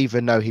 favourite,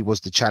 even though he was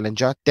the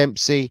challenger.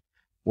 Dempsey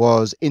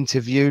was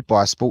interviewed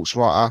by a sports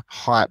writer,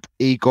 Hype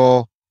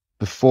Igor,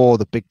 before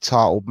the big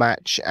title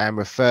match and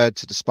referred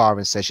to the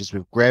sparring sessions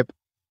with Greb.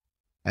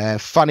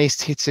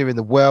 Funniest hitter in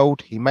the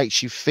world. He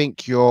makes you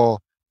think you're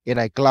in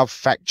a glove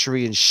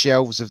factory and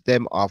shelves of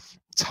them are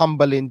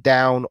tumbling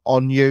down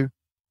on you.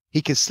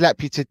 He can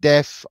slap you to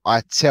death.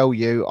 I tell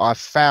you, I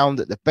found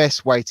that the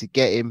best way to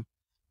get him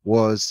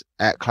was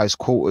at close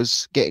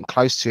quarters. Getting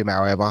close to him,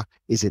 however,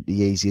 isn't the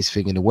easiest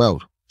thing in the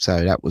world.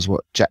 So that was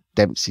what Jack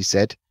Dempsey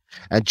said.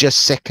 And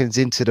just seconds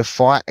into the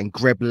fight, and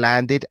Greb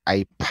landed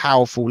a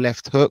powerful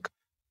left hook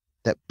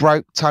that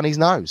broke Tunney's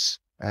nose.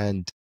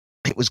 And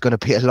it was going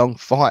to be a long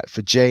fight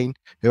for Gene,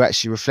 who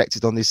actually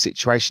reflected on this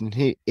situation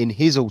in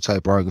his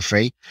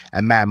autobiography,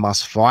 A Man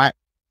Must Fight.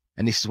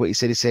 And this is what he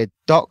said. He said,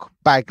 Doc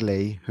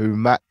Bagley,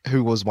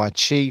 who was my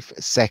chief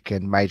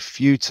second, made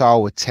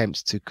futile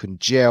attempts to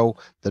congeal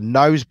the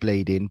nose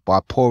bleeding by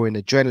pouring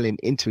adrenaline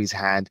into his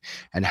hand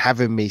and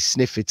having me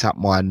sniff it up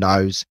my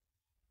nose.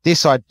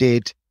 This I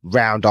did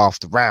round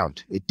after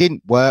round. It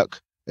didn't work,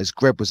 as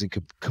Greb was in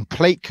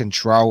complete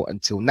control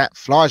until Nat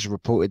Fleischer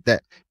reported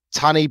that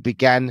Tunney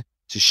began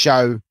to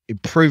show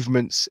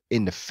improvements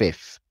in the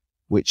fifth,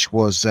 which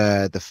was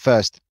the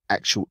first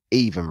actual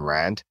even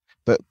round.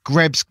 But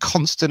Greb's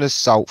constant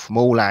assault from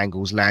all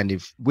angles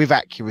landed with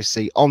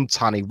accuracy on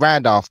Tunney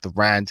round after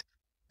round,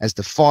 as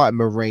the fighting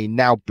Marine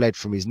now bled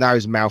from his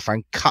nose, mouth,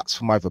 and cuts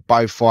from over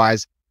both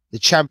eyes. The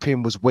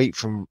champion was weak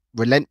from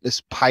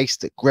relentless pace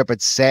that Greb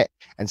had set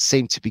and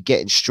seemed to be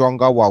getting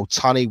stronger, while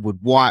Tunney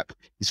would wipe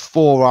his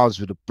forearms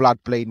with the blood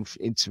bleeding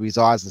into his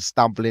eyes and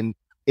stumbling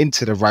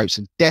into the ropes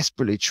and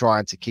desperately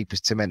trying to keep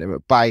his tormentor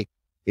at bay.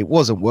 It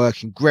wasn't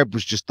working. Greb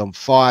was just on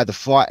fire. The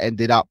fight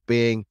ended up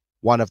being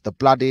one of the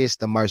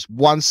bloodiest and most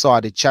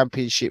one-sided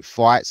championship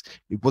fights.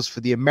 It was for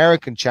the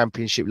American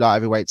Championship light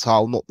heavyweight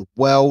title, not the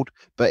world,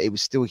 but it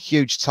was still a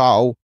huge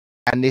title.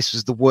 And this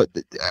was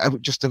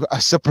just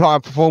a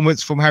sublime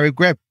performance from Harry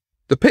Greb.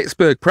 The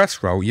Pittsburgh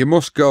press row, you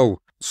must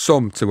go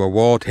some to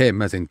award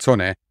him, as in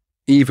Tunney,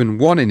 even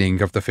one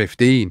inning of the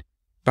 15.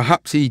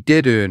 Perhaps he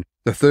did earn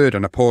the third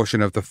and a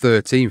portion of the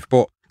 13th,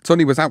 but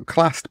Tunney was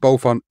outclassed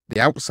both on the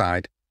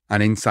outside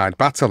and inside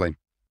battling.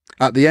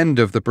 At the end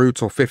of the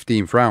brutal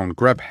 15th round,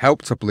 Greb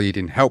helped a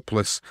bleeding,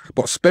 helpless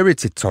but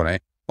spirited Tunney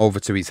over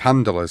to his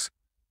handlers.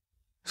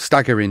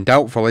 Staggering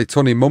doubtfully,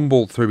 Tunney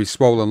mumbled through his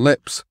swollen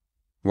lips,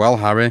 "Well,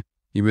 Harry,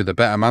 you were the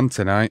better man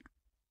tonight."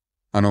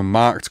 An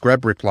unmarked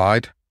Greb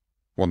replied,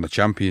 "Won the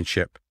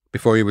championship,"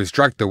 before he was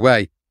dragged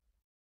away.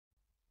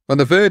 When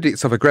the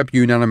verdict of a Greb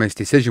unanimous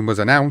decision was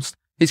announced,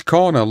 his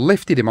corner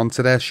lifted him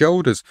onto their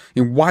shoulders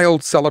in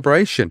wild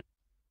celebration.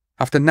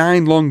 After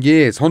 9 long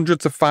years,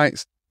 hundreds of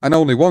fights, and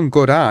only one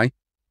good eye,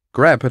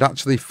 Greb had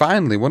actually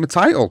finally won a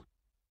title.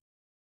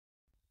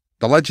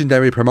 The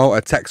legendary promoter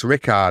Tex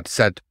Rickard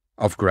said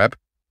of Greb,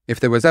 "If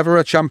there was ever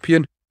a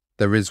champion,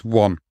 there is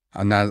one,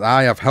 and as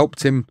I have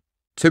helped him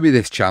to be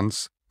this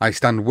chance, I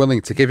stand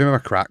willing to give him a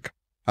crack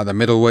at the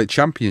middleweight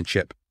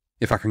championship,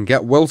 if I can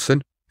get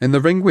Wilson in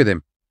the ring with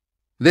him."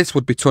 This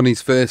would be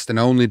Tunney's first and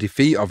only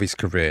defeat of his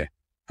career,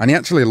 and he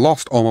actually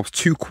lost almost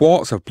 2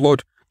 quarts of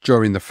blood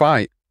during the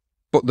fight.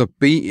 But the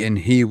beating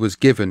he was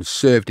given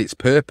served its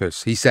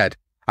purpose. He said,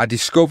 "I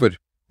discovered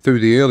through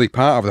the early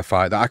part of the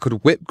fight that I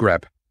could whip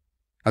Greb.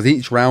 As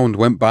each round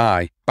went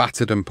by,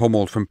 battered and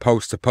pummeled from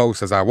post to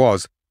post as I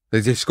was,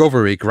 the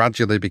discovery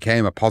gradually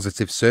became a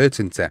positive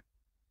certainty."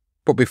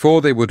 But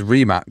before they would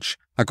rematch,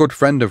 a good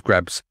friend of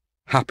Greb's,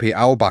 Happy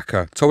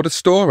Albacher, told a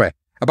story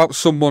about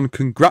someone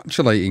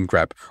congratulating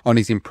Greb on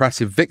his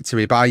impressive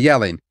victory by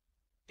yelling,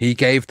 "He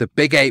gave the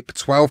big ape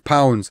 12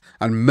 pounds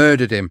and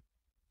murdered him.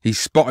 He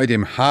spotted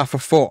him 1/2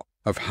 foot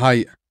of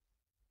height."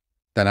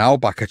 Then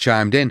Albacher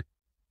chimed in,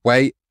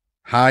 "Wait,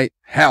 height,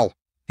 hell,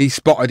 he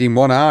spotted him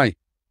 1 eye."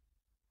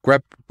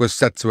 Greb was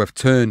said to have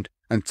turned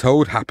and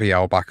told Happy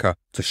Albacher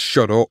to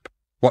shut up.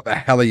 "What the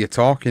hell are you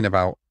talking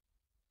about?"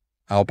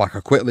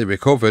 Albacher quickly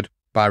recovered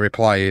by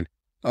replying,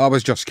 "I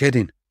was just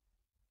kidding."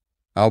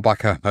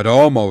 Albacher had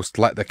almost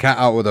let the cat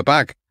out of the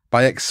bag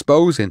by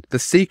exposing the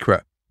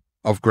secret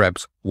of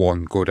Greb's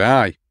one good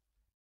eye.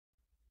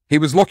 He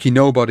was lucky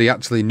nobody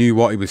actually knew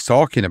what he was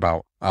talking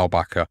about,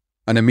 Albacher,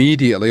 and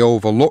immediately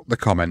overlooked the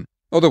comment.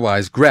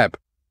 Otherwise, Greb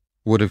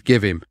would have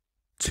given him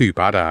 2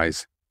 bad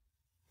eyes.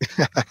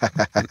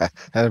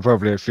 And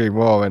probably a few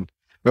more. And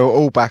well,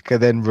 Albacher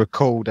then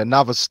recalled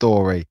another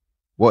story,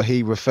 what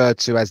he referred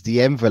to as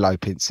the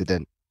envelope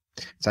incident.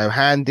 So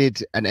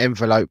handed an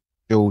envelope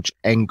to George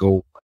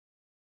Engel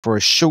for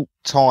a short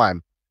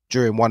time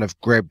during one of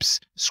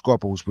Greb's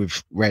squabbles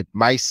with Red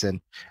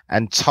Mason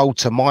and told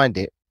to mind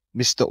it.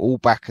 Mr.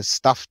 Albacher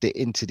stuffed it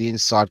into the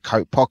inside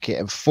coat pocket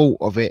and thought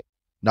of it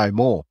no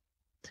more.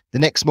 The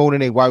next morning,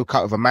 he woke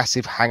up with a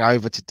massive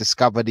hangover to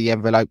discover the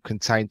envelope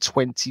contained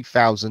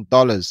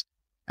 $20,000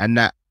 and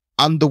that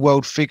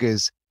underworld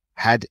figures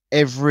had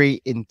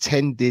every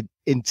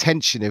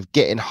intention of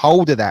getting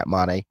hold of that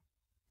money,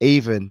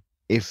 even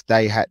if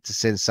they had to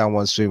send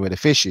someone swimming with the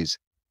fishes.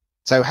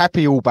 So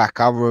happy all back,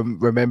 I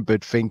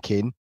remembered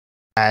thinking,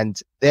 and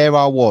there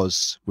I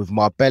was with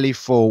my belly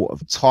full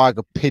of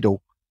tiger piddle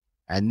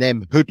and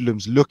them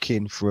hoodlums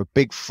looking for a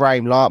big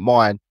frame like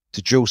mine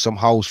to drill some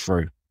holes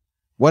through.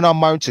 When I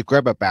moaned to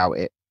Greb about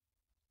it,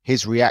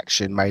 his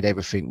reaction made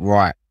everything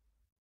right.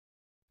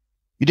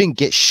 You didn't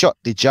get shot,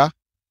 did ya?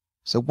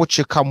 So what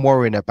you come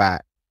worrying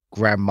about,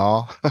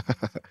 Grandma?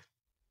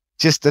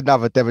 Just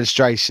another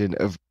demonstration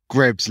of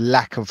Greb's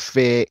lack of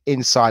fear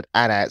inside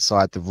and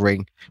outside the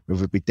ring,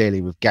 whether it be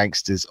dealing with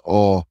gangsters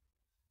or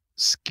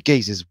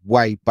geezers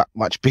way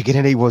much bigger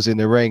than he was in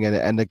the ring,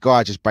 and the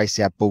guy just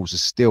basically had balls of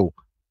steel.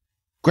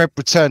 Greb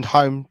returned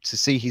home to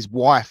see his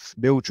wife,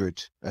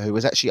 Mildred, who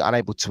was actually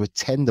unable to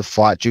attend the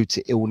fight due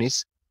to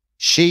illness.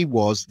 She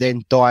was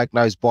then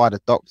diagnosed by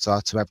the doctor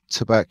to have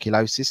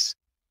tuberculosis,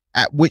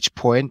 at which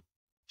point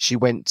she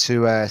went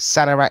to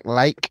Sanarak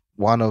Lake,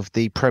 one of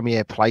the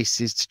premier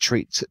places to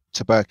treat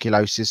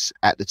tuberculosis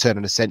at the turn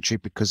of the century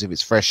because of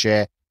its fresh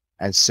air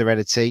and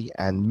serenity.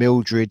 And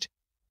Mildred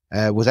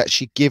was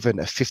actually given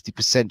a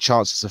 50%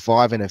 chance of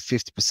surviving and a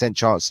 50%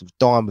 chance of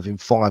dying within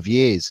 5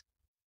 years.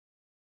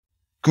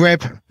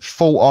 Greb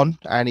fought on,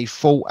 and he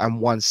fought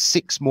and won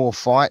 6 more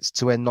fights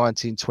to end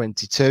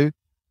 1922,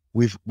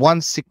 with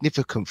one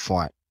significant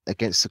fight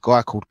against a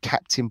guy called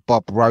Captain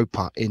Bob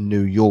Roper in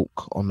New York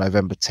on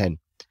November 10.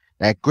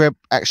 Now, Greb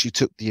actually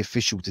took the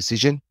official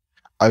decision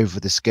over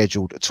the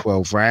scheduled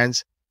 12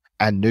 rounds,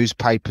 and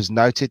newspapers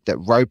noted that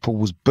Roper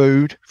was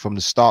booed from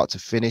the start to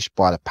finish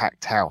by the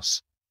packed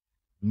house.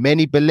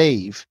 Many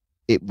believe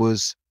it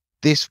was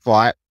this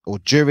fight, or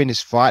during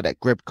this fight, that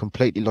Greb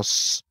completely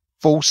lost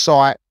full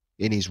sight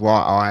in his right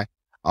eye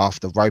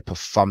after Roper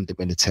thumbed him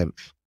in the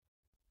 10th.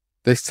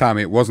 This time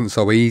it wasn't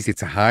so easy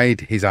to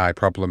hide his eye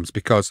problems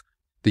because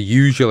the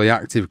usually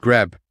active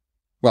Greb,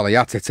 well, he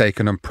had to take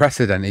an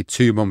unprecedented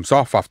 2 months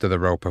off after the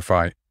Roper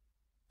fight.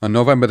 On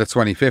November the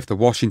 25th, the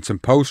Washington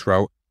Post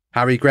wrote,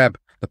 Harry Greb,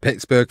 the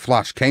Pittsburgh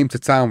Flash, came to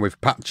town with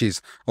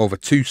patches over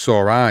 2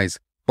 sore eyes,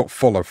 but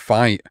full of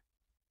fight.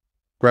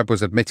 Greb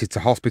was admitted to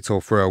hospital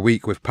for a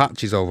week with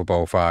patches over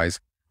both eyes,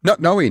 not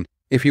knowing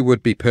if he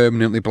would be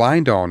permanently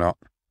blind or not.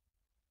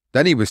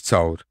 Then he was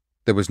told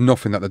there was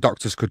nothing that the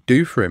doctors could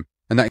do for him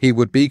and that he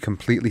would be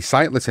completely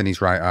sightless in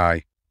his right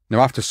eye. Now,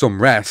 after some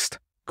rest,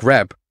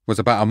 Greb was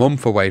about a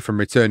month away from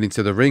returning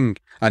to the ring,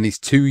 and his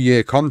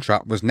 2-year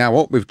contract was now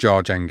up with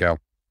George Engel.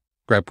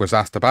 Greb was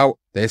asked about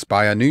this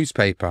by a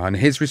newspaper, and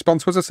his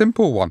response was a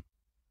simple one.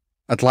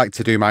 I'd like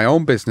to do my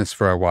own business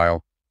for a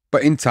while,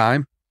 but in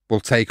time, we'll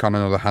take on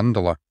another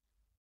handler.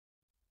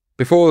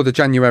 Before the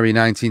January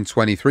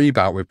 1923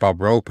 bout with Bob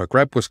Roper,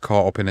 Greb was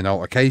caught up in an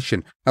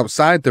altercation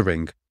outside the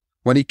ring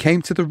when he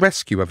came to the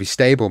rescue of his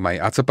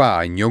stablemate at a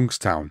bar in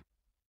Youngstown.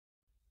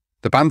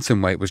 The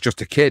bantamweight was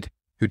just a kid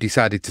who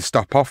decided to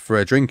stop off for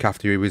a drink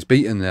after he was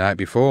beaten the night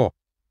before.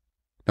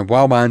 And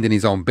while minding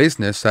his own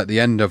business at the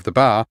end of the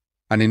bar,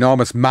 an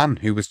enormous man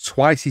who was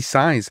twice his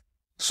size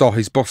saw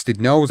his busted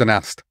nose and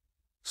asked,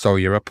 "So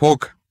you're a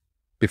pug?"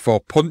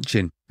 before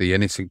punching the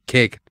innocent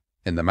kid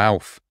in the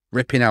mouth,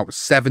 ripping out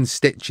 7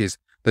 stitches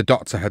the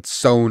doctor had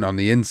sewn on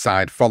the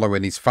inside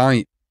following his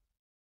fight.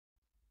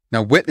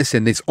 Now,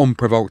 witnessing this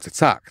unprovoked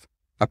attack,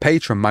 a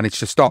patron managed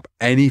to stop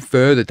any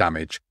further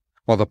damage,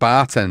 while the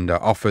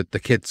bartender offered the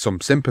kid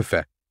some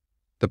sympathy.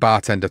 The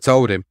bartender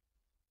told him,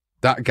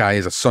 "That guy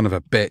is a son of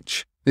a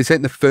bitch. This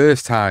ain't the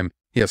first time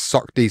he has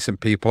socked decent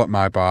people at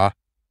my bar.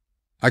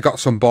 I got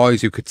some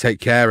boys who could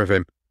take care of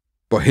him,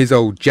 but his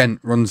old gent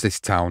runs this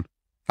town.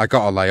 I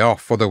gotta lay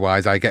off,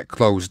 otherwise I get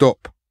closed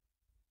up."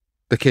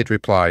 The kid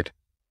replied,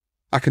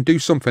 "I can do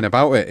something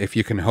about it if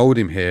you can hold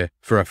him here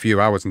for a few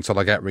hours until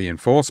I get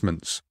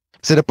reinforcements."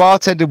 So the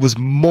bartender was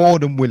more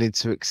than willing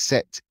to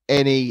accept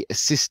any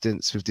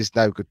assistance with this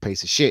no-good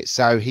piece of shit.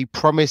 So he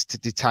promised to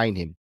detain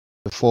him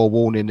before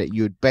warning that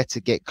you'd better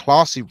get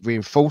classy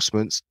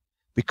reinforcements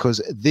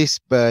because this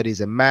bird is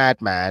a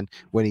madman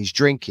when he's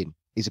drinking.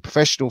 He's a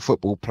professional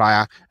football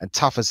player and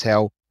tough as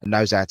hell and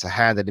knows how to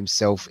handle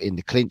himself in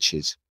the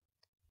clinches.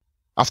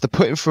 After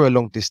putting through a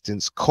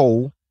long-distance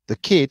call, the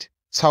kid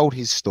told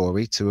his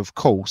story to, of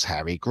course,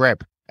 Harry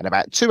Greb. And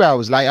about 2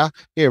 hours later,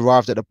 he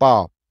arrived at the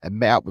bar and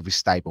met up with his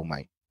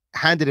stablemate,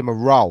 handed him a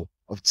roll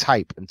of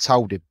tape and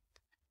told him,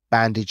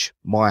 "Bandage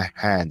my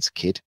hands,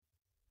 kid."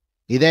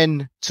 He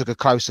then took a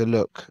closer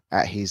look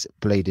at his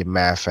bleeding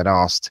mouth and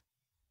asked,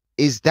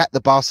 "Is that the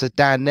bastard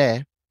down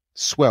there?"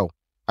 "Swell.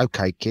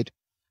 Okay, kid.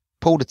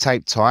 Pull the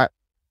tape tight.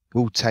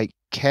 We'll take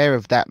care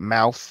of that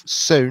mouth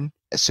soon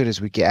as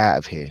we get out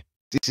of here."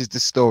 This is the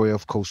story,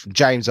 of course, from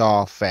James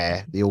R.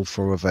 Fair, the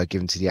author of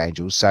Given to the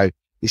Angels. So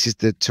this is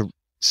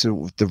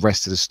the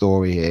rest of the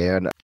story here.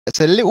 And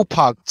it's a little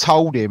pug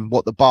told him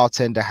what the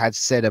bartender had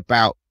said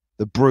about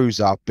the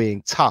bruiser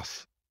being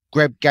tough.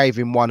 Greb gave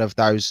him one of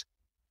those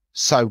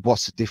 "so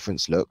what's the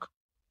difference" look.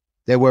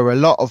 There were a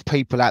lot of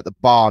people at the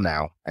bar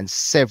now, and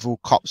several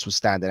cops were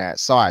standing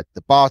outside.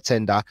 The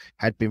bartender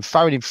had been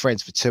phoning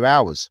friends for 2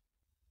 hours.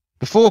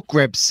 Before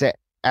Greb set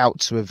out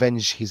to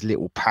avenge his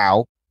little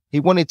pal, he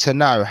wanted to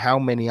know how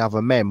many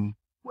other men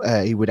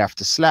he would have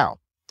to slough.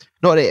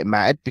 Not that it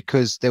mattered,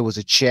 because there was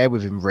a chair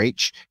within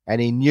reach, and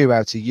he knew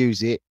how to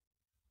use it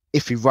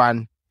if he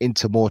ran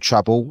into more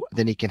trouble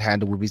than he can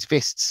handle with his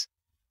fists.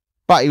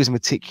 But he was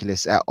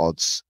meticulous at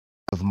odds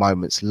of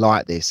moments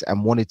like this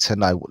and wanted to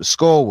know what the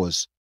score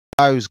was.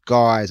 Those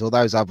guys, or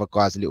those other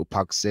guys, the little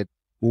pug said,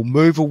 will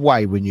move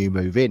away when you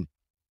move in.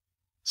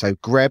 So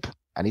Greb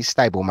and his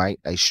stablemate,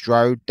 they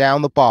strode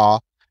down the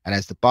bar, and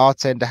as the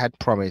bartender had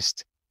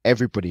promised,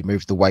 everybody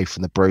moved away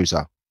from the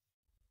bruiser.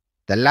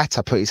 The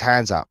latter put his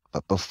hands up,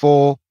 but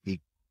before he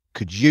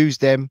could use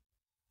them,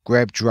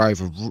 Greb drove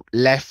a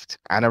left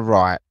and a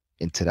right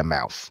into the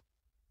mouth.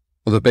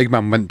 Well, the big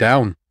man went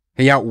down.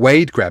 He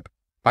outweighed Greb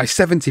by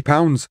 70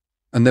 pounds,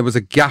 and there was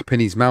a gap in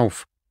his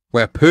mouth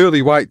where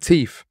pearly white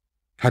teeth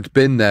had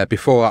been there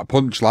before that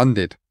punch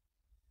landed.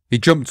 He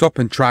jumped up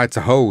and tried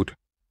to hold.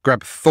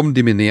 Greb thumbed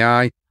him in the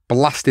eye,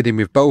 blasted him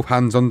with both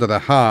hands under the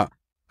heart,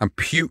 and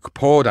puke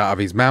poured out of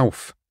his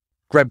mouth.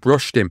 Greb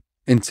rushed him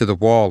into the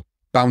wall,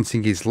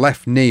 bouncing his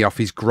left knee off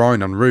his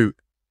groin en route.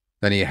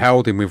 Then he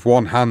held him with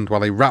one hand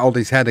while he rattled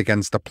his head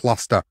against the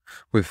plaster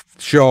with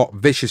short,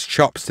 vicious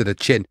chops to the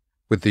chin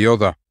with the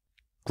other.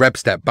 Greb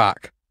stepped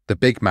back. The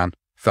big man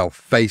fell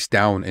face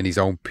down in his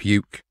own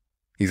puke.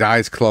 His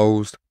eyes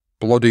closed,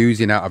 blood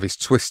oozing out of his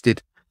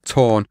twisted,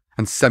 torn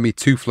and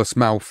semi-toothless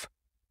mouth.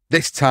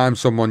 This time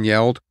someone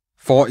yelled,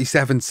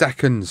 47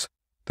 seconds.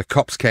 The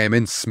cops came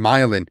in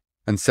smiling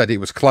and said it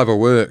was clever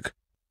work.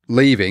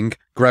 Leaving,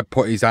 Greb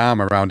put his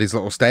arm around his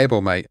little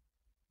stablemate.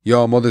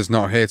 Your mother's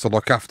not here to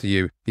look after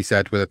you, he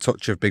said with a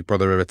touch of big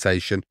brother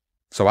irritation,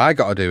 so I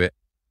gotta do it.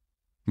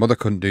 Mother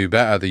couldn't do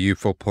better, the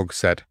youthful pug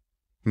said.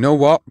 You know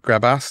what?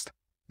 Greb asked.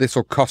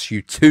 This'll cost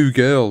you 2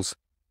 girls.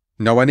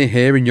 Know any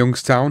here in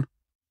Youngstown?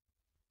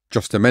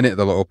 Just a minute,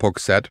 the little pug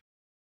said.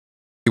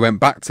 He went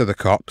back to the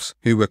cops,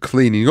 who were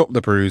cleaning up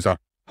the bruiser,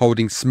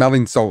 holding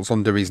smelling salts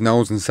under his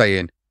nose and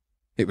saying,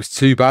 it was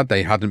too bad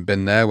they hadn't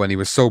been there when he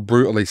was so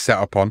brutally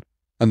set upon,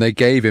 and they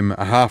gave him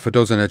a half a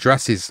dozen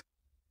addresses.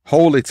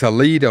 Holy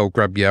Toledo,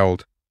 Greb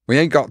yelled. We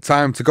ain't got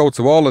time to go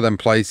to all of them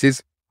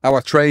places.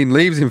 Our train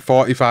leaves in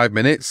 45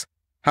 minutes.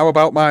 How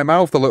about my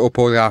mouth, the little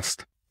pug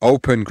asked.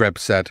 Open, Greb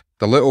said.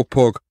 The little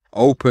pug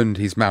opened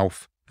his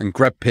mouth, and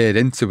Greb peered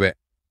into it.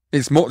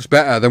 It's much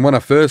better than when I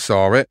first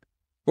saw it.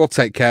 We'll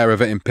take care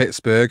of it in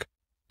Pittsburgh.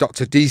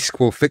 Dr. Deesk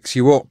will fix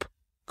you up.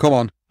 Come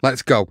on,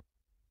 let's go.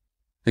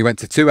 He went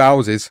to 2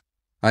 houses,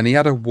 and he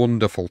had a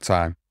wonderful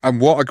time. And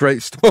what a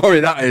great story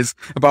that is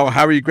about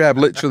Harry Greb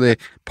literally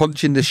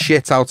punching the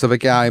shit out of a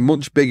guy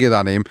much bigger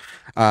than him.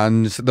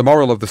 And the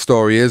moral of the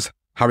story is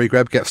Harry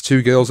Greb gets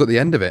 2 girls at the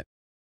end of it.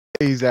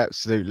 He's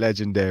absolute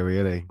legendary,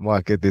 isn't he?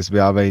 My goodness me.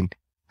 I mean,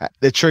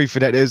 the truth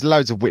of it, there's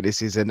loads of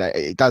witnesses, and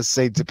it does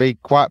seem to be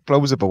quite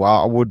plausible.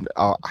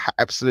 I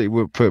absolutely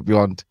wouldn't put it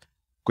beyond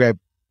Greb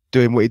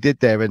doing what he did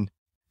there. And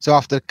so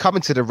after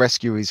coming to the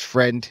rescue of his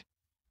friend,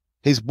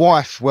 his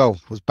wife, well,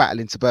 was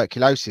battling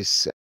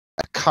tuberculosis,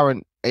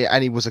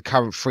 and he was a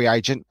current free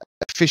agent,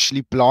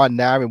 officially blind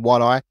now in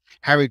one eye.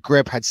 Harry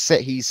Greb had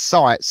set his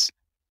sights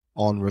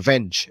on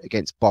revenge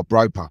against Bob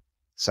Roper.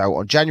 So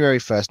on January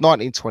 1st,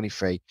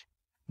 1923,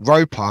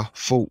 Roper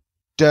fought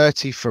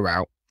dirty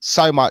throughout,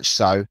 so much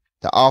so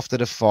that after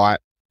the fight,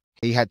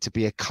 he had to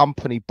be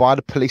accompanied by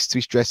the police to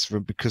his dressing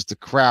room because the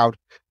crowd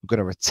were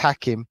going to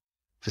attack him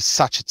for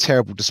such a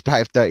terrible display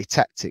of dirty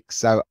tactics.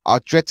 So I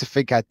dread to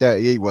think how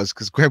dirty he was,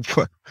 because Greb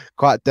was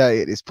quite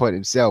dirty at this point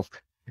himself.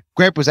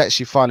 Greb was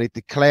actually finally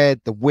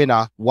declared the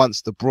winner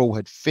once the brawl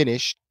had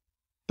finished,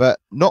 but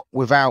not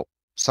without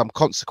some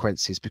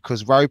consequences,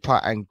 because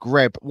Roper and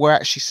Greb were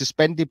actually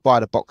suspended by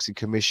the Boxing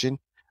Commission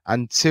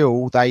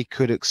until they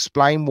could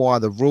explain why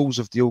the rules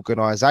of the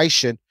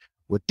organisation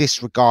were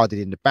disregarded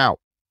in the bout.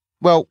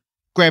 Well,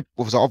 Greb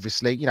was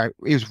obviously,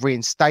 he was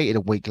reinstated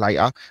a week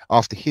later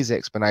after his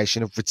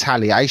explanation of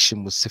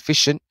retaliation was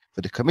sufficient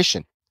for the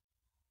commission.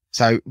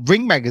 So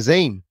Ring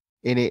Magazine,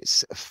 in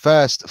its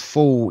first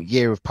full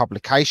year of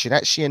publication,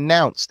 actually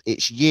announced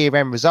its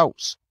year-end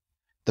results.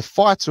 The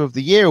Fighter of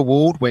the Year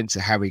award went to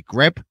Harry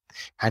Greb,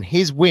 and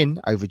his win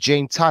over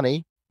Gene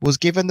Tunney was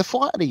given the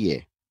Fight of the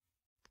Year.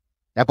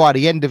 Now, by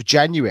the end of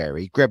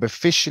January, Greb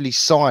officially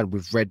signed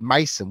with Red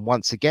Mason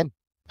once again.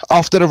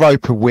 After the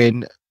Roper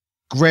win,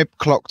 Greb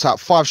clocked up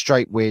 5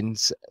 straight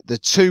wins. The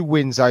 2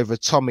 wins over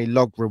Tommy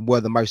Loughran were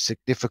the most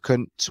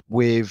significant,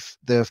 with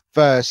the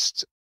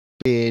first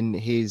being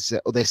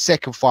their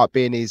second fight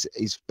being his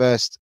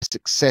first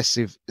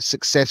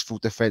successful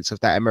defense of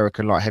that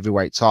American light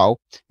heavyweight title.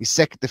 His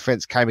second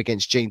defense came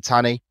against Gene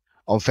Tunney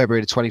on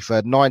February the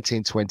 23rd,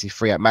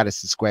 1923 at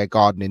Madison Square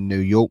Garden in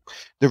New York.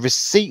 The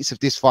receipts of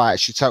this fight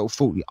actually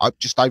total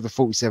just over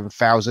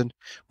 47,000,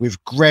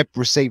 with Greb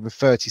receiving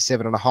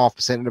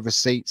 37.5% of the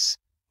receipts,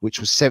 which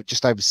was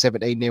just over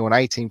 17 nil on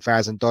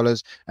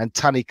 $18,000, and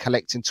Tunney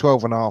collecting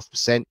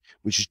 12.5%,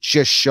 which is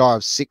just shy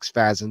of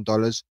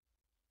 $6,000.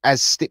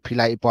 as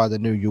stipulated by the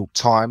New York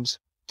Times.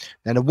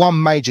 Now, the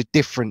one major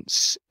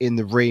difference in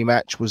the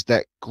rematch was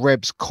that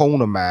Greb's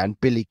corner man,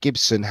 Billy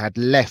Gibson, had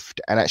left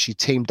and actually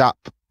teamed up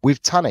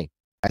with Tunney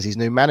as his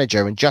new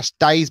manager. And just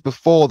days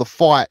before the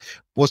fight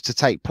was to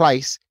take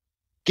place,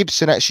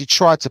 Gibson actually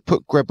tried to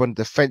put Greb on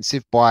the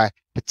defensive by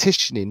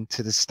petitioning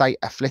to the State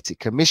Athletic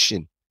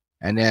Commission.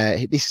 And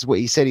this is what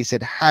he said. He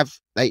said,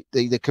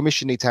 the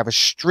commission need to have a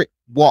strict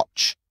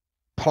watch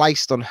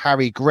placed on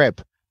Harry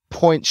Greb.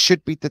 Points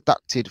should be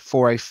deducted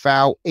for a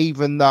foul,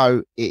 even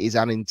though it is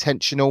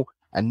unintentional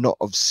and not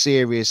of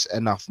serious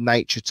enough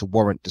nature to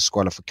warrant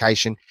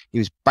disqualification. He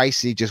was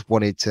basically just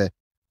wanted to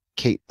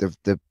keep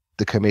the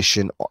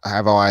commission,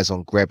 have eyes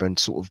on Greb and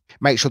sort of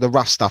make sure the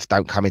rough stuff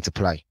don't come into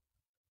play.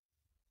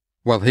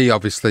 Well, he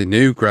obviously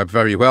knew Greb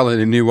very well, and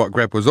he knew what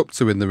Greb was up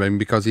to in the ring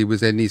because he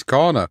was in his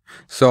corner.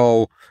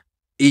 So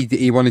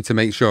he wanted to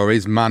make sure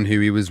his man who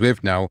he was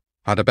with now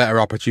had a better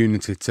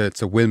opportunity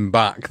to win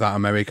back that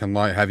American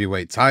light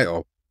heavyweight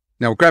title.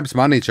 Now, Greb's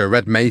manager,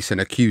 Red Mason,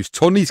 accused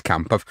Tunney's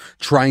camp of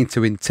trying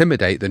to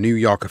intimidate the New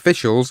York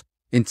officials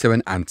into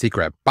an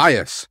anti-Greb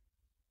bias.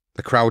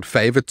 The crowd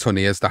favoured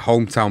Tunney as the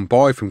hometown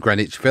boy from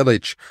Greenwich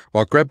Village,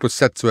 while Greb was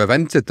said to have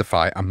entered the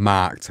fight a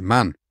marked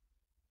man.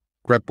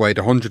 Greb weighed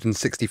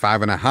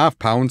 165.5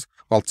 pounds,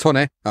 while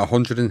Tunney at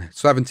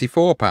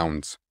 174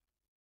 pounds.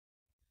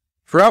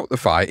 Throughout the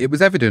fight, it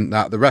was evident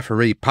that the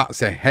referee,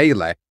 Patsy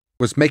Haley,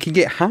 was making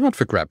it hard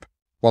for Greb,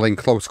 while in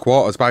close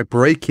quarters by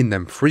breaking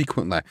them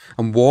frequently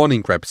and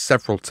warning Greb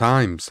several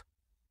times.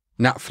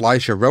 Nat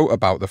Fleischer wrote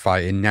about the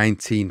fight in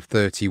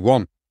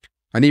 1931,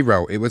 and he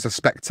wrote it was a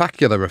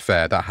spectacular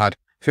affair that had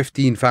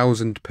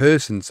 15,000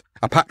 persons,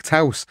 a packed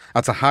house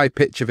at a high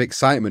pitch of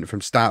excitement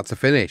from start to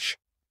finish.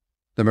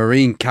 The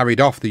Marine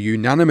carried off the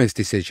unanimous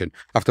decision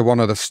after one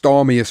of the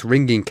stormiest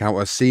ring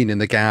encounters seen in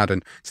the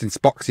Garden since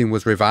boxing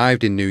was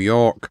revived in New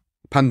York.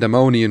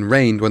 Pandemonium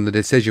reigned when the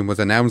decision was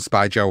announced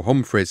by Joe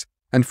Humphreys,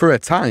 and for a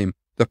time,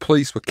 the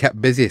police were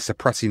kept busy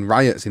suppressing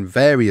riots in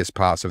various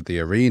parts of the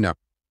arena.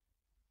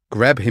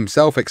 Greb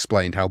himself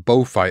explained how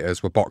both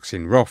fighters were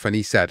boxing rough, and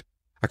he said,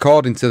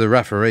 according to the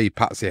referee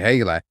Patsy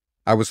Haley,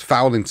 I was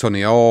fouling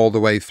Tunney all the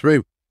way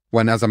through,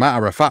 when as a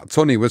matter of fact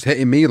Tunney was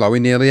hitting me low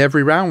in nearly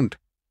every round.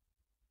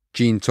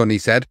 Gene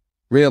Tunney said,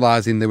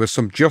 realising there was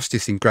some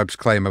justice in Greb's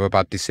claim of a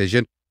bad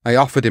decision, I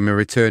offered him a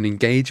return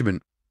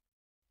engagement.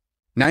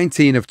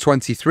 19 of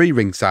 23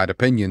 ringside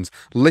opinions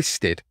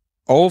listed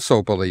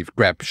also believed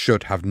Greb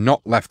should have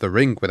not left the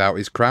ring without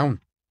his crown.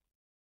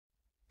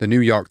 The New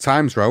York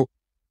Times wrote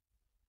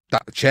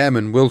that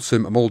Chairman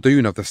Wilson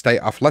Muldoon of the State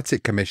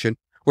Athletic Commission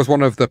was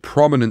one of the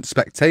prominent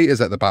spectators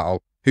at the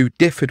battle who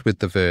differed with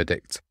the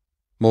verdict.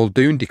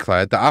 Muldoon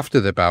declared that after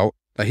the bout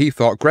that he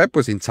thought Greb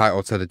was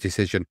entitled to the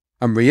decision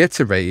and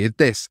reiterated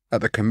this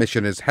at the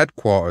Commissioner's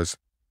headquarters.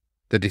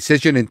 The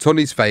decision in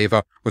Tunney's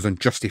favour was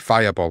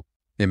unjustifiable.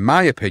 In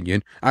my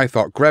opinion, I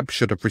thought Greb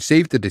should have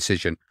received the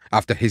decision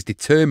after his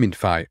determined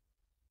fight.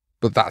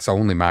 But that's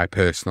only my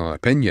personal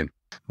opinion.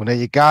 Well, there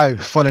you go.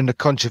 Following the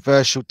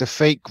controversial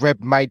defeat,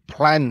 Greb made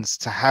plans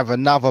to have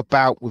another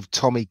bout with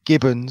Tommy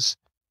Gibbons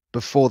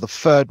before the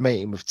third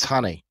meeting with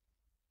Tunney.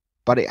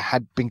 But it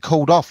had been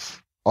called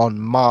off on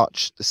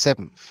March the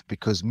 7th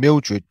because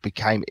Mildred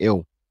became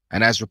ill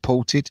and, as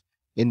reported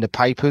in the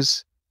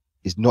papers,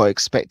 is not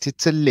expected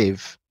to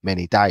live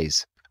many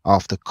days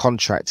after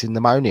contracting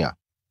pneumonia.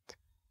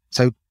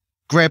 So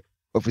Greb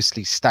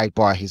obviously stayed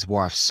by his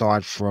wife's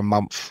side for a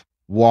month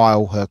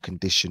while her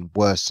condition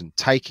worsened,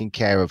 taking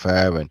care of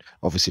her and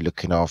obviously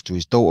looking after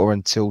his daughter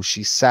until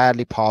she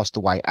sadly passed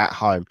away at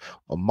home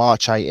on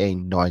March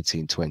 18,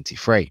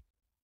 1923.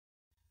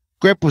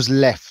 Greb was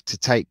left to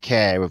take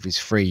care of his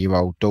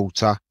 3-year-old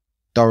daughter,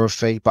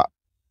 Dorothy, but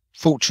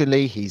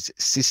fortunately his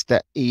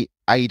sister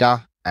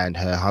Ada and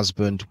her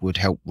husband would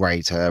help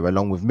raise her,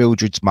 along with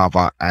Mildred's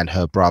mother and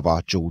her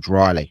brother, George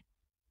Riley.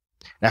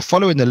 Now,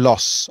 following the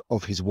loss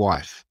of his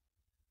wife,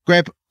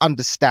 Greb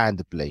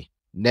understandably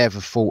never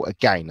fought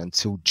again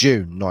until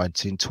June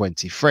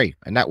 1923,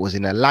 and that was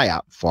in a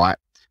layup fight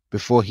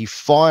before he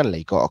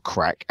finally got a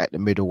crack at the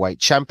middleweight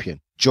champion,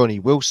 Johnny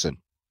Wilson,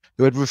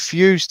 who had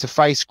refused to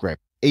face Greb,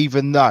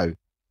 even though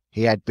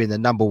he had been the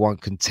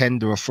 #1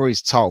 contender for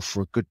his title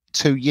for a good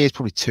 2 years,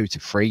 probably 2 to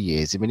 3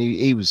 years. I mean,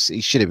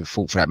 he should have been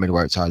fought for that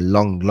middleweight title a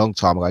long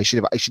time ago. He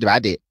should have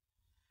had it.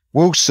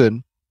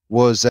 Wilson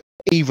was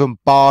even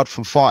barred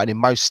from fighting in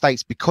most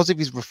states because of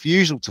his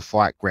refusal to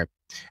fight Greb.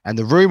 And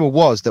the rumour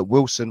was that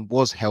Wilson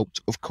was helped,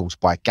 of course,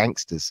 by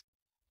gangsters.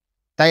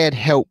 They had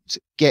helped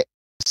get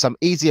some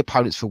easy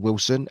opponents for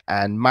Wilson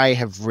and may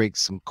have rigged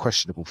some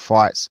questionable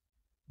fights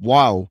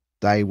while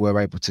they were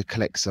able to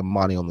collect some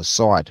money on the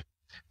side.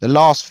 The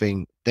last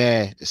thing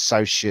their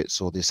associates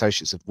or the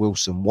associates of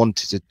Wilson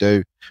wanted to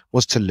do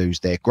was to lose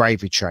their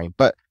gravy train.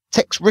 But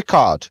Tex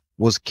Rickard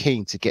was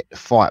keen to get the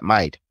fight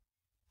made.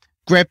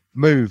 Greb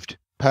moved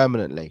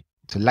permanently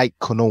to Lake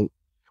Connaught,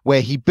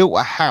 where he built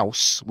a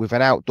house with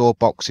an outdoor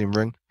boxing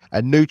ring,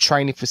 a new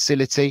training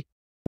facility,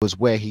 was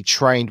where he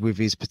trained with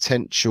his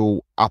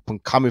potential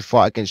up-and-coming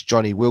fight against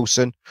Johnny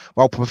Wilson.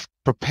 While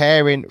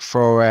preparing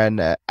for an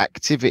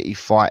activity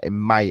fight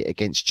in May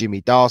against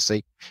Jimmy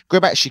Darcy,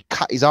 Greb actually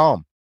cut his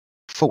arm,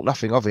 thought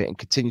nothing of it, and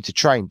continued to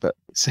train, but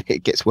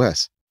it gets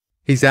worse.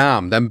 His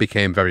arm then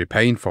became very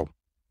painful.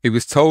 He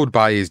was told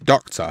by his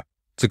doctor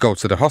to go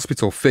to the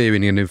hospital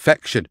fearing an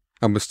infection,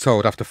 and was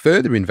told after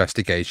further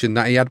investigation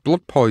that he had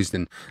blood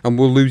poisoning and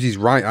will lose his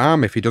right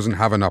arm if he doesn't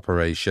have an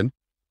operation.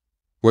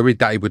 Worried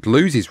that he would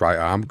lose his right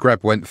arm,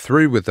 Greb went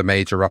through with the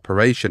major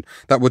operation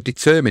that would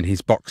determine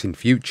his boxing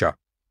future.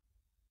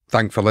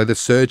 Thankfully, the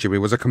surgery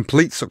was a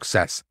complete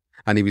success,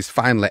 and he was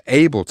finally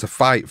able to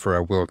fight for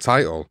a world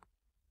title.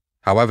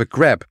 However,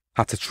 Greb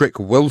had to trick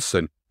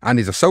Wilson and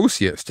his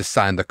associates to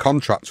sign the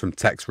contracts from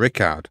Tex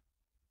Rickard.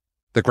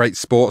 The great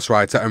sports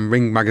writer and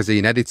Ring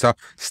magazine editor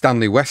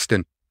Stanley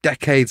Weston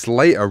decades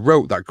later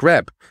wrote that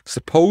Greb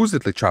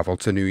supposedly travelled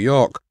to New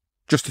York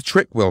just to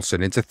trick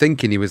Wilson into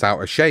thinking he was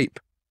out of shape.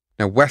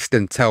 Now,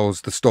 Weston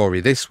tells the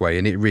story this way,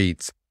 and it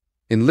reads,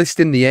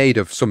 "Enlisting the aid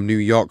of some New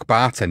York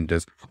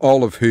bartenders,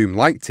 all of whom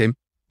liked him,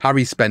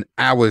 Harry spent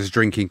hours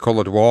drinking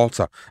coloured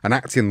water and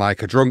acting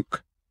like a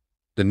drunk.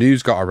 The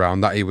news got around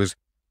that he was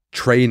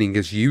training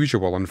as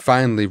usual and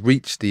finally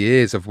reached the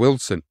ears of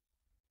Wilson.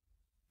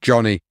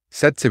 Johnny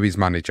said to his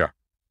manager,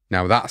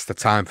 'Now that's the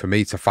time for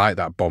me to fight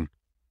that bum.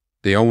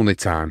 The only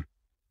time.'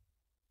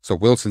 So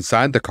Wilson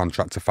signed the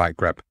contract to fight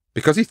Greb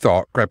because he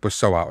thought Greb was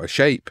so out of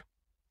shape.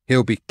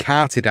 'He'll be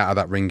carted out of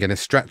that ring in a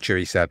stretcher,'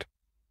 he said.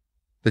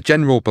 The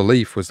general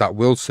belief was that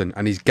Wilson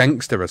and his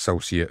gangster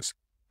associates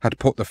had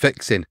put the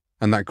fix in,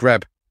 and that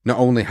Greb not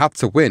only had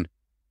to win,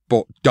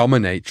 but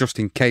dominate just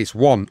in case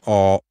one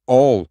or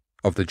all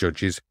of the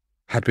judges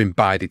had been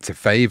bided to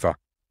favour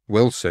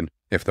Wilson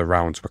if the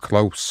rounds were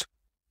close."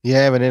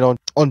 Yeah, and then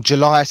on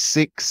July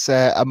 6,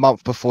 a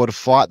month before the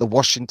fight, the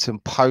Washington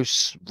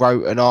Post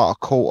wrote an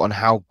article on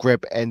how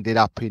Greb ended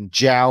up in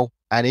jail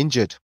and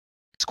injured.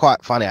 It's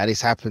quite funny how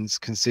this happens,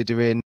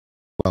 considering,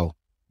 well,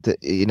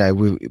 that, you know,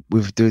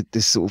 with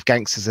this sort of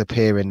gangsters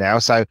appearing now.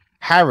 So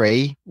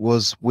Harry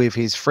was with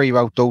his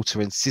 3-year-old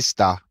daughter and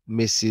sister,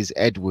 Mrs.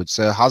 Edwards,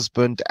 her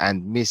husband,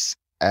 and Miss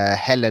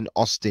Helen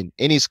Austin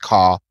in his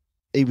car.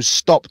 He was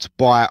stopped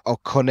by a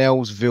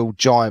Connellsville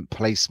Giant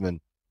policeman.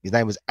 His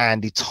name was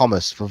Andy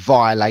Thomas, for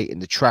violating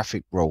the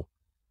traffic rule.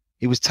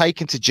 He was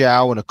taken to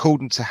jail and,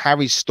 according to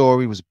Harry's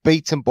story, was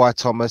beaten by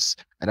Thomas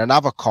and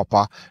another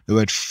copper who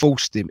had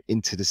forced him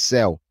into the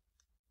cell.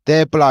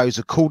 Their blows,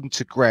 according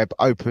to Greb,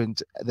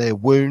 opened the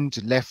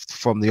wound left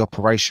from the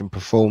operation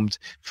performed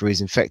for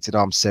his infected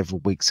arm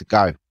several weeks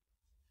ago.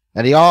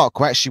 And the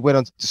article actually went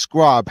on to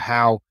describe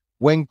how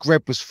when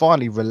Greb was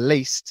finally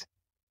released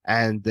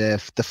and the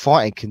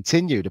fighting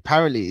continued,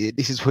 apparently,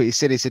 this is what he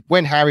said. He said,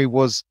 when Harry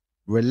was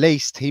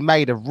released, he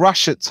made a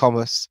rush at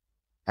Thomas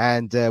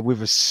and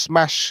with a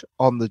smash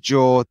on the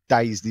jaw,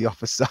 dazed the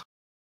officer.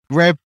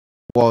 Greb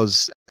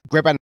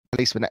and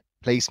the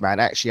policeman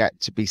actually had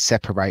to be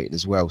separated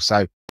as well, so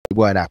they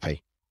weren't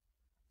happy.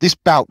 This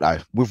bout, though,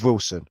 with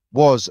Wilson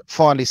was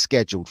finally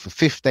scheduled for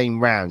 15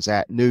 rounds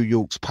at New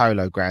York's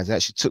Polo Grounds. It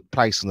actually took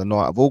place on the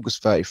night of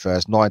August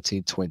 31st,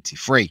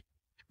 1923.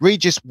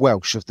 Regis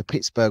Welsh of the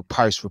Pittsburgh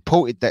Post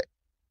reported that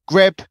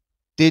Greb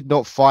did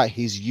not fight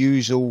his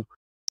usual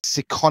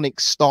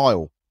Sikonic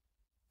style,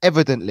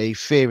 evidently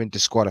fearing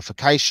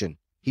disqualification.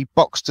 He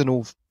boxed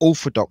an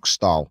orthodox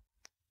style.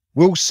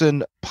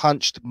 Wilson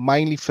punched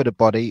mainly for the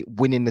body,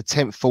 winning the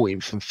 10th,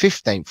 14th and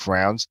 15th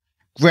rounds.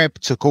 Greb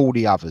took all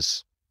the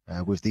others,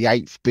 with the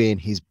 8th being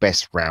his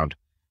best round.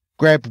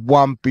 Greb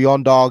won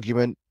beyond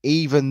argument,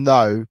 even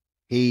though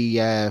he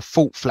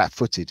fought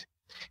flat-footed.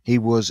 He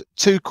was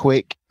too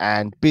quick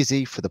and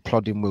busy for the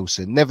plodding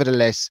Wilson.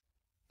 Nevertheless,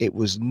 it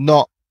was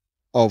not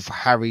of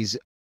Harry's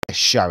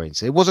showing.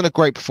 So it wasn't a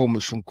great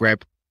performance from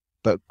Greb,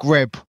 but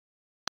Greb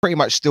pretty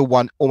much still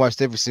won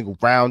almost every single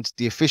round.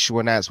 The official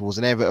announcement was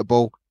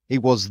inevitable. He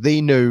was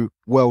the new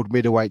world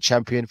middleweight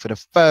champion for the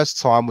first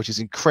time, which is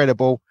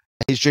incredible.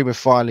 His dream had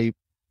finally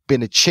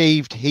been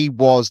achieved. He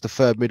was the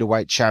third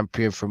middleweight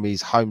champion from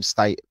his home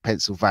state,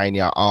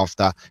 Pennsylvania,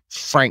 after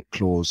Frank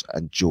Claus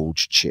and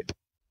George Chip.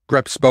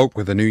 Greb spoke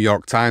with the New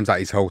York Times at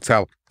his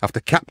hotel after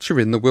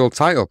capturing the world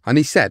title, and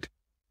he said,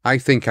 "I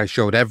think I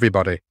showed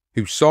everybody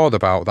who saw the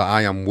bout that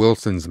I am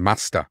Wilson's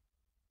master.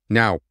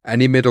 Now,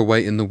 any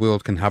middleweight in the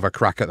world can have a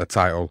crack at the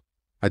title.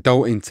 I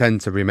don't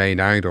intend to remain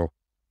idle.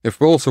 If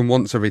Wilson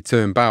wants a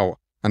return bout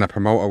and a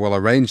promoter will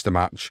arrange the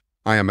match,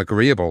 I am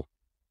agreeable.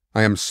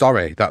 I am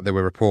sorry that there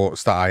were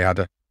reports that I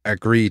had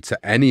agreed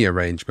to any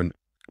arrangement,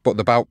 but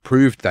the bout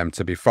proved them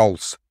to be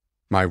false.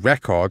 My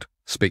record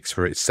speaks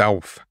for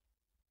itself."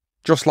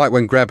 Just like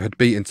when Greb had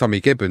beaten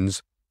Tommy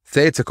Gibbons,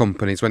 theatre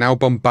companies were now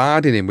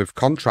bombarding him with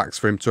contracts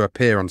for him to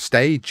appear on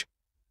stage.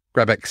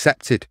 Greb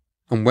accepted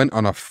and went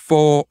on a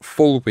 4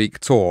 full-week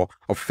tour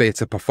of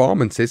theatre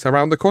performances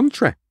around the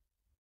country.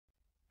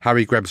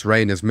 Harry Greb's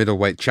reign as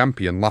middleweight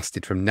champion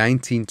lasted from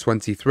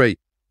 1923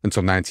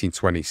 until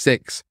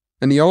 1926,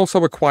 and he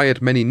also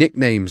acquired many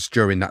nicknames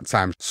during that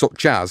time,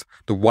 such as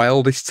the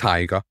Wildest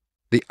Tiger,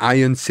 the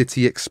Iron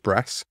City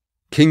Express,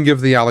 King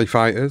of the Alley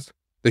Fighters,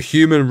 the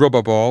Human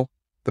Rubber Ball,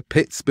 the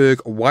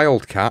Pittsburgh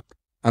Wildcat,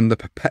 and the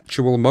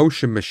Perpetual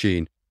Motion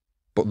Machine.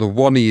 But the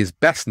one he is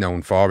best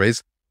known for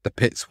is the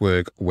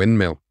Pittsburgh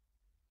Windmill.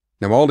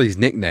 Now, all these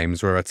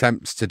nicknames were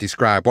attempts to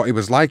describe what he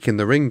was like in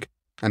the ring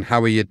and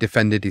how he had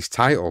defended his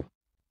title.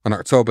 On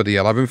October the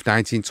 11th,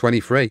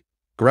 1923,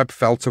 Greb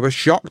fell to a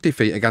shock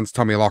defeat against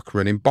Tommy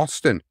Loughran in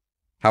Boston.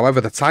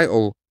 However, the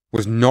title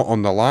was not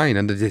on the line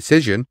and the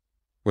decision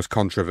was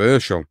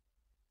controversial.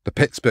 The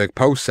Pittsburgh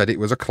Post said it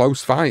was a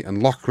close fight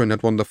and Loughran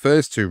had won the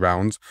first 2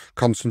 rounds,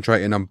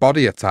 concentrating on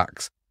body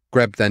attacks.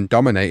 Greb then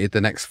dominated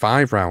the next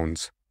 5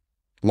 rounds.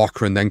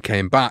 Loughran then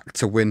came back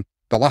to win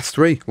the last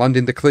 3,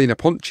 landing the cleaner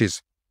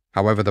punches.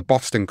 However, the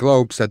Boston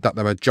Globe said that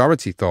the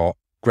majority thought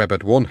Greb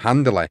had won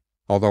handily,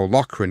 although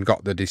Loughran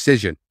got the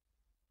decision.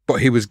 But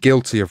he was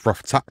guilty of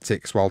rough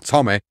tactics while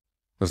Tommy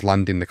was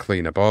landing the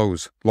cleaner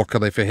blows.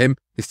 Luckily for him,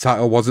 his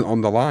title wasn't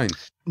on the line.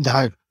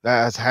 No,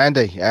 that's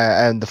handy.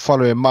 And the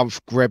following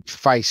month, Greb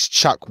faced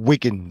Chuck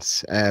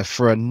Wiggins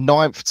for a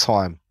 9th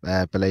time,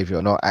 believe it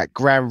or not, at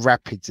Grand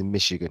Rapids in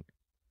Michigan.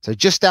 So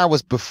just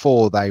hours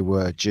before they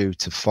were due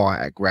to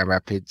fight at Grand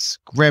Rapids,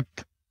 Greb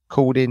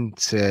called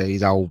into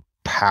his old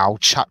pal,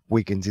 Chuck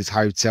Wiggins'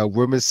 hotel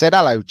room and said,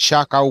 "Hello,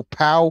 Chuck, old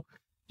pal.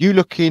 You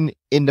looking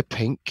in the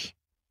pink?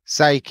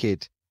 Say,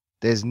 kid,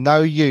 there's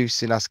no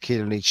use in us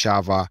killing each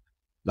other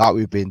like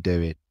we've been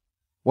doing.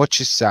 What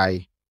you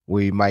say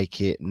we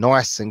make it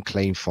nice and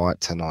clean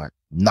fight tonight?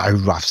 No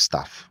rough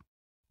stuff."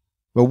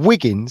 Well,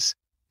 Wiggins,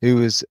 who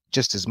was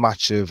just as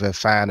much of a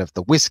fan of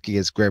the whiskey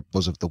as Greb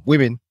was of the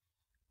women,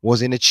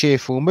 was in a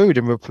cheerful mood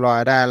and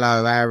replied,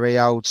 "Hello, Harry,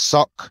 old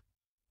sock.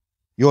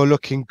 You're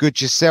looking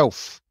good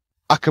yourself.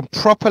 I can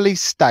properly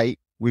state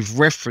with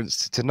reference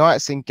to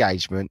tonight's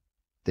engagement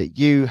that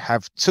you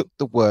have took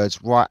the words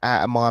right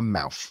out of my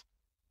mouth.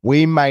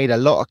 We made a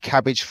lot of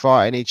cabbage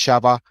fighting each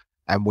other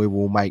and we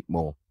will make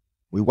more.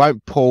 We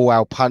won't pull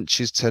our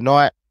punches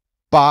tonight,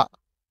 but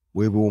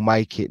we will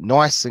make it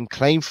nice and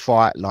clean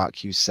fight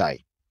like you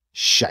say.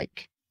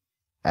 Shake."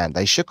 And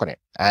they shook on it.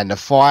 And the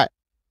fight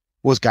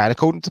was going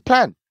according to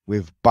plan,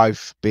 with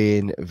both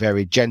being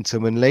very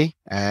gentlemanly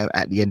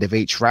at the end of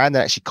each round. They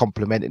actually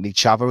complimenting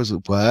each other as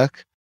it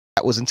work.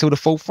 That was until the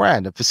 4th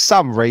round. And for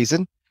some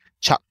reason,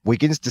 Chuck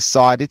Wiggins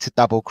decided to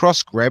double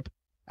cross Greb.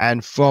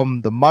 And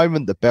from the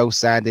moment the bell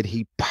sounded,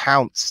 he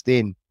pounced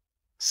in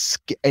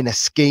a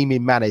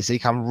scheming manner. So he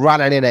come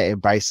running in at him,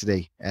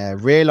 basically,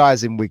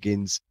 realizing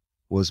Wiggins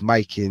was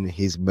making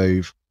his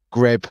move.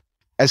 Greb,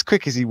 as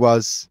quick as he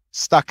was,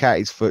 stuck out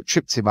his foot,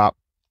 tripped him up,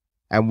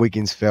 and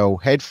Wiggins fell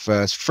head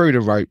first through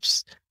the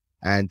ropes,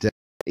 and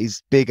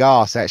his big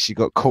ass actually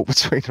got caught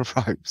between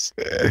the ropes.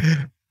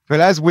 But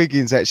as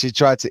Wiggins actually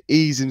tried to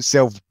ease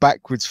himself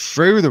backwards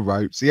through the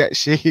ropes, he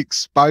actually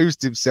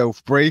exposed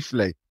himself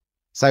briefly.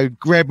 So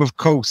Greb, of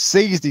course,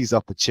 seized his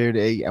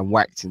opportunity and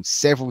whacked him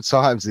several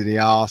times in the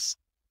arse,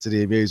 to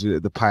the amusement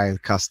of the paying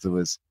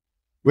customers.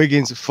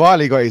 Wiggins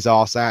finally got his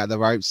arse out of the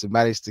ropes and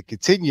managed to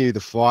continue the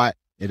fight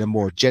in a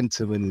more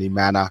gentlemanly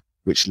manner,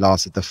 which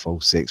lasted the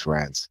full 6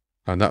 rounds.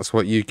 And that's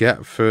what you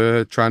get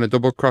for trying to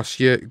double cross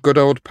your good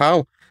old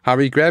pal,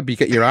 Harry Greb. You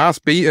get your ass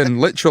beaten,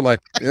 literally.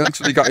 He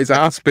actually got his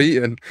ass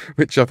beaten,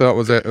 which I thought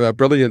was a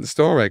brilliant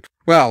story.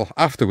 Well,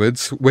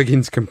 afterwards,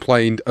 Wiggins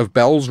complained of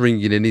bells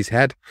ringing in his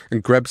head,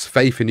 and Greb's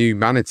faith in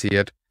humanity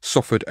had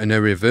suffered an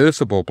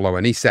irreversible blow,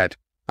 and he said,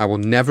 "I will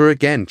never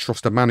again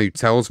trust a man who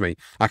tells me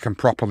I can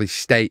properly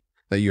state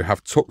that you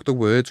have took the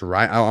words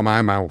right out of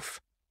my mouth."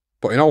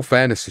 But in all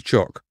fairness to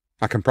Chuck,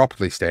 I can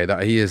properly state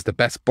that he is the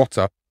best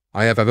butter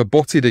I have ever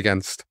butted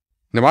against.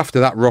 Now, after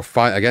that rough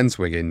fight against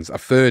Wiggins, a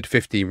third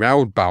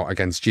 15-round bout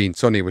against Gene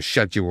Tunney was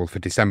scheduled for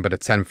December the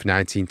 10th,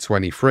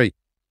 1923.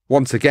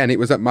 Once again, it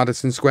was at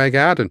Madison Square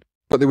Garden,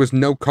 but there was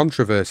no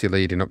controversy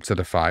leading up to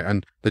the fight,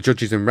 and the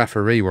judges and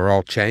referee were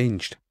all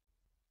changed.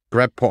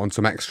 Greb put on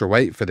some extra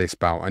weight for this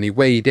bout, and he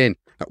weighed in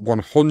at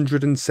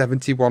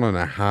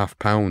 171.5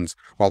 pounds,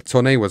 while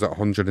Tunney was at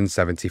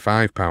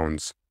 175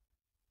 pounds.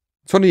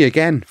 Tunney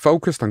again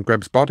focused on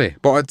Greb's body,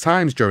 but at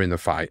times during the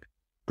fight,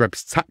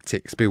 Greb's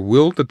tactics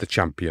bewildered the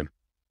champion.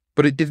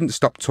 But it didn't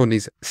stop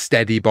Tunney's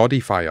steady body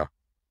fire.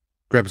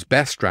 Greb's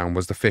best round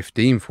was the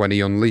 15th, when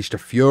he unleashed a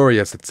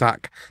furious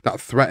attack that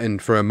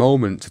threatened for a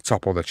moment to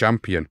topple the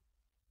champion.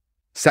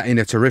 Setting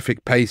a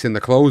terrific pace in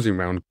the closing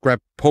round, Greb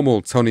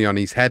pummeled Tunney on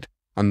his head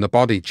and the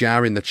body,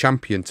 jarring the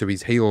champion to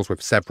his heels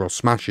with several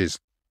smashes.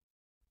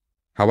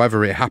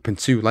 However, it happened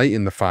too late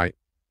in the fight,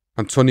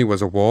 and Tunney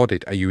was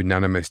awarded a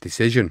unanimous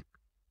decision.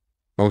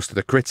 Most of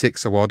the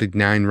critics awarded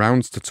 9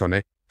 rounds to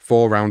Tunney,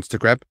 4 rounds to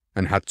Greb,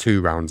 and had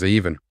 2 rounds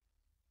even.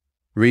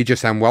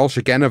 Regis M. Welsh,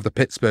 again of the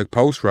Pittsburgh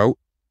Post, wrote,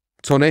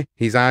 "Tunney,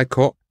 his eye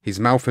cut, his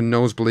mouth and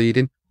nose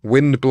bleeding,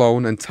 wind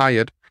blown and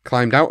tired,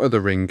 climbed out of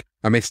the ring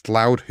amidst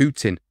loud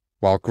hooting,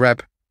 while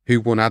Greb, who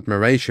won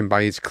admiration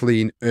by his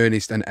clean,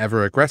 earnest and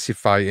ever-aggressive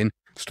fighting,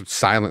 stood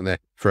silently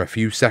for a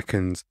few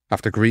seconds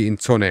after greeting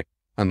Tunney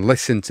and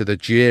listened to the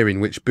jeering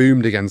which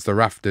boomed against the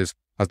rafters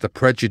as the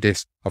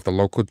prejudice of the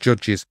local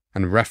judges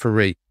and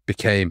referee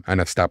became an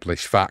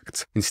established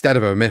fact, instead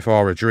of a myth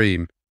or a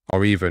dream,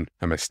 or even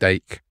a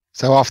mistake.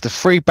 So after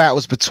 3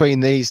 battles between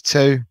these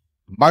two,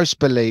 most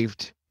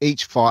believed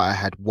each fighter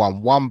had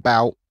won 1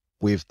 bout,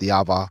 with the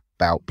other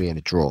bout being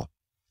a draw.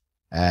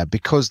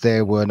 Because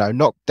there were no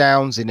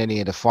knockdowns in any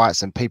of the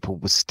fights and people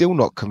were still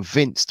not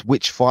convinced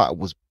which fighter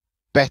was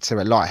better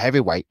at light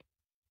heavyweight,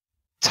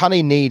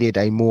 Tunney needed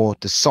a more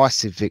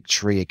decisive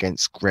victory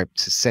against Greb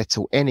to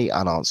settle any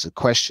unanswered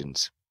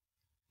questions.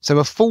 So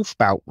a 4th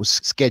bout was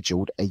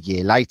scheduled a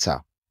year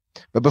later.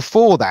 But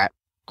before that,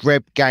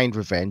 Greb gained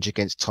revenge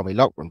against Tommy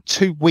Loughran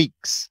 2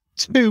 weeks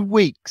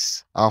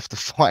after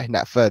fighting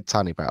that 3rd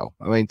Tunney battle.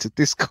 I mean,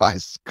 this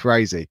guy's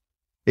crazy.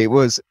 It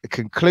was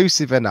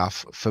conclusive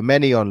enough for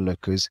many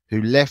onlookers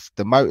who left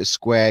the Motor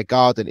Square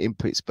Garden in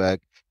Pittsburgh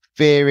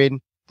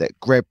fearing that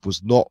Greb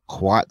was not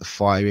quite the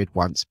fighter he'd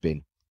once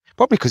been.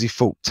 Probably because he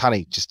fought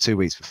Tunney just 2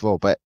 weeks before.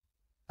 But,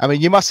 I mean,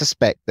 you must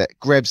suspect that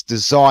Greb's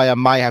desire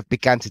may have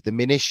begun to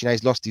diminish. You know,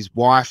 he's lost his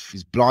wife,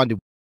 he's blinded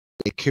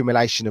with the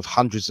accumulation of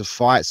hundreds of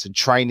fights, and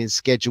training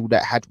schedule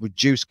that had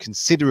reduced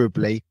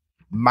considerably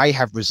may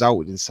have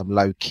resulted in some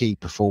low-key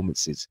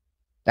performances.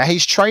 Now,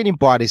 his training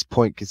by this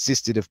point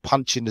consisted of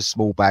punching the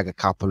small bag a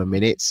couple of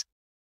minutes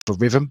for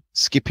rhythm,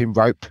 skipping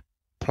rope,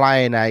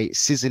 playing a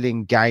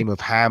sizzling game of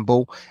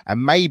handball,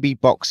 and maybe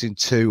boxing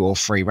 2 or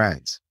 3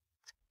 rounds.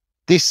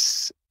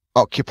 This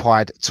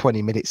occupied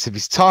 20 minutes of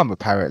his time,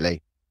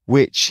 apparently,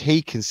 which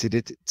he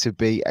considered to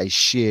be a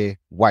sheer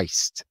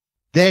waste.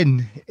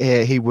 Then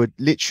he would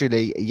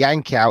literally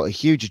yank out a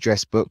huge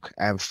address book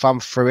and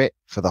thumb through it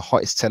for the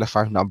hottest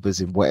telephone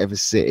numbers in whatever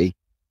city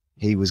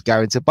he was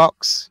going to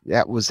box.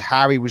 That was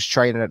how he was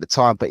training at the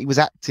time, but he was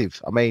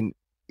active. I mean,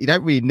 you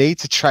don't really need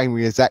to train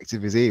when you're as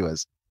active as he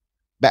was.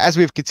 But as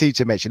we've continued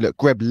to mention, look,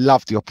 Greb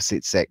loved the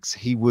opposite sex.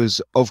 He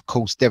was, of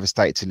course,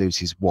 devastated to lose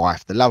his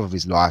wife, the love of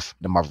his life,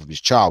 the mother of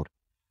his child.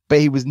 But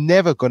he was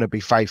never going to be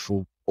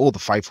faithful or the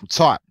faithful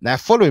type. Now,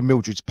 following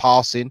Mildred's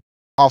passing,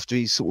 after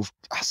he sort of,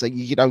 I say,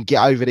 you don't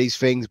get over these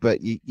things,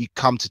 but you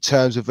come to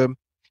terms with them,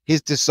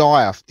 his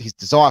desire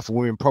for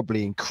women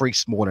probably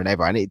increased more than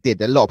ever, and it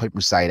did. A lot of people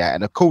say that,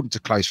 and according to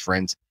close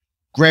friends,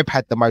 Greb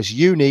had the most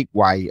unique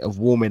way of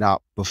warming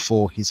up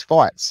before his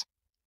fights.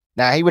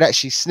 Now, he would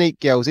actually sneak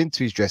girls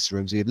into his dressing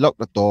rooms. He'd lock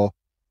the door,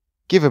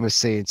 give them a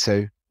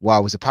C&2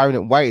 while his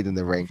opponent waited in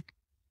the ring.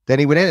 Then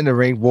he would enter the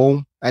ring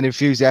warm and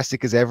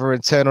enthusiastic as ever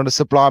and turn on a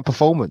sublime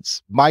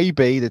performance.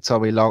 Maybe the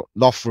Tommy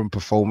Loughran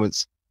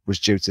performance was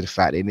due to the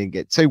fact he didn't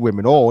get 2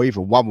 women or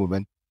even 1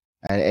 woman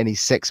and any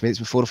sex minutes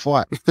before the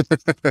fight.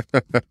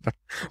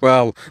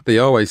 Well, they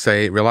always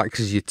say it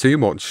relaxes you too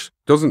much,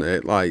 doesn't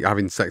it? Like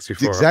having sex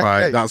before a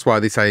fight. That's why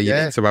they say you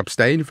need to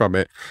abstain from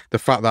it. The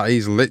fact that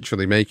he's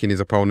literally making his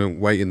opponent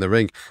wait in the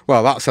ring.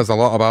 Well, that says a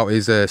lot about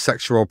his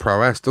sexual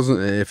prowess,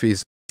 doesn't it? If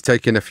he's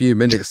taking a few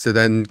minutes to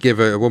then give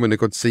a woman a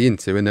good seeing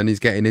to, and then he's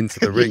getting into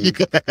the ring.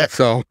 Yeah,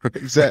 so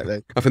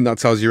exactly. I think that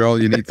tells you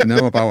all you need to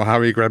know about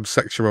Harry Greb's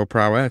sexual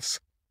prowess.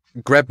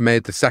 Greb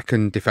made the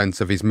 2nd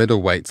defence of his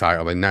middleweight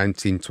title in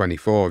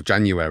 1924 of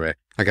January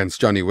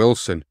against Johnny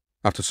Wilson,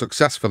 after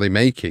successfully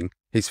making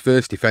his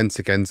first defence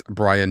against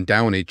Brian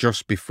Downey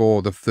just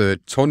before the 3rd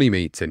Tunney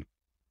meeting.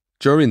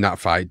 During that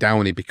fight,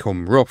 Downey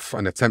became rough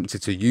and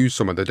attempted to use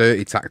some of the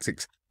dirty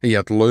tactics he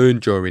had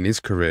learned during his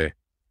career.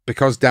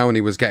 Because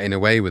Downey was getting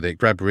away with it,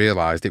 Greb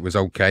realised it was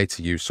okay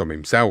to use some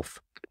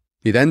himself.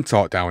 He then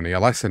taught Downey a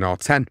lesson or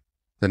 10.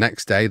 The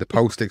next day, the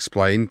Post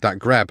explained that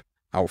Greb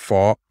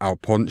outfought,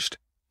 outpunched,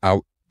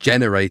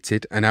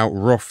 out-generated and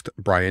out-roughed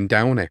Brian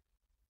Downey.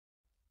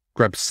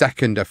 Greb's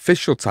 2nd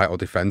official title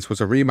defence was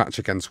a rematch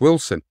against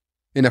Wilson,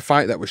 in a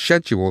fight that was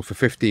scheduled for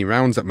 15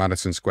 rounds at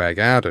Madison Square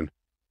Garden.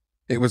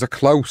 It was a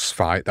close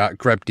fight that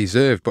Greb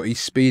deserved, but his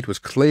speed was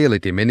clearly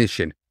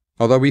diminishing.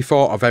 Although he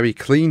fought a very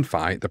clean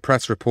fight, the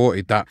press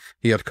reported that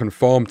he had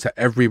conformed to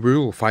every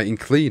rule, fighting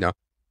cleaner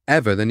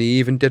ever than he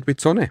even did with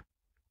Tunney.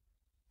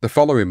 The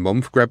following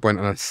month, Greb went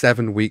on a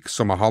 7-week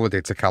summer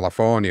holiday to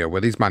California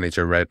with his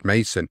manager Red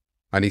Mason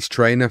and his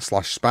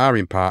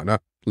trainer/sparring partner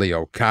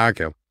Leo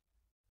Cargill.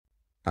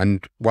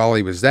 And while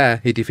he was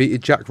there, he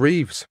defeated Jack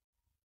Reeves.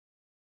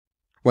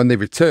 When they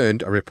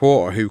returned, a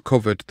reporter who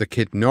covered the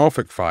Kid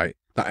Norfolk fight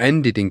that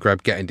ended in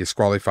Greb getting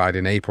disqualified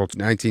in April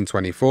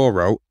 1924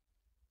 wrote,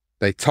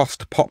 "They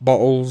tossed pop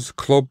bottles,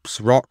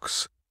 clubs,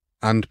 rocks,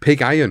 and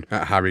pig iron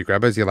at Harry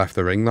Greb as he left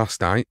the ring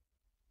last night.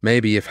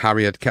 Maybe if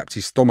Harry had kept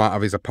his thumb out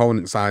of his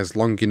opponent's eyes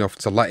long enough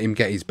to let him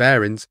get his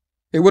bearings,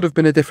 it would have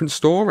been a different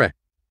story."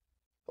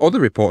 Other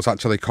reports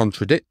actually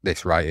contradict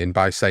this writing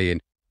by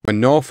saying, when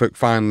Norfolk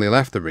finally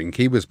left the ring,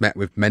 he was met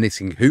with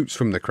menacing hoots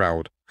from the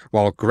crowd,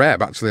 while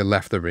Greb actually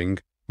left the ring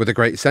with a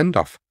great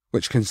send-off,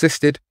 which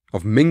consisted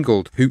of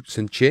mingled hoots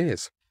and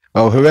cheers.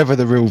 Well, whoever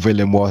the real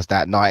villain was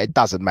that night, it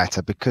doesn't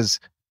matter, because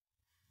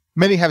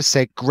many have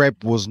said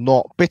Greb was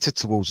not bitter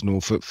towards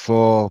Norfolk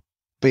for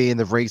being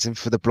the reason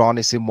for the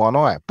blindness in one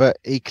eye, but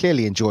he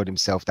clearly enjoyed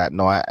himself that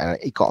night and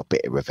he got a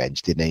bit of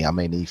revenge, didn't he? I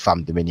mean, he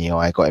thumbed him in the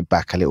eye, got him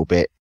back a little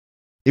bit.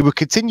 He would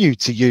continue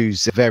to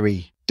use a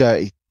very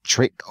dirty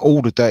trick,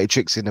 all the dirty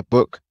tricks in the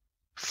book,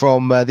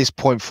 from this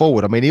point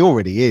forward. I mean, he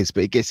already is,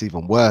 but it gets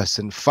even worse.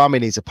 And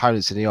thumbing his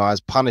opponents in the eyes,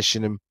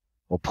 punishing them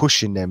or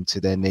pushing them to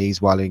their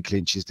knees while in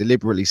clinches,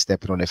 deliberately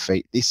stepping on their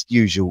feet. This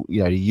usual,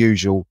 the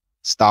usual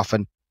stuff.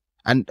 And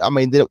I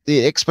mean,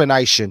 the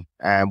explanation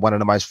and one of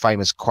the most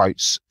famous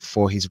quotes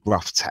for his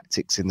rough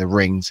tactics in the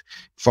rings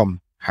from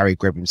Harry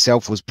Greb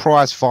himself was,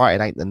 "Prize fighting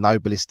ain't the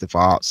noblest of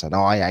arts, and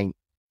I ain't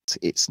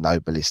its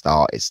noblest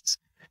artists."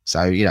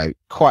 So,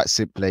 quite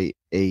simply,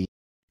 he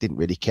didn't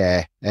really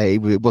care.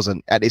 It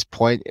wasn't at this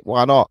point.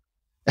 Why not?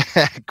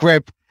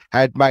 Greb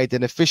had made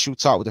an official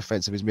title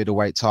defense of his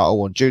middleweight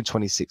title on June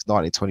 26,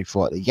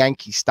 1924 at the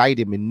Yankee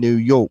Stadium in New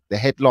York, the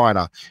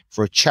headliner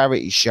for a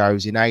charity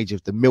shows in aid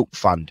of the Milk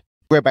Fund.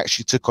 Greb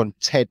actually took on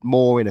Ted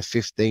Moore in a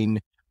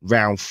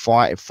 15-round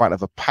fight in front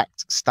of a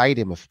packed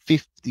stadium of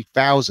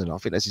 50,000. I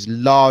think that's his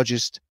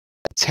largest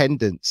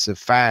attendance of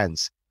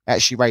fans.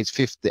 Actually raised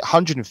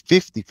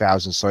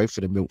 150,000,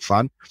 for the Milk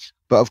Fund.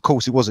 But of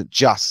course, it wasn't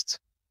just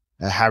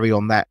Harry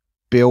on that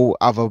bill.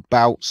 Other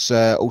bouts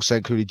also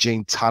included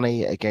Gene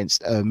Tunney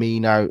against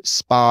Ermino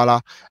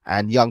Spala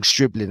and young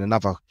Striblin,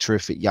 another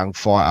terrific young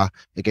fighter,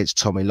 against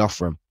Tommy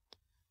Loughran.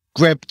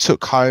 Greb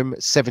took home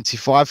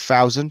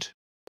 75,000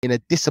 in a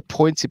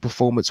disappointing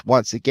performance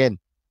once again,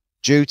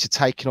 due to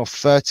taking off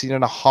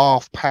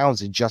 13.5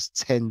 pounds in just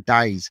 10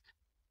 days.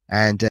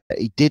 And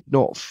he did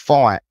not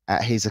fight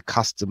at his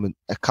accustomed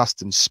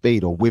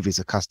speed, or with his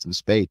accustomed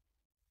speed.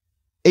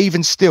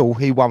 Even still,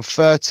 he won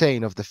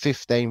 13 of the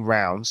 15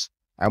 rounds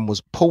and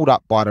was pulled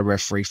up by the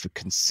referee for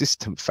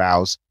consistent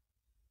fouls.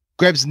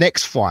 Greb's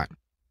next fight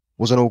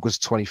was on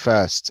August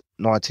 21st,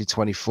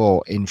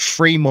 1924 in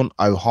Fremont,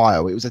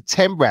 Ohio. It was a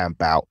 10-round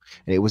bout,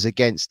 and it was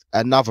against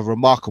another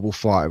remarkable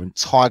fighter in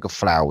Tiger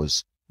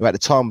Flowers, who at the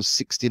time was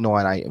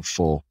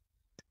 69-8-4.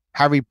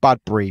 Harry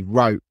Budbury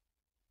wrote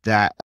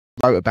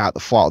about the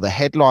fight, or the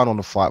headline on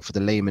the fight for the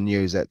Lehman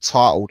News, that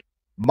titled,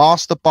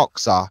 "Master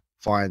Boxer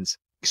Finds,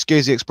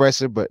 excuse the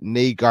expression, but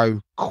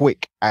Nego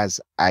quick as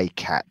a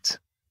cat."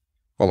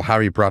 Well,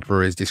 Harry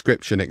Bradbury's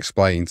description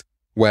explains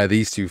where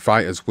these two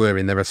fighters were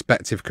in their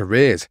respective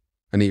careers,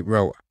 and he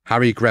wrote,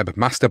 "Harry Greb,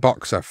 master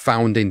boxer,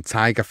 found in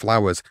Tiger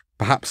Flowers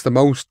perhaps the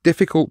most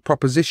difficult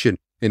proposition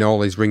in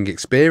all his ring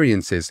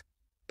experiences.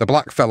 The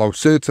black fellow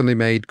certainly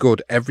made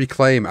good every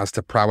claim as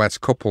to prowess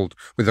coupled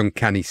with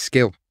uncanny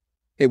skill.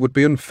 It would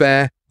be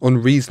unfair,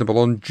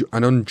 unreasonable, and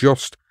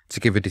unjust to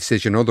give a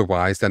decision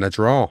otherwise than a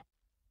draw.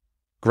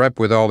 Greb,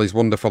 with all his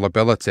wonderful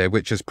ability,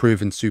 which has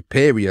proven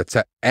superior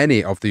to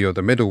any of the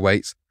other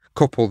middleweights,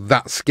 coupled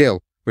that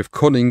skill with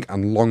cunning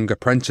and long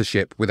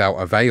apprenticeship without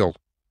avail.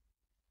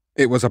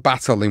 It was a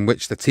battle in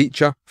which the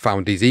teacher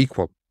found his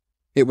equal.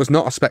 It was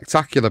not a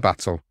spectacular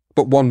battle,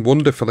 but one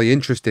wonderfully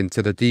interesting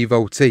to the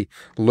devotee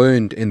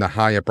learned in the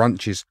higher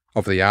branches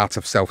of the art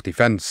of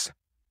self-defence.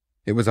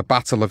 It was a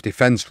battle of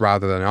defence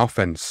rather than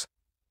offence.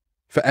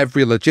 For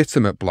every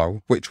legitimate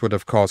blow, which would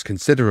have caused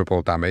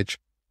considerable damage,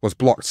 was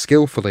blocked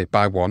skillfully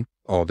by one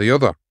or the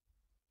other.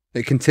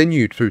 It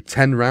continued through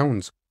 10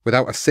 rounds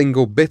without a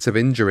single bit of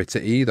injury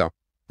to either,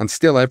 and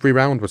still every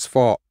round was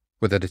fought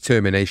with a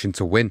determination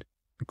to win.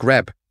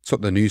 Greb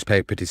took the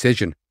newspaper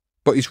decision,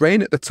 but his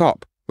reign at the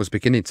top was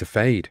beginning to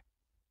fade.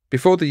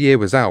 Before the year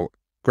was out,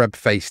 Greb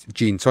faced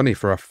Gene Tunney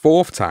for a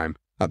 4th time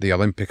at the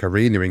Olympic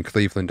Arena in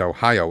Cleveland,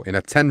 Ohio, in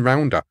a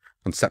 10-rounder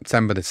on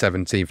September the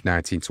 17th,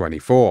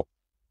 1924.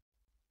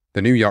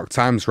 The New York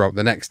Times wrote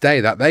the next day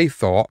that they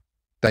thought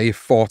they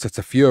fought at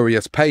a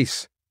furious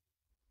pace,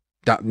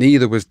 that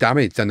neither was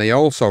damaged, and they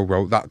also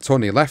wrote that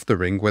Tunney left the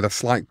ring with a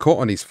slight cut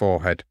on his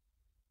forehead.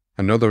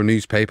 Another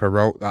newspaper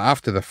wrote that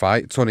after the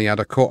fight, Tunney had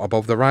a cut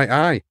above the right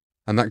eye,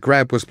 and that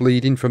Greb was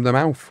bleeding from the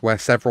mouth, where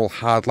several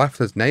hard lefts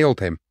had nailed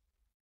him.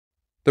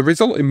 The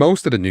result in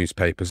most of the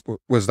newspapers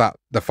was that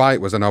the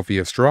fight was an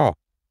obvious draw,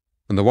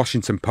 and the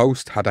Washington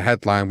Post had a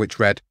headline which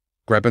read,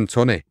 "Greb and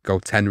Tunney go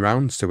 10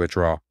 rounds to a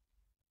draw."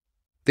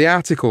 The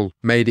article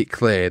made it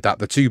clear that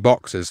the two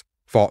boxers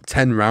fought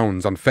 10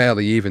 rounds on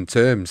fairly even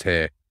terms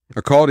here,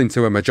 according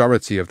to a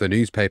majority of the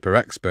newspaper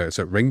experts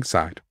at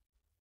ringside.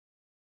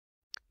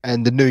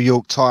 And the New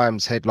York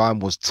Times headline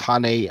was,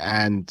 "Tunney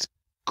and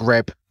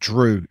Greb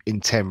drew in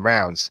 10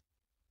 rounds.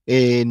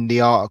 In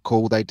the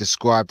article, they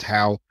described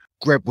how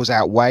Greb was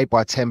outweighed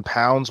by 10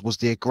 pounds, was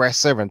the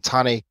aggressor, and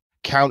Tunney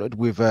countered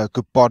with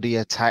good body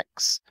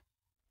attacks.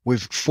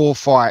 With 4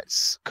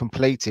 fights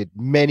completed,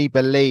 many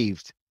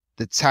believed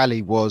the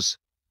tally was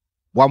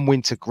 1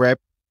 win to Greb,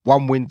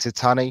 1 win to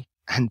Tunney,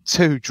 and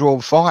 2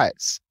 drawn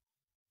fights.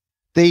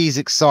 These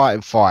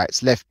exciting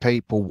fights left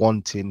people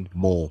wanting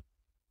more.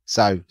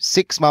 So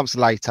 6 months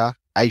later,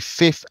 a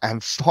 5th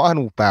and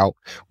final bout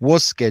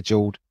was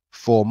scheduled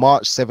for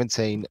March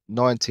 17,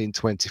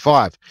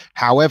 1925.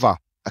 However,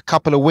 a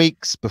couple of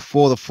weeks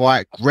before the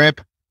fight,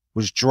 Greb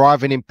was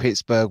driving in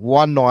Pittsburgh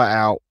one night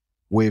out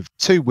with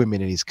 2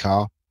 women in his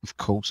car, of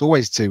course,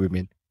 always 2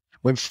 women,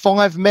 when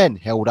 5 men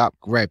held up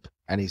Greb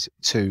and his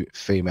 2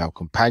 female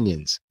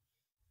companions.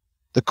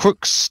 The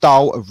crooks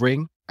stole a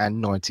ring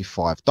and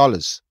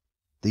 $95.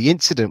 The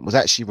incident was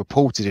actually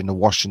reported in the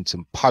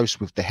Washington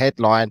Post with the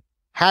headline,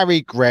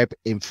 Harry Greb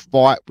in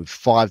fight with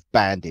 5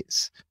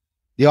 bandits.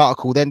 The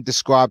article then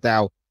described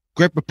how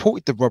Greb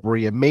reported the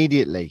robbery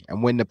immediately,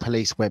 and when the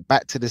police went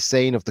back to the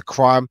scene of the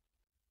crime,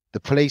 the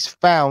police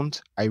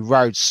found a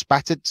road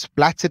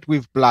splattered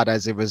with blood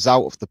as a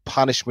result of the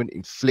punishment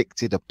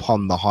inflicted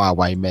upon the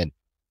highwaymen.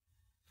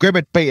 Greb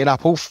had beaten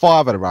up all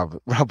 5 of the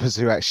robbers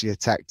who actually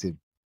attacked him.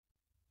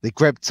 The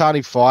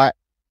Greb-Tunney fight,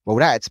 well,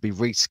 that had to be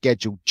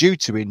rescheduled due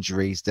to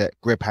injuries that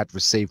Greb had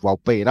received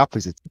while beating up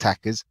his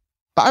attackers,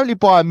 but only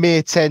by a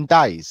mere 10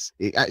 days.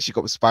 It actually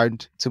got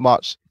postponed to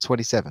March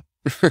 27.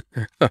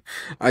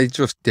 I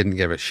just didn't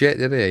give a shit,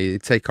 did he?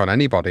 He'd take on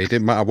anybody. It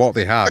didn't matter what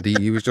they had.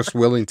 He was just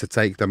willing to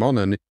take them on.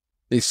 And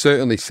it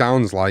certainly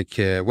sounds like,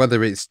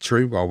 whether it's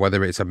true or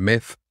whether it's a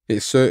myth,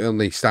 it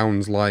certainly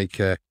sounds like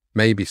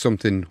maybe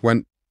something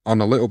went on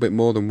a little bit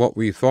more than what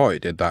we thought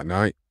it did that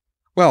night.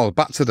 Well,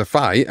 back to the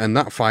fight, and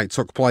that fight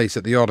took place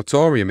at the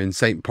auditorium in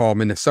St. Paul,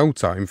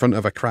 Minnesota, in front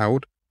of a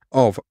crowd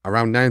of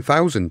around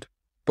 9,000.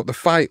 But the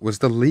fight was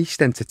the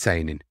least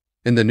entertaining.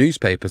 In the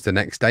newspapers the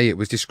next day, it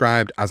was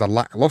described as a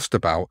lackluster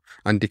bout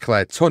and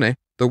declared Tunney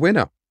the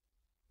winner.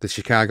 The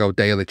Chicago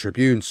Daily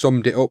Tribune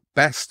summed it up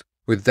best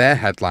with their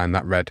headline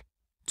that read,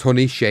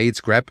 "Tunney shades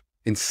Greb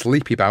in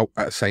sleepy bout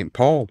at St.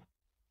 Paul."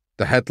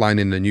 The headline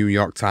in the New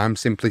York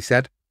Times simply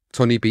said,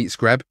 "Tunney beats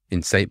Greb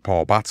in St.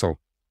 Paul battle."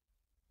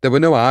 There were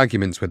no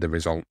arguments with the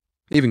result.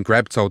 Even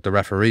Greb told the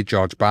referee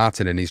George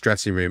Barton in his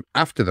dressing room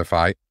after the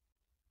fight,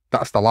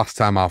 "That's the last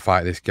time I'll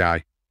fight this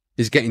guy.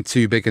 He's getting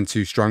too big and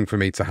too strong for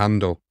me to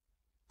handle.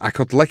 I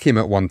could lick him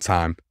at one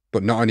time,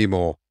 but not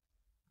anymore.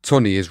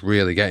 Tunney is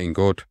really getting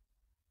good."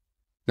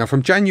 Now,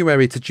 from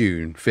January to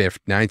June 5th,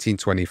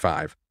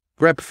 1925,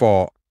 Greb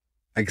fought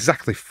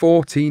exactly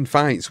 14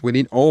 fights,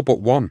 winning all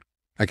but 1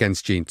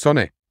 against Gene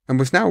Tunney, and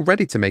was now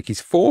ready to make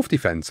his 4th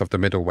defence of the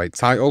middleweight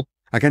title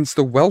against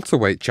the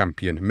welterweight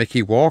champion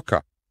Mickey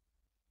Walker.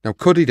 Now,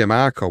 Cuddy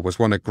DeMarco was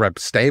one of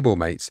Greb's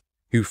stablemates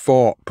who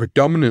fought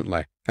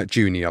predominantly at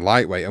junior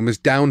lightweight and was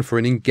down for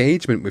an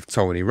engagement with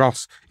Tony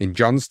Ross in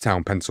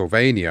Johnstown,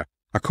 Pennsylvania,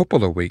 a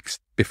couple of weeks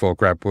before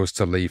Greb was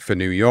to leave for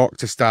New York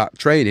to start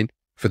training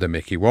for the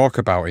Mickey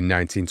Walker bout in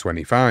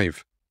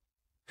 1925.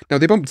 Now,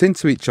 they bumped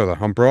into each other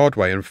on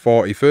Broadway and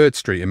 43rd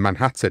Street in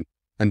Manhattan,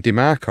 and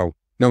DeMarco,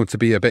 known to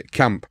be a bit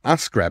camp,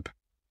 asked Greb,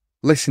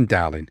 "Listen,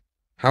 darling,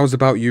 how's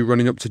about you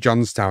running up to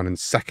Johnstown and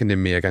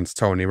seconding me against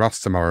Tony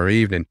Ross tomorrow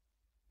evening?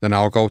 Then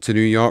I'll go to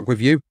New York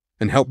with you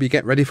and help you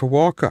get ready for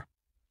Walker."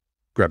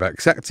 Greb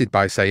accepted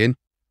by saying,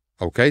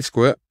 "Okay,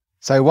 Squirt."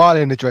 So while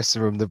in the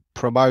dressing room, the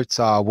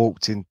promoter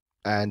walked in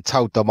and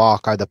told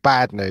DeMarco the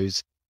bad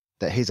news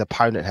that his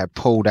opponent had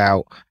pulled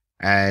out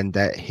and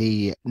that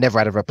he never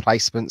had a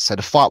replacement. So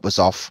the fight was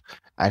off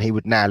and he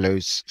would now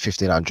lose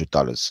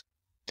 $1,500.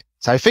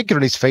 So thinking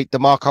on his feet,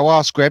 DeMarco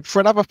asked Greb for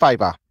another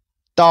favour.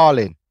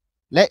 "Darling,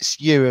 let's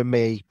you and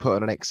me put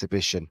on an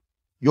exhibition.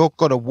 You're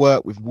going to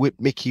work with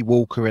Mickey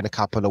Walker in a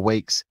couple of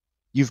weeks.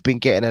 You've been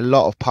getting a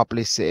lot of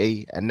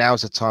publicity and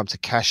now's the time to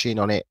cash in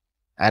on it.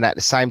 And at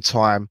the same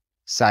time,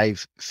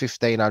 save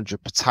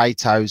 1,500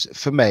 potatoes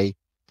for me.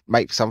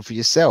 Make some for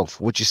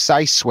yourself. Would you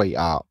say,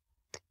 sweetheart?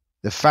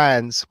 The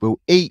fans will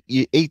eat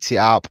it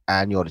up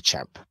and you're the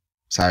champ."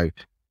 So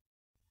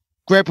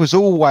Greb was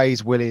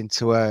always willing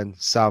to earn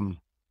some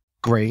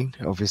green,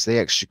 obviously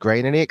extra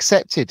green, and he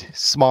accepted.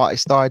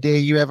 Smartest idea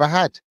you ever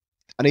had.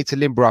 I need to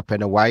limber up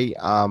in a way.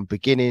 I'm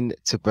beginning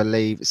to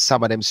believe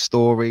some of them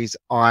stories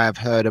I have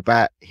heard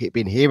about,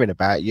 been hearing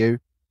about you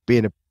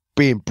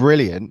being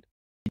brilliant.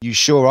 You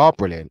sure are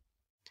brilliant.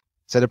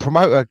 So the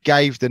promoter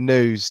gave the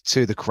news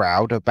to the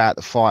crowd about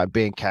the fight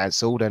being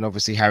cancelled, and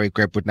obviously Harry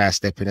Greb would now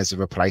step in as a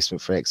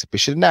replacement for the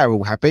exhibition. And they were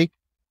all happy,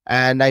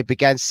 and they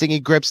began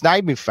singing Greb's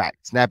name. In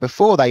fact, now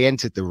before they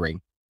entered the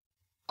ring,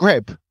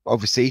 Greb,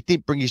 obviously, he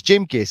didn't bring his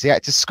gym gear, so he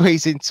had to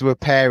squeeze into a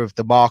pair of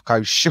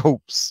DeMarco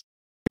shorts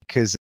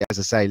because, as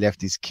I say, he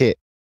left his kit.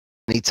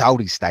 And he told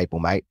his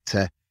stablemate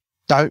to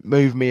don't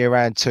move me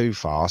around too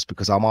fast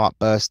because I might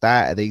burst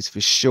out of these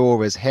for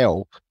sure as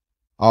hell.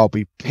 I'll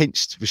be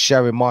pinched for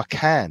showing my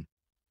can.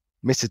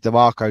 Mr.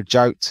 DeMarco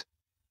joked,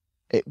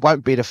 "It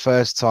won't be the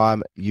first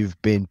time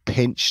you've been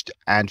pinched,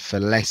 and for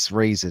less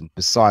reason.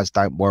 Besides,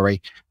 don't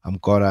worry, I'm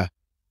going to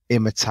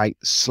imitate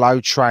the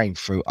slow train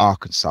through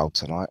Arkansas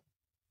tonight."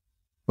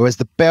 Whereas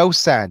the bell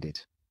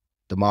sounded,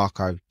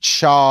 DeMarco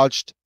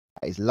charged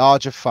at his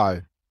larger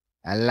foe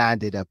and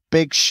landed a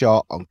big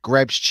shot on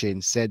Greb's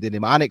chin, sending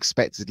him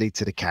unexpectedly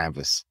to the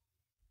canvas.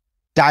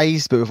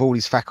 Dazed but with all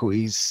his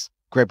faculties,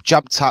 Greb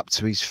jumped up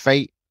to his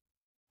feet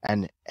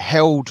and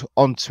held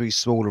onto his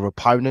smaller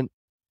opponent.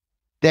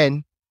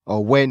 Then,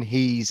 or when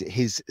his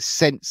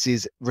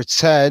senses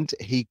returned,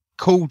 he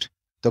called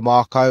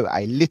DeMarco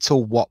a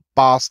little what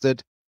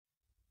bastard.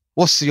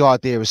 "What's the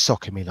idea of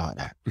socking me like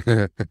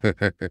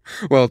that?"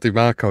 Well,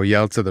 DeMarco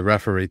yelled to the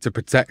referee to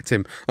protect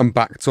him and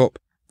backed up,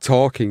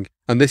 talking,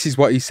 and this is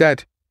what he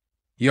said.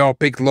 "You're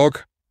big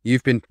lug.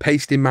 You've been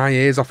pasting my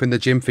ears off in the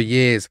gym for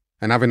years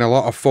and having a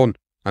lot of fun,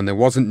 and there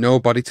wasn't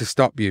nobody to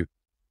stop you.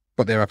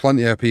 But there are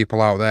plenty of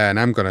people out there and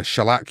I'm going to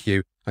shellac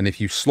you, and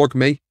if you slug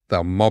me,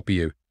 they'll mob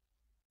you."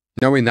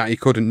 Knowing that he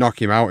couldn't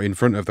knock him out in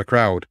front of the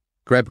crowd,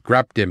 Greb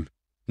grabbed him.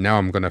 "Now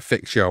I'm going to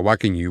fix your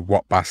wagon, you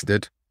what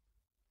bastard."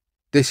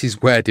 This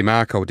is where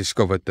DeMarco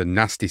discovered the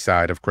nasty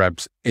side of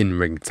Greb's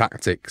in-ring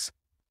tactics.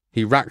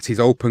 He racked his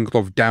open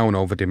glove down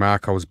over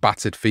DeMarco's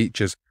battered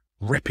features,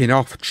 ripping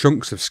off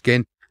chunks of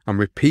skin, and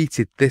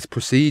repeated this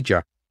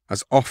procedure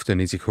as often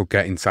as he could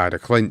get inside a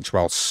clinch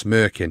while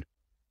smirking.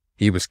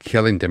 He was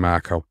killing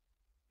DeMarco,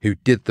 who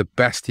did the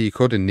best he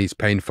could in these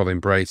painful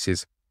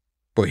embraces,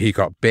 but he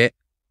got bit,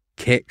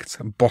 kicked,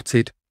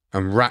 butted,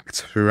 and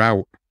racked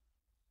throughout.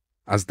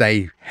 As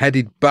they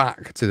headed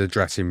back to the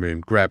dressing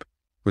room, Greb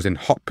was in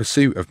hot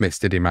pursuit of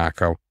Mr.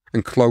 DeMarco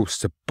and close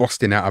to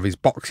busting out of his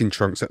boxing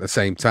trunks at the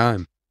same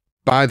time.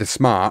 By the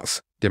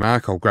smarts,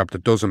 DeMarco grabbed a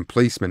dozen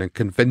policemen and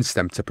convinced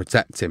them to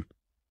protect him.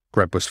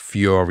 Greb was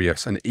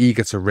furious and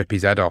eager to rip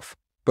his head off,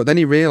 but then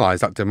he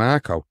realised that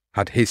DeMarco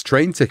had his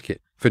train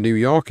ticket for New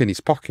York in his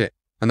pocket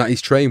and that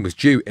his train was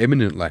due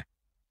imminently.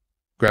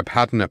 Greb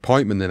had an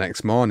appointment the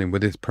next morning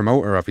with his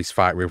promoter of his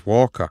fight with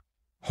Walker,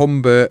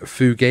 Humbert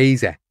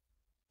Fugazi,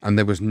 and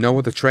there was no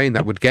other train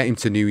that would get him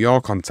to New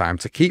York on time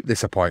to keep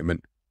this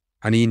appointment,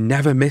 and he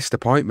never missed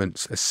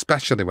appointments,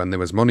 especially when there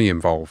was money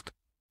involved.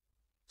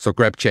 So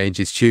Greb changed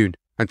his tune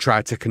and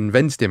tried to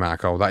convince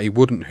DeMarco that he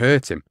wouldn't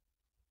hurt him.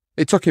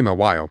 It took him a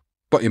while,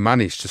 but he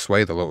managed to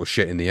sway the little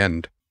shit in the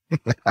end.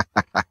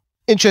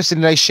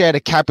 Interestingly, they shared a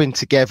cabin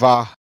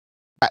together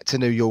back to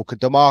New York,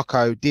 and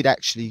DeMarco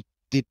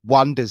did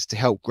wonders to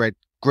help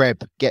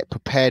Greb get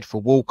prepared for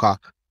Walker.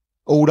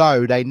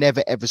 Although they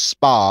never ever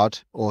sparred,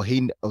 or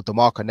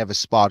DeMarco never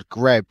sparred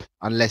Greb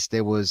unless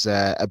there was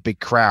a big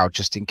crowd,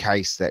 just in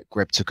case that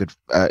Greb took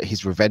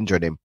his revenge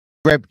on him.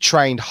 Greb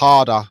trained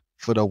harder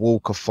for the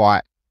Walker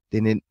fight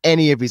than in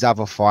any of his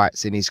other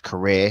fights in his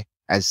career,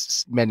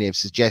 as many have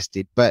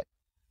suggested, but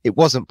it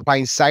wasn't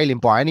plain sailing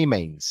by any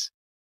means.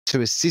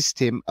 To assist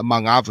him,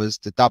 among others,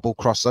 the double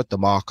crosser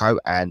DeMarco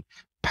and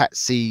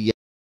Patsy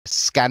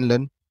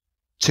Scanlon,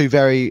 two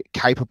very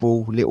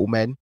capable little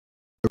men.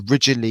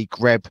 Originally,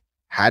 Greb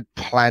had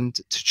planned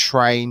to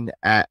train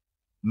at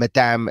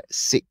Madame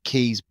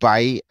Sitke's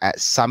Bay at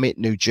Summit,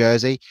 New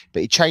Jersey,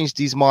 but he changed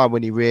his mind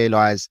when he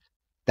realized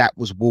that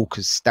was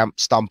Walker's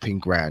stomping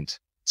ground.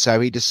 So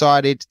he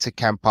decided to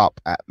camp up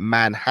at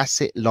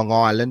Manhasset, Long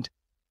Island,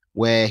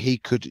 where he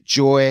could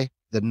enjoy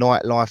the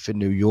nightlife in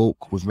New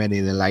York with many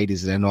of the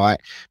ladies of the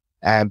night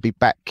and be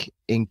back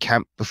in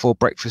camp before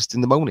breakfast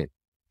in the morning.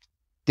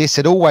 This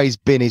had always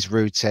been his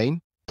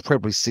routine,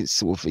 probably since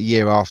sort of a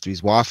year after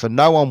his wife, and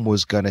no one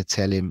was going to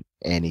tell him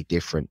any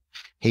different.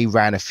 He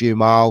ran a few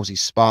miles, he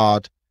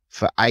sparred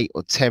for 8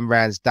 or 10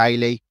 rounds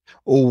daily,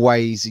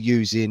 always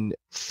using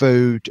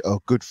food or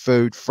good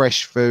food,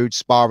 fresh food,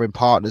 sparring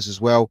partners as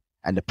well,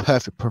 and the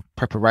perfect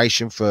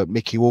preparation for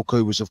Mickey Walker,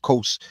 who was of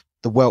course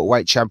the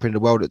welterweight champion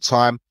of the world at the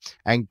time.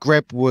 And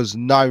Greb was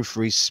known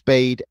for his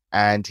speed,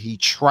 and he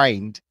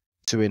trained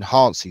to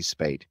enhance his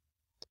speed.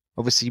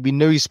 Obviously, we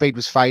knew his speed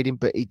was fading,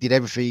 but he did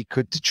everything he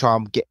could to try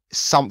and get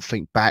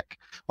something back.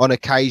 On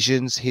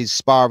occasions, his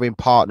sparring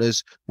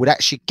partners would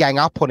actually gang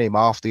up on him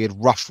after he had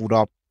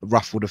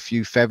ruffled a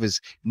few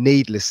feathers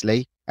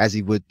needlessly, as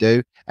he would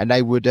do, and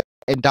they would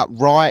end up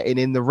rioting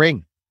in the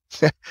ring.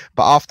 But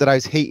after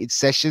those heated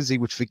sessions, he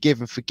would forgive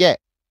and forget.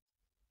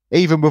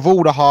 Even with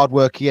all the hard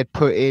work he had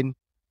put in,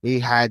 he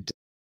had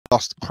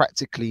lost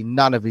practically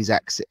none of his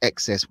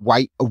excess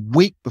weight a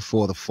week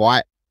before the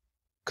fight,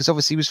 because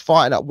obviously he was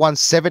fighting at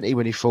 170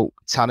 when he fought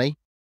Tunney.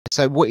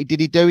 So what he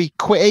do? He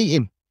quit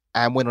eating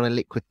and went on a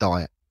liquid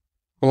diet.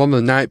 Well, on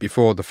the night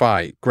before the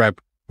fight,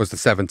 Greb was the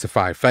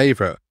 7-5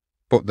 favourite,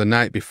 but the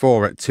night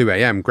before at 2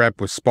 a.m,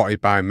 Greb was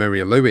spotted by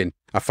Murray Lewin,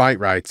 a fight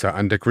writer,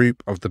 and a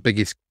group of the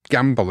biggest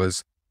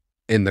gamblers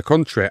in the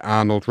country: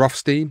 Arnold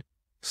Rothstein,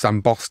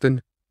 Sam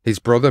Boston, his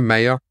brother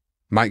Mayer,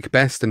 Mike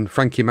Best, and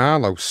Frankie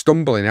Marlowe,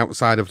 stumbling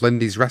outside of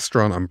Lindy's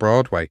restaurant on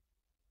Broadway.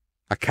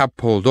 A cab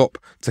pulled up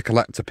to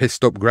collect a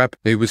pissed-up Greb,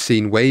 who was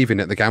seen waving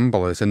at the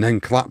gamblers and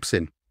then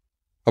collapsing.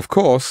 Of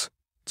course,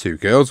 2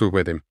 girls were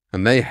with him,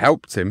 and they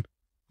helped him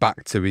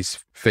back to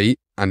his feet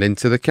and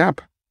into the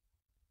cab.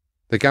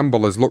 The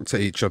gamblers looked at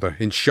each other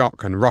in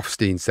shock, and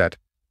Rothstein said,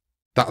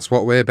 "That's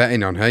what we're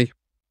betting on, hey?"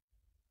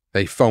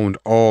 They phoned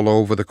all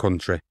over the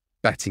country,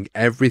 betting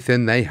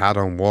everything they had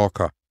on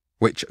Walker,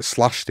 which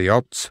slashed the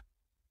odds.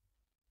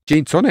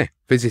 Gene Tunney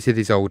visited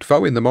his old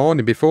foe in the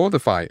morning before the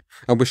fight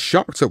and was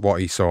shocked at what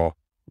he saw.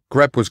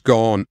 Greb was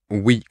gone,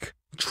 weak,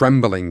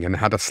 trembling, and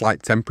had a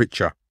slight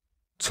temperature.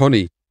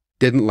 Tunney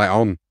didn't let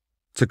on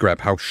to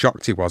Greb how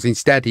shocked he was.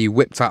 Instead, he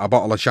whipped out a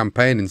bottle of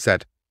champagne and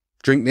said,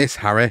 "Drink this,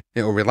 Harry,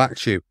 it'll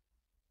relax you."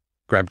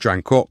 Greb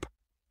drank up.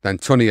 Then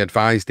Tunney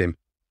advised him,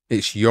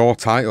 "It's your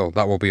title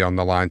that will be on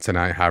the line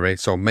tonight, Harry,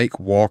 so make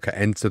Walker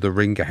enter the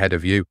ring ahead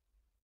of you."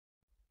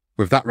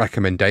 With that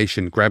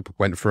recommendation, Greb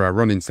went for a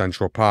run in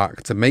Central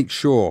Park to make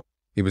sure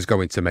he was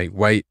going to make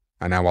weight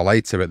an hour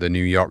later at the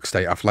New York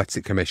State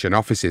Athletic Commission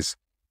offices.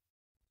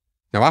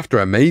 Now, after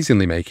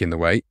amazingly making the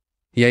weight,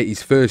 he ate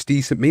his first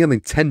decent meal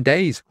in 10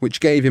 days, which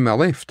gave him a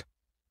lift.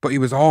 But he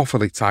was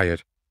awfully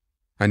tired,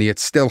 and he had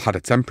still had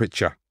a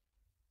temperature.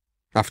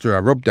 After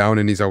a rub down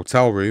in his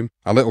hotel room,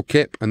 a little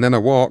kip and then a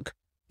walk,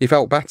 he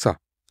felt better,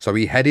 so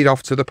he headed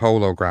off to the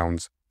polo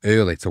grounds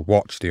early to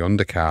watch the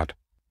undercard.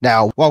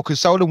 Now, while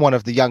consoling one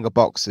of the younger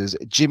boxers,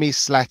 Jimmy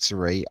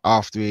Slattery,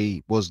 after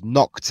he was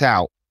knocked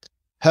out,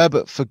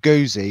 Herbert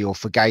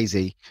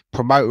Fugazi,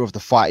 promoter of the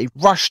fight, he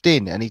rushed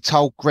in and he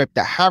told Greb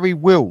that Harry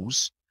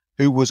Wills,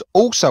 who was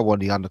also on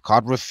the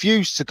undercard,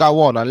 refused to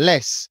go on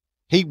unless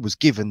he was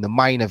given the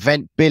main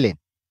event billing.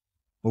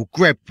 Well,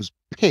 Greb was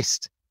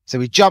pissed, so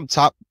he jumped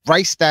up,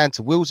 raced down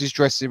to Wills'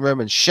 dressing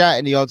room and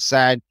shouting the odds,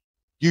 saying,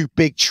 "You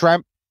big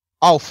tramp,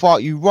 I'll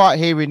fight you right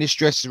here in this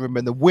dressing room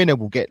and the winner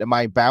will get the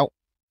main bout."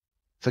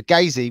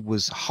 Fugazi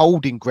was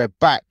holding Greb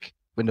back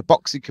when the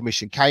Boxing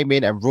Commission came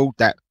in and ruled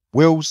that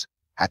Wills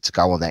had to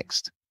go on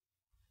next.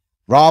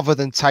 Rather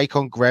than take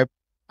on Greb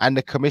and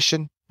the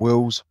commission,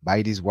 Wills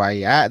made his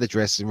way out of the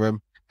dressing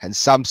room, and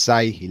some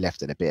say he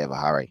left in a bit of a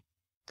hurry.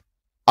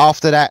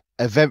 After that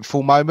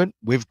eventful moment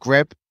with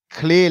Greb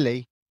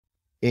clearly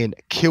in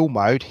kill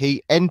mode,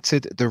 he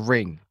entered the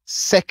ring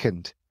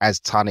second, as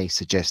Tunney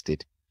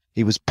suggested.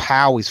 He was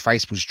pale, his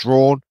face was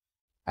drawn,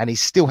 and he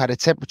still had a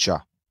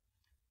temperature.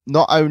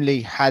 Not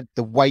only had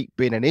the weight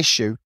been an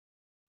issue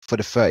for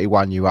the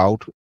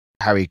 31-year-old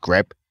Harry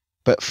Greb,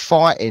 but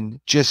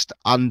fighting just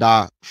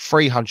under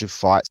 300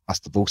 fights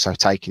must have also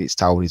taken its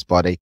toll on his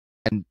body.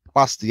 And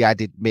plus the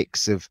added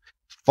mix of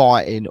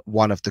fighting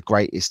one of the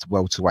greatest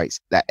welterweights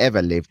that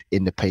ever lived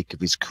in the peak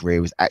of his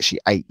career, was actually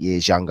 8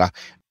 years younger.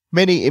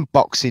 Many in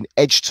boxing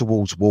edged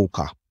towards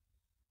Walker.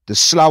 The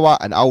slower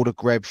and older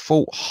Greb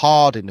fought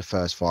hard in the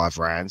first 5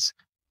 rounds,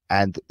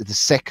 and the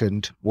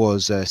second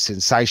was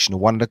sensational,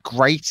 one of the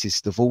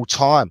greatest of all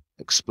time,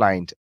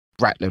 explained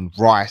Bratlin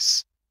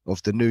Rice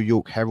of the New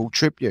York Herald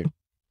Tribune.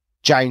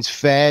 James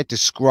Fair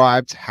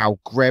described how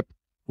Greb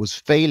was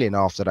feeling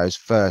after those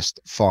first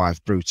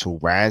 5 brutal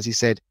rounds. He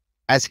said,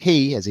 as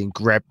in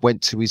Greb,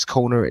 went to his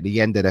corner at the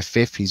end of the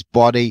 5th, his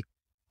body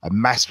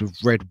amassed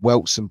with red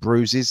welts and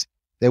bruises,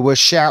 there were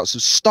shouts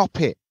of "Stop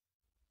it!"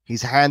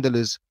 His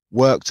handlers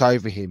worked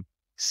over him,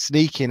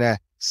 sneaking a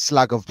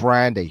slug of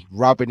brandy,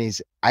 rubbing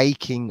his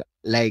aching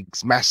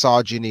legs,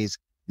 massaging his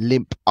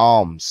limp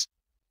arms.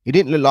 He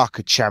didn't look like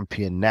a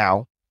champion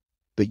now,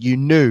 but you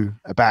knew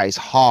about his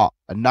heart,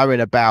 and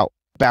knowing about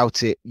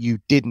it, you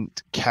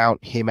didn't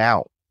count him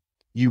out.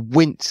 You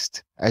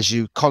winced as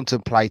you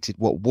contemplated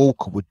what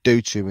Walker would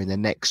do to him in the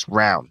next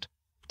round,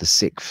 the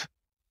 6th.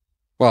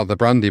 Well, the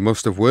brandy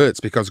must have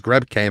worked, because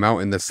Greb came out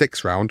in the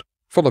 6th round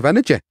full of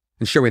energy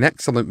and showing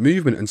excellent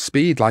movement and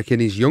speed like in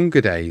his younger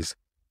days.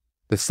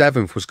 The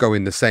 7th was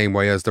going the same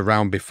way as the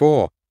round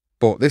before,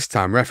 but this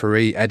time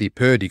referee Eddie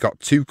Purdy got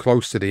too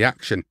close to the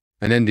action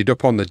and ended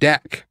up on the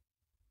deck.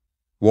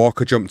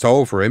 Walker jumped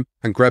over him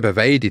and Greb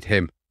evaded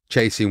him,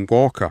 chasing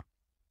Walker.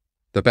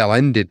 The bell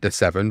ended the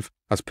 7th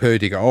as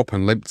Purdy got up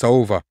and limped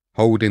over,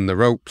 holding the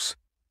ropes.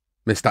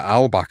 Mr.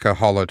 Albacher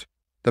hollered,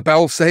 "The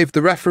bell saved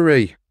the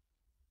referee."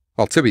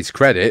 Well, to his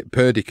credit,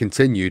 Purdy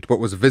continued but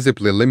was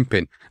visibly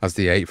limping as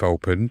the 8th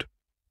opened.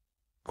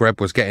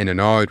 Greb was getting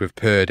annoyed with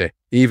Purdy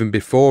even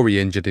before he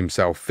injured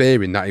himself,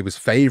 fearing that he was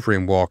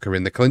favouring Walker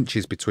in the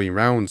clinches between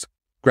rounds.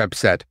 Greb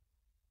said,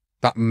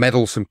 "That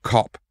meddlesome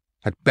cop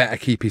had better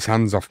keep his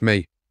hands off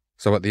me."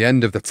 So at the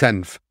end of the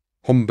 10th,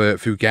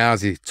 Humbert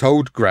Fugazi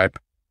told Greb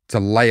to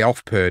lay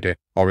off Purdy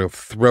or he'll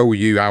throw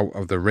you out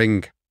of the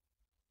ring.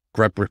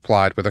 Greb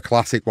replied with a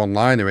classic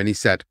one-liner and he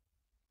said,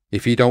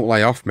 "If he don't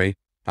lay off me,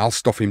 I'll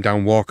stuff him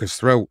down Walker's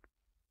throat."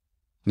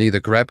 Neither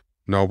Greb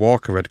nor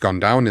Walker had gone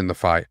down in the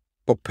fight,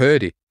 but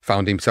Purdy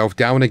found himself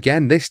down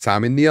again, this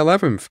time in the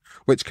 11th,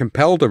 which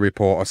compelled a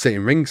reporter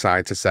sitting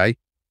ringside to say,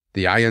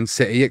 "The Iron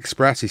City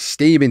Express is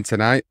steaming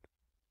tonight.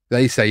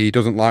 They say he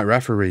doesn't like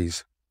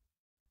referees."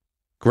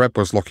 Greb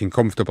was looking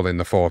comfortable in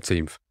the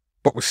 14th,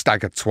 but was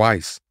staggered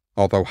twice,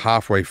 although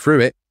halfway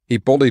through it, he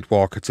bullied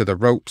Walker to the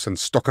ropes and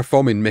stuck a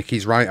thumb in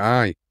Mickey's right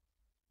eye.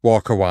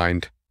 Walker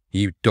whined,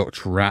 "You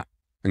Dutch rat,"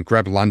 and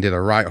Greb landed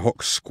a right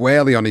hook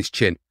squarely on his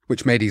chin,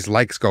 which made his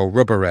legs go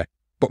rubbery,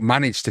 but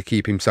managed to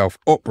keep himself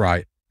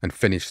upright and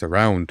finish the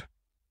round.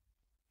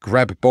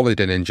 Greb bullied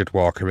and injured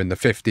Walker in the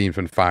 15th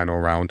and final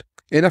round,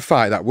 in a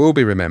fight that will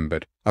be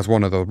remembered as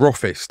one of the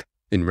roughest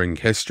in ring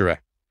history.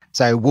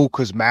 So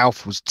Walker's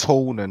mouth was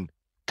torn and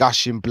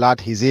gushing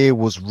blood, his ear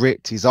was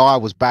ripped, his eye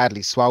was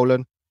badly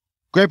swollen.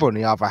 Greb, on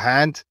the other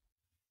hand,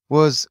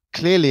 was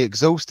clearly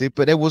exhausted,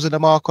 but there wasn't a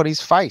mark on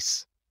his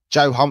face.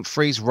 Joe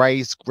Humphreys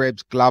raised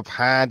Greb's gloved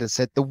hand and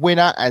said, "The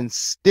winner and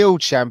still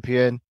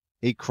champion,"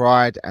 he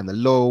cried, and the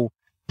loyal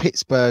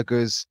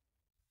Pittsburghers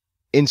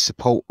in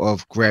support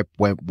of Greb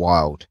went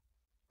wild.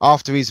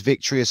 After his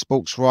victory, a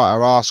sports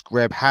writer asked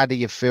Greb, "How do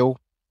you feel?"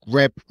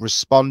 Greb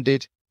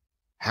responded,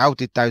 "How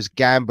did those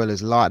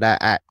gamblers like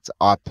that act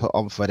I put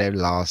on for them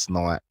last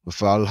night?"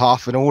 Before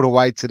laughing all the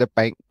way to the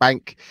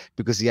bank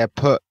because he had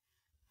put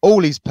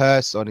all his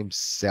purse on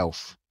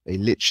himself. He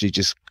literally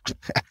just,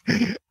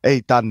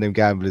 he done them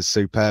gamblers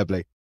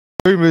superbly.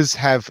 Rumours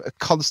have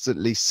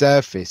constantly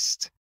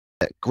surfaced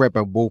that Greb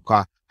and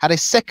Walker had a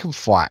second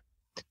fight,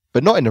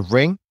 but not in a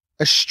ring,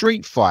 a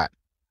street fight.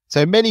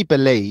 So many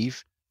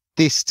believe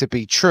this to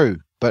be true,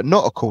 but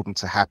not according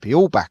to Happy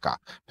Allbacker,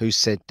 who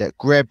said that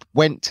Greb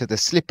went to the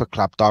Slipper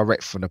Club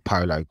direct from the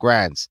Polo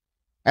Grounds.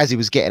 As he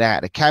was getting out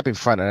of the cab in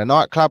front of the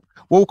nightclub,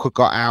 Walker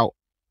got out,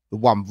 the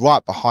one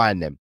right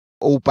behind them.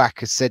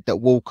 Allbacker said that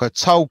Walker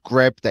told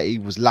Greb that he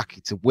was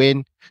lucky to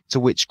win, to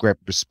which Greb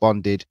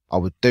responded, "I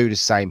would do the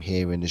same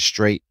here in the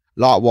street,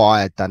 like what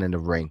I had done in the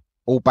ring."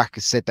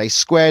 Allbacker said they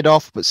squared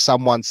off, but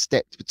someone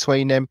stepped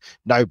between them.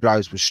 No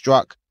blows were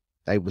struck.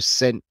 They were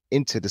sent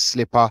into the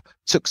Slipper,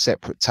 took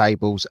separate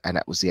tables, and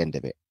that was the end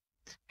of it.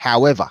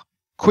 However,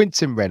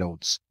 Quinton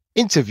Reynolds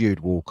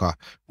interviewed Walker,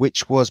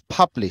 which was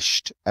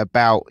published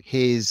about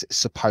this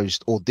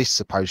supposed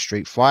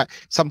street fight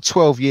some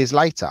 12 years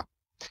later.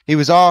 He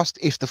was asked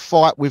if the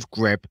fight with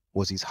Greb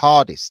was his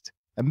hardest,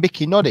 and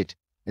Mickey nodded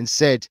and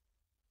said,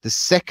 "The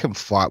second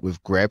fight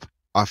with Greb,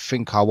 I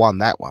think I won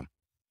that one,"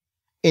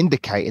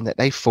 indicating that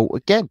they fought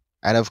again.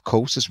 And of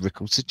course, as Rick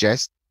will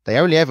suggest, they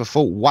only ever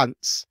fought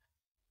once.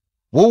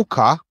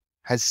 Walker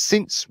has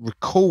since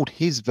recalled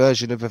his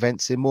version of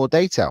events in more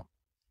detail.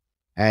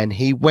 And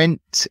he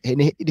went,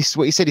 and this is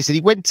what he said. He said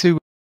he went to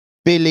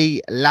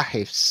Billy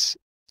Lahif's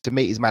to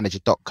meet his manager,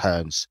 Doc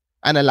Kearns,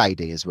 and a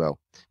lady as well,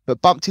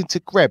 but bumped into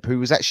Greb, who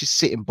was actually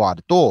sitting by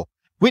the door.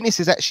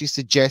 Witnesses actually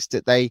suggest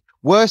that they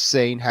were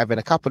seen having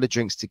a couple of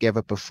drinks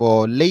together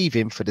before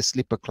leaving for the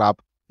Slipper Club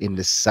in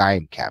the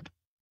same cab.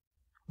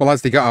 Well,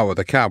 as they got out of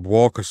the cab,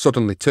 Walker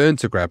suddenly turned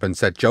to Greb and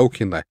said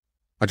jokingly,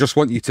 "I just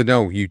want you to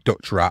know, you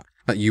Dutch rat,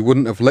 that you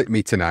wouldn't have licked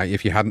me tonight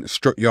if you hadn't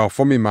struck your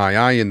thumb in my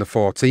eye in the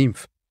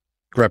 14th.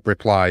 Greb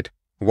replied,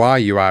 "Why,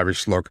 you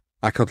Irish slug,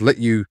 I could lick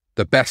you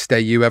the best day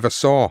you ever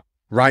saw.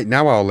 Right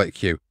now I'll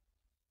lick you."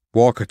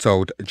 Walker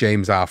told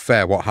James R.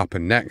 Fair what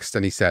happened next,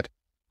 and he said,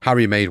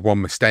 "Harry made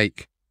one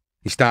mistake.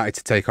 He started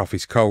to take off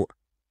his coat.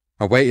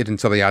 I waited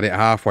until he had it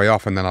halfway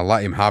off and then I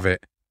let him have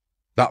it.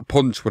 That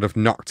punch would have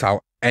knocked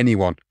out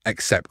anyone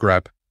except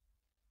Greb.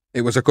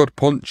 It was a good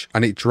punch,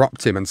 and it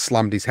dropped him and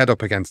slammed his head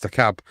up against a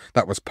cab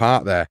that was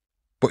parked there.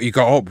 But he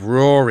got up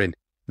roaring.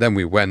 Then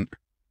we went."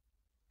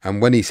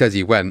 And when he says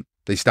he went,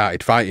 they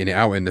started fighting it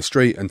out in the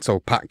street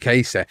until Pat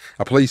Casey,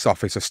 a police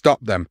officer,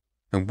 stopped them,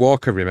 and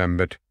Walker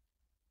remembered.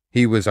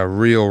 He was a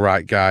real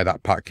right guy,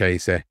 that Pat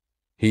Casey.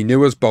 He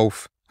knew us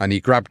both, and he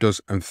grabbed us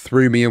and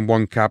threw me in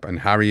one cab and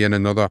Harry in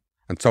another,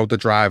 and told the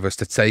drivers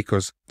to take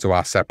us to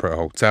our separate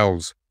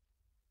hotels.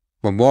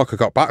 When Walker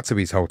got back to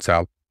his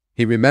hotel,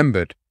 he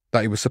remembered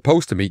that he was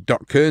supposed to meet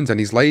Doc Kearns and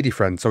his lady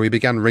friend, so he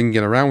began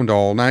ringing around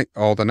all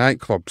the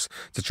nightclubs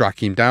to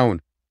track him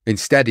down.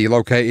 Instead, he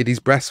located his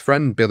best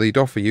friend, Billy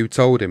Duffy, who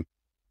told him,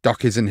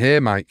 "Doc isn't here,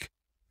 Mike,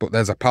 but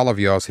there's a pal of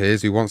yours here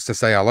who wants to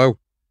say hello."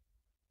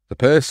 The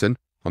person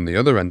on the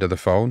other end of the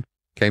phone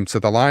came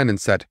to the line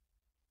and said,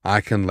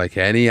 "I can lick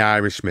any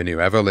Irishman who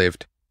ever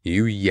lived.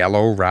 You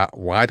yellow rat,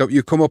 why don't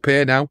you come up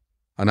here now,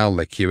 and I'll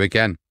lick you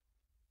again."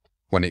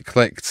 When it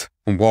clicked,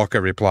 and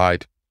Walker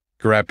replied,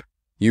 "Greb,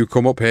 you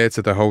come up here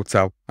to the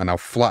hotel, and I'll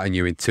flatten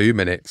you in 2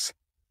 minutes."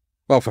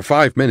 Well, for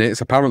 5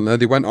 minutes, apparently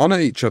they went on at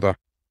each other,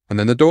 and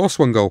then the door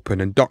swung open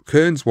and Doc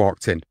Kearns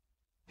walked in.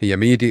 He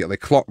immediately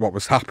clocked what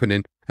was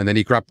happening, and then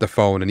he grabbed the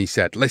phone and he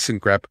said, "Listen,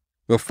 Greb,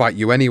 we'll fight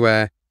you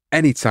anywhere,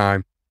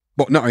 anytime,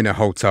 but not in a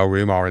hotel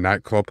room or a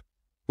nightclub.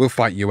 We'll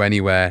fight you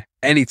anywhere,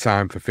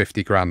 anytime for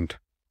 50 grand.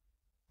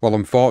 Well,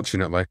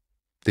 unfortunately,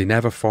 they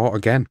never fought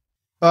again.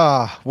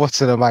 Ah,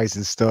 what an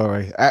amazing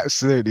story.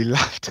 Absolutely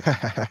loved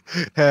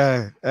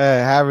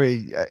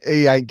Harry,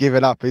 he ain't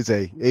giving up, is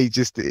he?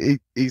 He's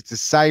the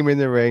same in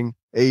the ring.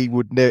 He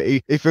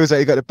feels like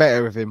he got the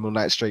better of him on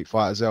that street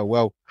fight as well.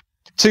 Well,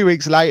 2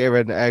 weeks later,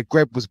 and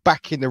Greb was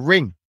back in the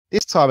ring,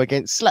 this time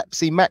against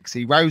Slapsy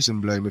Maxie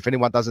Rosenblum. If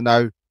anyone doesn't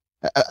know,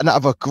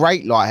 another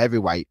great light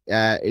heavyweight.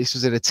 This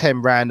was in a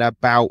 10-round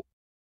bout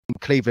in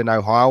Cleveland,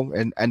 Ohio,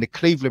 and the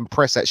Cleveland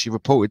press actually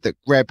reported that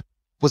Greb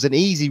was an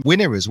easy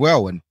winner as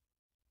well. And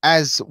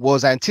as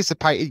was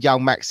anticipated,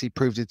 young Maxie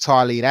proved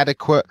entirely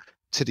inadequate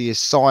to the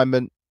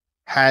assignment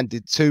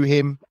handed to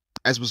him.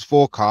 As was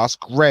forecast,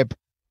 Greb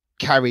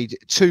carried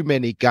too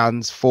many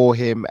guns for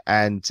him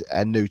and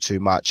knew too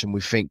much. And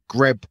we think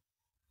Greb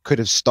could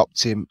have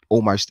stopped him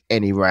almost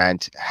any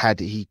round had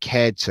he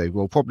cared to.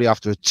 Well, probably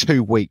after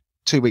 2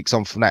 weeks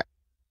on from that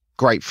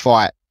great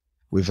fight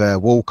with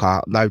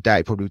Walker, no doubt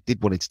he probably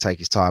did want to take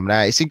his time.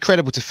 Now, it's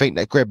incredible to think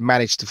that Greb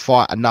managed to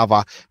fight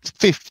another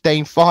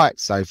 15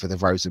 fights over the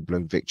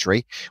Rosenblum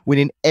victory,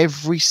 winning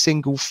every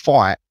single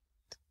fight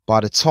by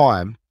the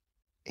time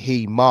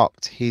he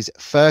marked his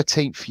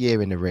 13th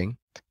year in the ring.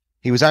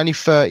 He was only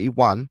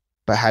 31,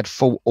 but had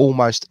fought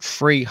almost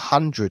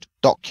 300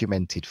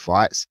 documented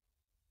fights,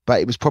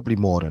 but it was probably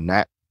more than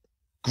that.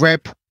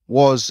 Greb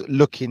was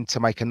looking to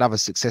make another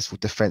successful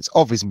defense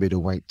of his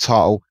middleweight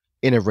title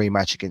in a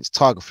rematch against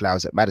Tiger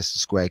Flowers at Madison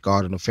Square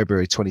Garden on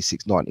February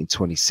 26,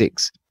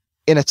 1926.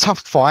 In a tough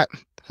fight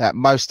that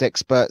most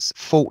experts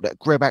thought that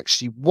Greb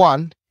actually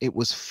won, it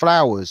was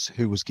Flowers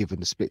who was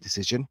given the split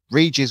decision.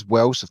 Regis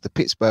Wells of the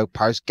Pittsburgh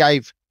Post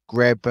gave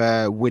Greb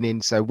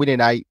winning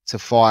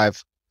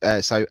 8-5.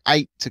 So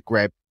 8 to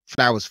Greb,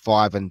 Flowers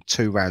 5, and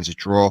 2 rounds of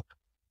draw.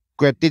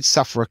 Greb did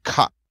suffer a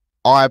cut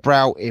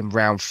eyebrow in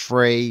round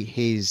 3,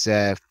 his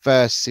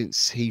first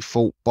since he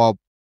fought Bob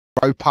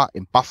Roper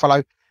in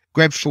Buffalo.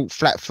 Greb fought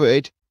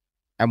flat-footed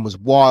and was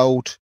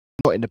wild,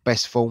 not in the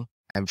best form.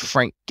 And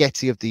Frank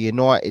Getty of the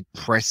United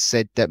Press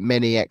said that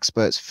many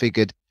experts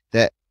figured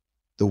that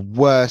the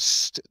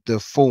worst the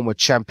former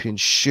champion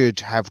should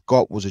have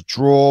got was a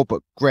draw,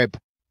 but Greb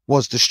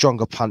was the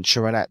stronger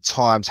puncher and at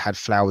times had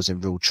Flowers in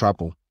real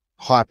trouble.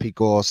 Hype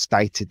Gore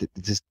stated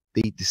that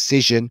the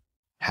decision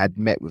had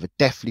met with a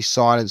deathly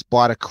silence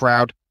by the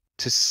crowd.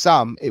 To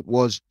some, it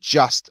was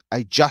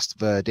a just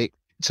verdict.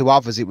 To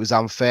others, it was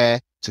unfair.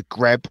 To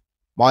Greb,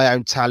 my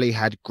own tally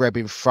had Greb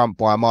in front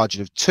by a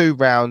margin of 2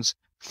 rounds,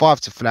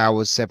 5 to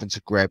Flowers, 7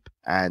 to Greb,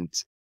 and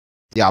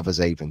the others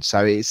even.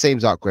 So it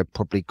seems like Greb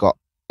probably got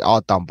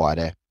hard done by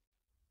there.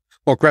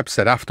 Well, Greb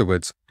said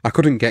afterwards, I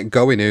couldn't get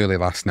going early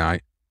last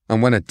night,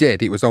 and when I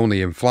did, it was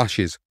only in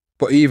flashes.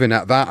 But even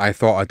at that, I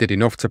thought I did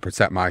enough to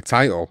protect my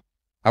title.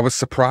 I was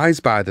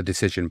surprised by the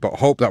decision, but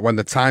hope that when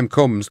the time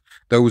comes,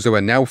 those who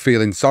are now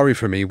feeling sorry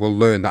for me will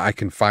learn that I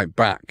can fight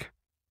back.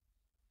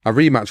 A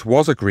rematch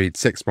was agreed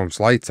 6 months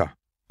later.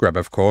 Greb,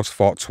 of course,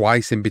 fought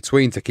twice in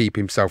between to keep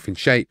himself in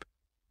shape,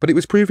 but it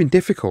was proving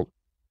difficult.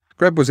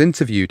 Greb was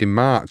interviewed in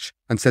March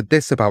and said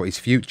this about his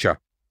future.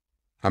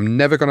 I'm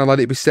never going to let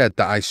it be said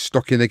that I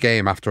stuck in the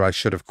game after I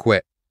should have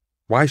quit.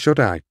 Why should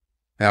I?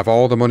 I have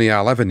all the money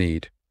I'll ever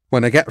need.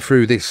 When I get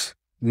through this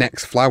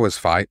next Flowers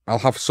fight, I'll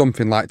have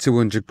something like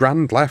 200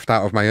 grand left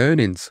out of my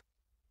earnings.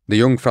 The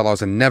young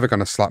fellows are never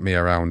going to slap me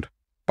around,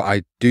 but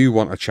I do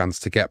want a chance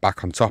to get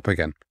back on top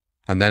again,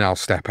 and then I'll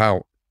step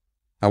out.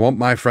 I want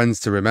my friends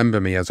to remember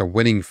me as a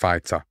winning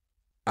fighter.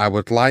 I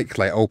would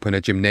likely open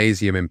a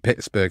gymnasium in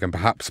Pittsburgh and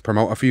perhaps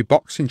promote a few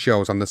boxing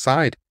shows on the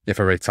side if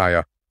I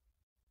retire.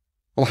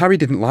 Well, Harry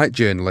didn't like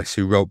journalists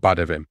who wrote bad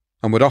of him,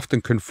 and would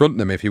often confront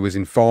them if he was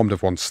informed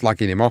of one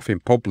slagging him off in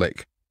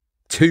public.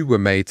 2 were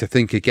made to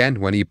think again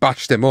when he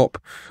bashed him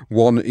up.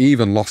 1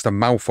 even lost a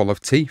mouthful of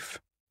teeth.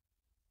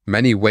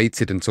 Many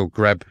waited until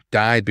Greb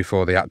died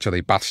before they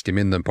actually bashed him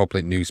in the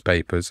public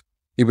newspapers.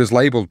 He was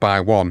labelled by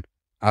one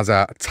as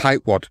a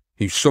tightwad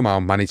who somehow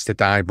managed to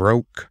die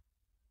broke.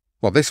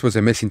 Well, this was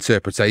a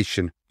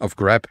misinterpretation of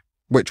Greb,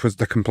 which was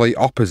the complete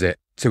opposite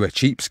to a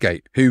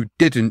cheapskate who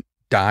didn't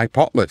die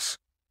potless.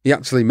 He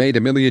actually made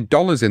 $1 million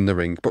in the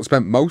ring, but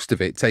spent most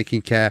of it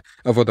taking care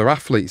of other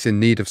athletes in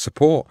need of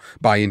support,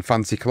 buying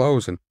fancy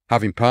clothes and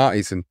having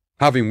parties and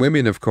having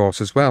women, of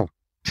course, as well.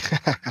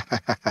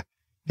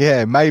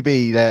 Yeah,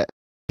 maybe that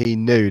he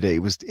knew that it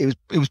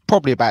was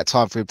probably about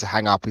time for him to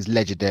hang up his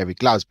legendary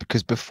gloves,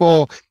 because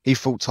before he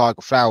fought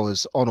Tiger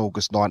Flowers on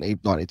August 19,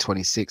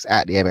 1926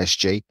 at the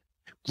MSG,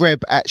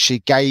 Greb actually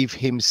gave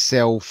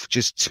himself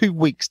just 2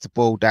 weeks to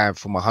boil down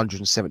from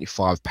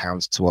 175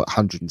 pounds to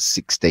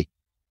 160.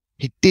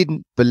 He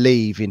didn't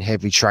believe in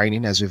heavy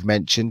training, as we've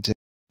mentioned. It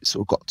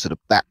sort of got to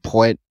that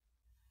point,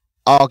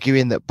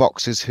 arguing that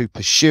boxers who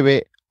pursue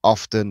it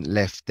often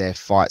left their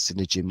fights in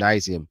the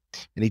gymnasium.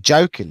 And he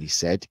jokingly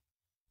said,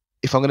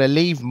 if I'm going to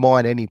leave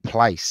mine any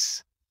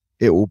place,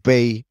 it will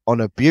be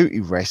on a beauty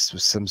rest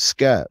with some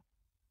skirt.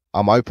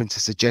 I'm open to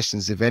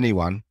suggestions if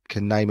anyone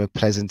can name a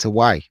pleasanter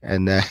way.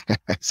 And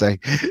so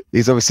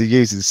he's obviously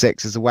using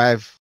sex as a way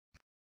of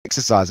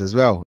exercise as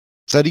well.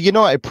 So the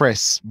United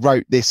Press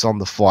wrote this on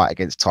the fight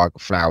against Tiger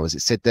Flowers.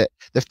 It said that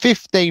the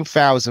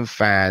 15,000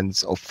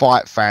 fans or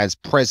fight fans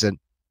present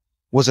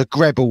was a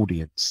Greb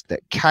audience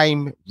that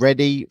came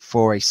ready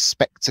for a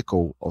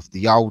spectacle of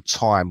the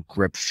old-time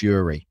Greb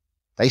fury.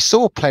 They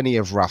saw plenty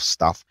of rough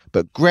stuff,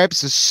 but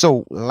Greb's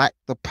assault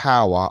lacked the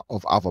power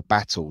of other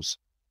battles.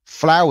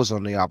 Flowers,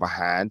 on the other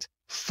hand,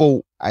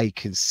 fought a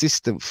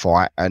consistent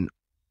fight, and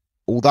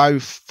although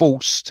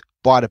forced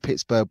by the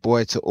Pittsburgh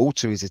boy to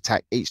alter his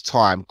attack each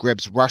time,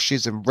 Greb's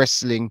rushes and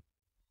wrestling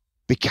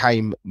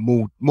became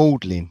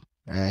maudlin.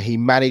 He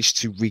managed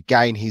to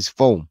regain his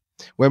form.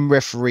 When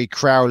referee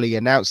Crowley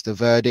announced the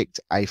verdict,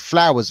 a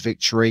Flowers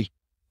victory,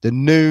 the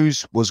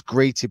news was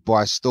greeted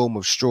by a storm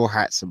of straw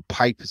hats and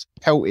papers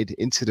pelted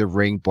into the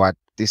ring by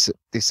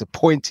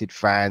disappointed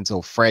fans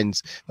or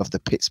friends of the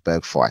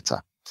Pittsburgh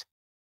fighter.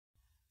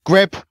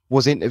 Greb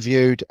was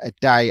interviewed a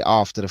day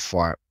after the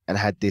fight and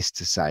had this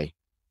to say: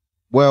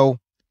 well,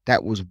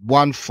 that was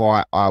one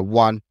fight I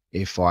won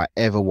if I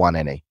ever won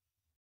any.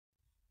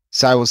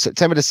 So on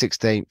September the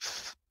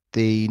 16th,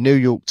 the New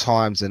York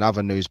Times and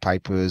other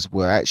newspapers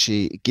were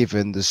actually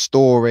given the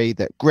story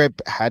that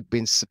Greb had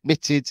been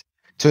submitted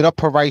to an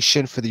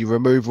operation for the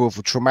removal of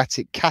a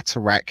traumatic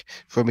cataract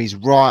from his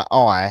right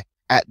eye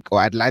at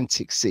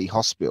Atlantic City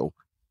Hospital.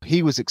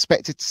 He was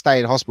expected to stay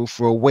in hospital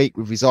for a week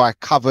with his eye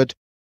covered,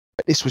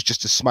 but this was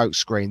just a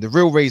smokescreen. The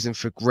real reason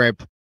for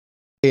Greb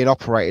being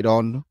operated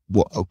on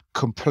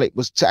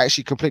was to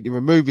actually completely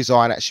remove his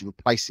eye and actually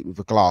replace it with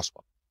a glass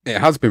one. It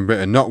has been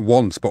written not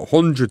once but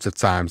hundreds of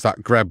times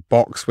that Greb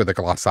boxed with a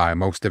glass eye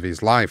most of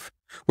his life,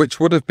 which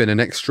would have been an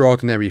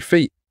extraordinary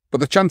feat, but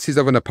the chances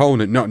of an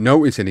opponent not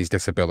noticing his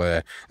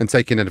disability and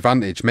taking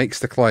advantage makes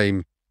the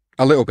claim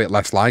a little bit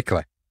less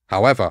likely.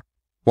 However,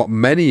 what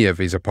many of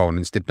his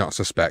opponents did not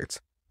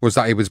suspect was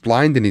that he was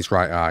blind in his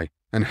right eye,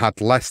 and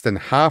had less than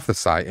half the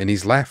sight in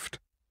his left.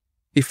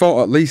 He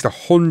fought at least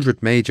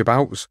 100 major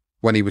bouts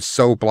when he was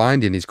so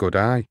blind in his good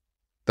eye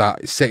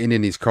that, sitting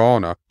in his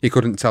corner, he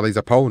couldn't tell his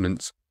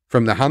opponents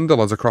from the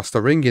handlers across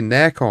the ring in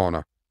their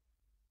corner.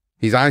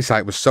 His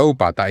eyesight was so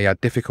bad that he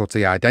had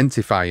difficulty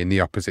identifying the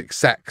opposite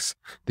sex.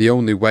 The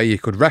only way he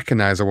could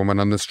recognise a woman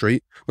on the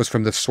street was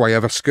from the sway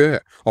of a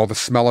skirt or the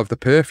smell of the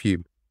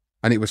perfume.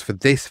 And it was for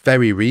this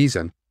very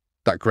reason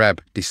that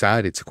Greb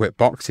decided to quit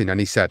boxing, and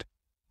he said,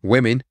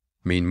 "Women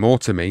mean more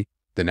to me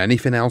than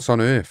anything else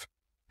on earth.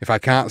 If I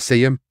can't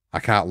see 'em,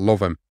 I can't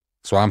love 'em,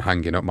 so I'm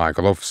hanging up my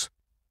gloves."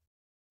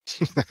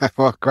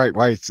 What a great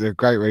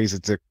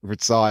reason to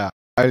retire.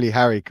 Only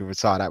Harry could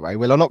retire that way.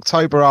 Well, on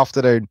October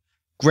afternoon,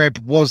 Greb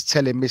was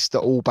telling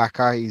Mr.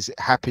 Allbacker, he's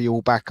Happy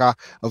Allbacker,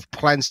 of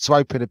plans to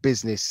open a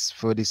business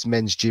for this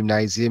men's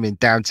gymnasium in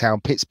downtown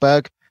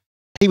Pittsburgh.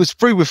 He was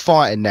through with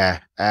fighting now,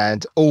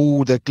 and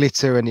all the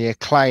glitter and the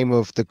acclaim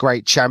of the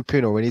great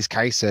champion, or in his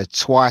case,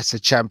 twice a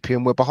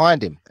champion, were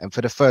behind him. And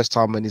for the first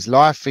time in his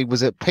life, he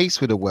was at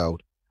peace with the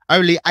world.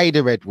 Only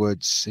Ada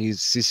Edwards,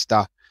 his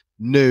sister,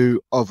 knew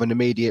of an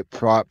immediate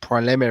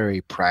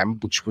preliminary plan,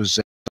 which was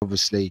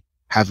obviously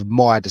have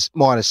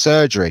minor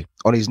surgery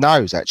on his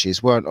nose. Actually,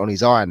 it weren't on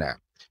his eye now.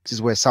 This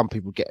is where some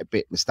people get a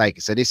bit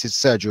mistaken. So this is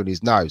surgery on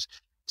his nose.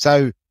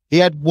 So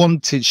she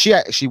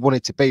actually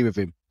wanted to be with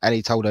him, and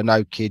he told her,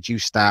 "No, kid, you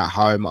stay at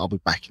home. I'll be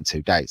back in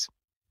 2 days."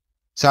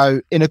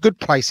 So in a good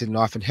place in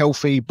life and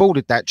healthy, he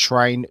boarded that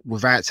train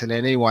without telling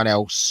anyone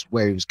else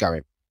where he was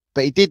going.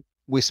 But he did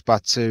whisper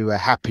to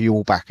Happy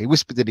Allbacker. He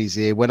whispered in his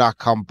ear, "When I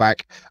come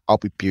back, I'll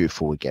be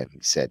beautiful again," he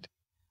said.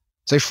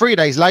 So 3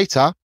 days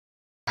later,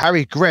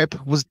 Harry Greb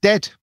was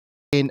dead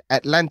in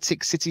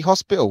Atlantic City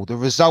Hospital, the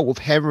result of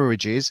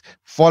hemorrhages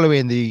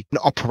following an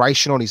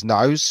operation on his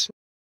nose,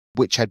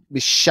 which had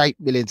misshaped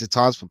millions of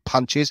times from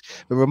punches.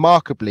 But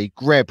remarkably,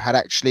 Greb had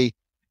actually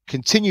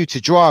continued to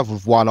drive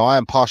with one eye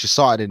and partially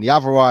sighted in the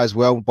other eye as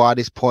well by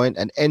this point,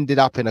 and ended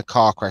up in a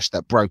car crash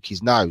that broke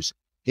his nose.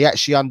 He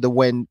actually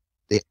underwent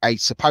a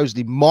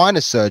supposedly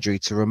minor surgery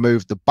to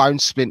remove the bone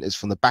splinters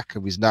from the back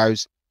of his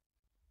nose.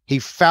 He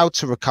failed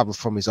to recover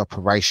from his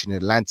operation in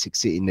Atlantic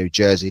City, New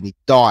Jersey, and he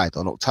died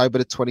on October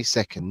the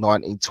 22nd,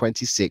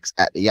 1926,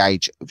 at the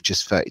age of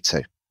just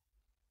 32.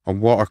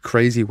 And what a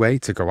crazy way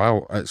to go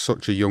out at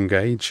such a young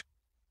age.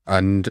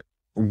 And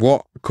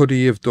what could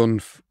he have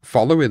done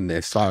following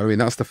this? I mean,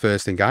 that's the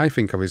first thing I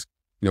think of is,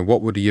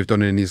 what would he have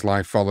done in his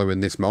life following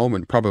this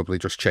moment? Probably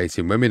just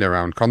chasing women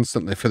around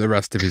constantly for the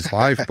rest of his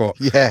life. But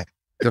yeah.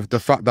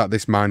 The fact that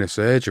this minor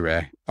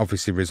surgery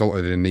obviously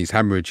resulted in these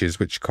hemorrhages,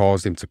 which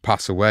caused him to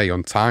pass away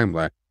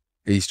untimely,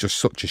 is just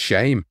such a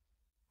shame.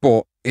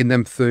 But in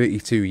them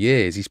 32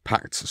 years, he's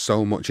packed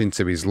so much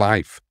into his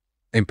life,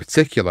 in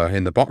particular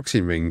in the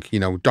boxing ring,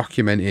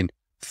 documenting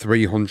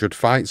 300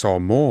 fights or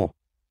more.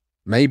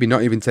 Maybe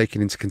not even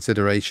taking into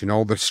consideration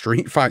all the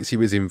street fights he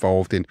was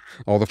involved in,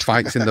 all the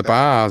fights in the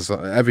bars,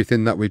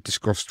 everything that we've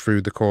discussed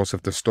through the course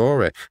of the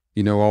story.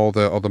 All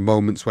the other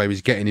moments where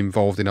he's getting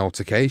involved in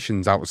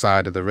altercations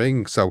outside of the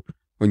ring. So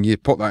when you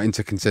put that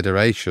into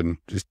consideration,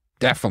 there's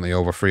definitely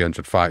over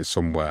 300 fights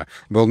somewhere.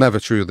 We'll never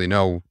truly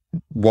know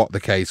what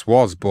the case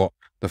was, but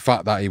the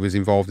fact that he was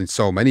involved in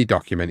so many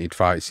documented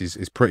fights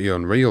is pretty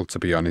unreal, to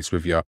be honest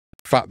with you.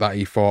 The fact that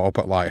he fought up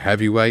at light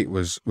heavyweight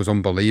was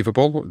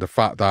unbelievable. The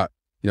fact that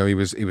he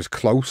was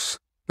close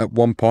at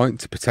one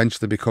point to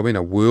potentially becoming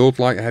a world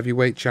light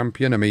heavyweight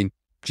champion. I mean,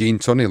 Gene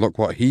Tunney, look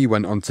what he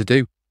went on to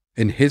do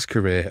in his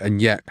career,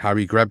 and yet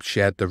Harry Greb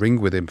shared the ring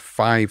with him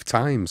 5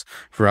 times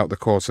throughout the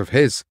course of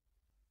his.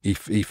 He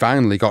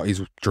finally got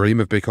his dream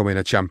of becoming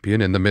a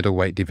champion in the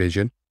middleweight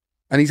division,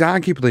 and he's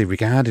arguably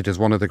regarded as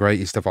one of the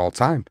greatest of all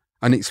time.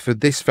 And it's for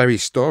this very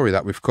story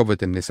that we've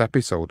covered in this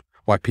episode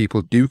why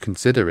people do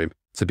consider him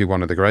to be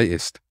one of the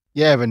greatest.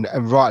 Yeah, and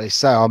rightly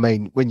so. I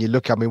mean, when you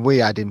look, we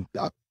had him,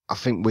 I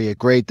think we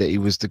agreed that he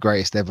was the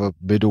greatest ever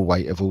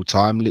middleweight of all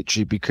time,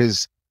 literally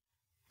because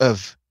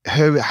of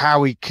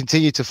how he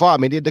continued to fight. I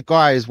mean, the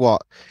guy is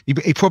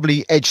he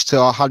probably edged to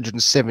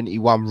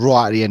 171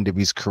 right at the end of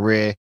his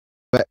career.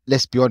 But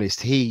let's be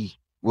honest, he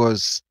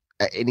was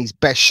in his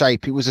best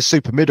shape. He was a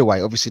super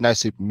middleweight, obviously no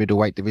super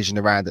middleweight division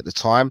around at the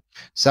time.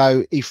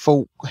 So he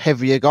fought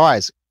heavier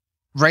guys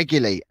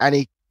regularly,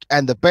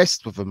 and the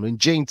best of them, and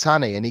Gene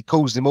Tunney, and he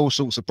caused him all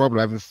sorts of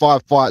problems, having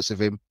 5 fights with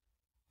him.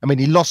 I mean,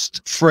 he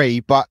lost 3,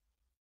 but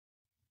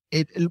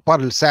by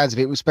the sounds of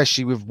it,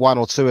 especially with 1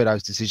 or 2 of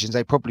those decisions,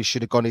 they probably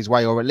should have gone his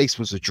way, or at least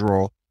was a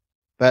draw.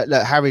 But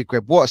look, Harry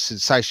Greb, what a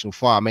sensational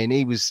fight. I mean,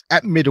 he was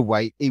at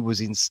middleweight, he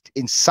was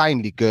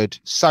insanely good,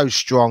 so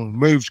strong,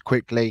 moved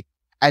quickly.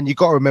 And you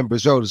got to remember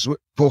as well,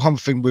 one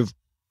thing we've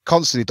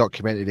constantly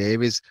documented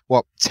here is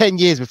 10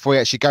 years before he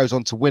actually goes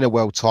on to win a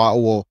world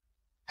title, or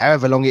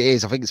however long it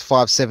is, I think it's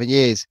 5-7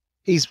 years,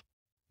 he's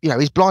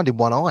blind in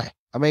one eye.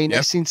 I mean,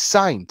 It's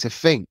insane to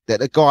think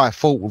that a guy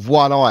fought with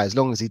one eye as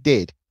long as he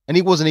did, and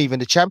he wasn't even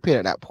the champion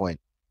at that point.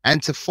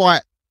 And to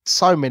fight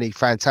so many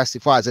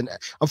fantastic fights, and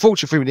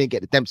unfortunately we didn't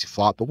get the Dempsey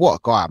fight, but what a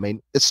guy. I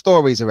mean, the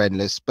stories are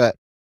endless, but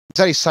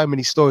There's only so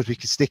many stories we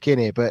could stick in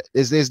here, but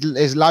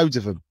there's loads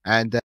of them.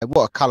 And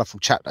what a colourful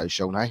chap though,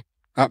 Sean, eh?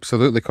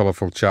 Absolutely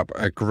colourful chap.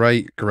 A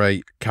great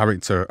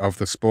character of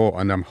the sport,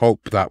 and I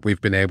hope that we've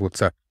been able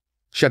to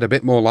shed a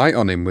bit more light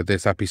on him with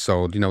this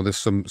episode. You know, there's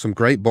some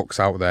great books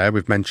out there.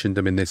 We've mentioned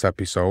them in this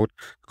episode.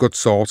 Good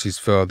sources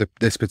for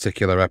this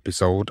particular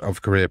episode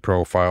of Career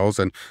Profiles,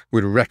 and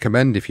we'd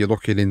recommend, if you're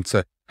looking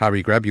into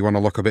Harry Greb, you want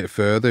to look a bit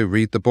further,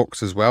 read the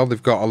books as well.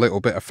 They've got a little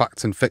bit of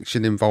fact and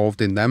fiction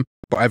involved in them,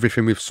 but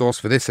everything we've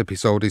sourced for this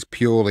episode is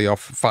purely off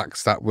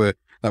facts that were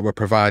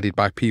provided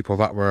by people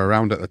that were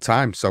around at the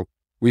time. So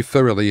we've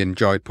thoroughly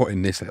enjoyed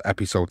putting this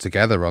episode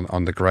together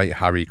on the great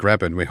Harry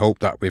Greb, and we hope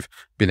that we've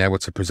been able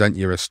to present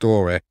you a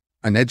story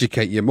and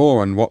educate you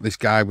more on what this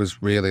guy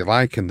was really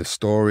like and the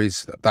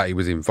stories that he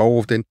was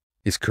involved in.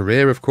 His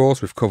career, of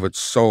course, we've covered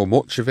so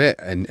much of it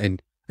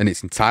in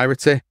its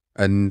entirety.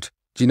 And,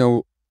 you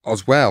know,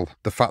 as well,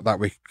 the fact that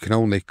we can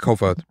only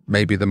cover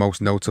maybe the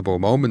most notable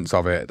moments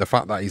of it, the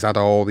fact that he's had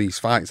all these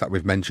fights that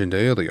we've mentioned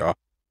earlier,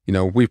 you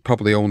know, we've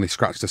probably only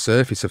scratched the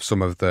surface of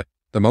some of the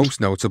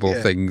most notable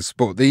things,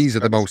 but these are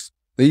the most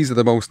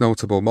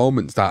notable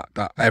moments that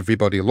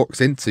everybody looks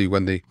into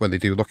when they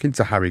do look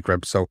into Harry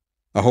Greb. So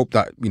I hope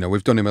that, you know,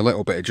 we've done him a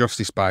little bit of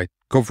justice by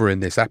covering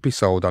this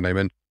episode on him.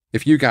 And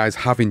if you guys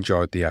have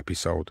enjoyed the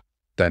episode,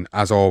 then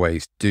as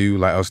always, do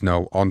let us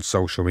know on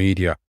social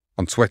media,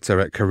 on Twitter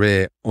at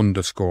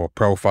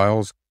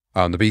career_profiles,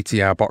 on the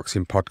BTR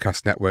Boxing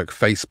Podcast Network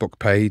Facebook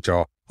page,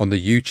 or on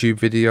the YouTube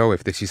video.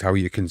 If this is how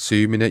you're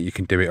consuming it, you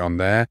can do it on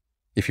there.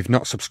 If you've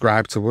not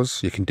subscribed to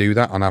us, you can do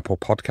that on Apple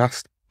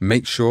Podcast.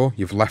 Make sure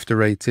you've left a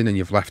rating and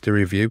you've left a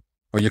review,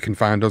 or you can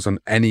find us on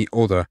any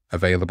other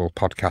available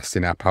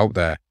podcasting app out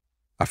there.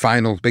 A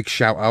final big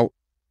shout out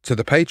to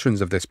the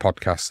patrons of this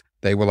podcast.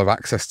 They will have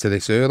access to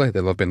this early.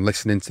 They'll have been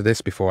listening to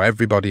this before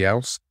everybody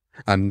else.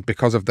 And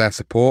because of their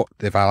support,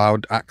 they've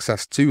allowed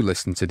access to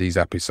listen to these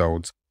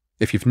episodes.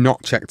 If you've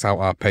not checked out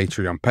our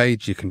Patreon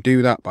page, you can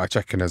do that by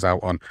checking us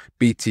out on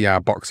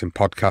BTR Boxing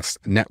Podcast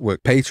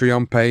Network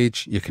Patreon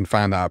page. You can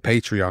find that at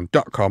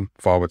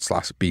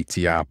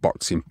patreon.com/BTR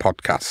Boxing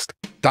Podcast.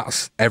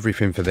 That's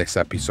everything for this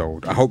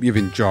episode. I hope you've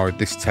enjoyed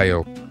this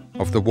tale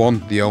of the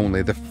one, the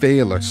only, the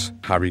fearless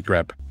Harry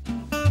Greb.